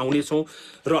हामी आउने छौं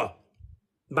र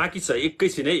बाँकी छ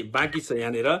एकैछिनै बाँकी छ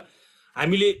यहाँनेर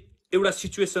हामीले एउटा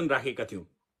सिचुएसन राखेका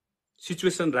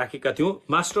थियौं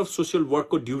मास्टर अफ सोशल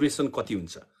वर्कको ड्युरेसन कति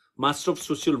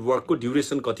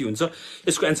हुन्छ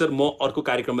यसको एन्सर म अर्को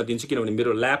कार्यक्रममा दिन्छु किनभने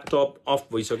मेरो ल्यापटप अफ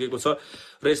भइसकेको छ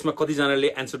र यसमा कति जनाले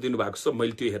एन्सर दिनु भएको छ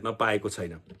मैले त्यो हेर्न पाएको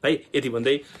छैन है यति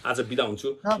भन्दै आज बिदा हुन्छु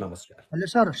नमस्कार हेलो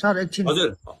सर एकछिन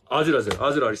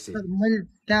हजुर हरिश मैले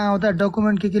त्यहाँ आउँदा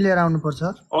डकुमेन्ट के लिएर आउनु पर्छ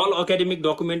अल एकाडेमिक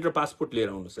डकुमेन्ट र पासपोर्ट लिएर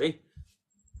आउनुस् है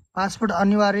पासपोर्ट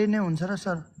अनिवार्य नै हुन्छ र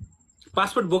सर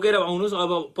पासपोर्ट बोकेर आउनुस्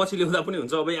अब पछि ल्याउँदा पनि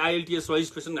हुन्छ अब आईएलटीएस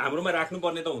रजिस्ट्रेसन हाम्रोमा राख्नु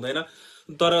पर्ने त हुँदैन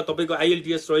तर तपाईको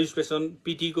आईएलटीएस रजिस्ट्रेसन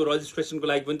पीटी को रजिस्ट्रेसनको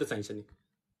लागि पनि त चाहिन्छ नि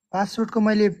पासपोर्टको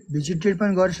मैले भिजिट डेट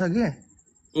पनि गरिसके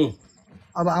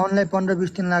अब आउनलाई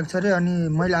 15-20 दिन लाग्छ रे अनि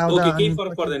मैले आउँदा ओके केही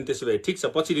फरक पर्दैन त्यसो भए ठीक छ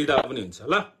पछि लिँदा पनि हुन्छ ल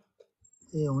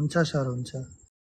ए हुन्छ सर हुन्छ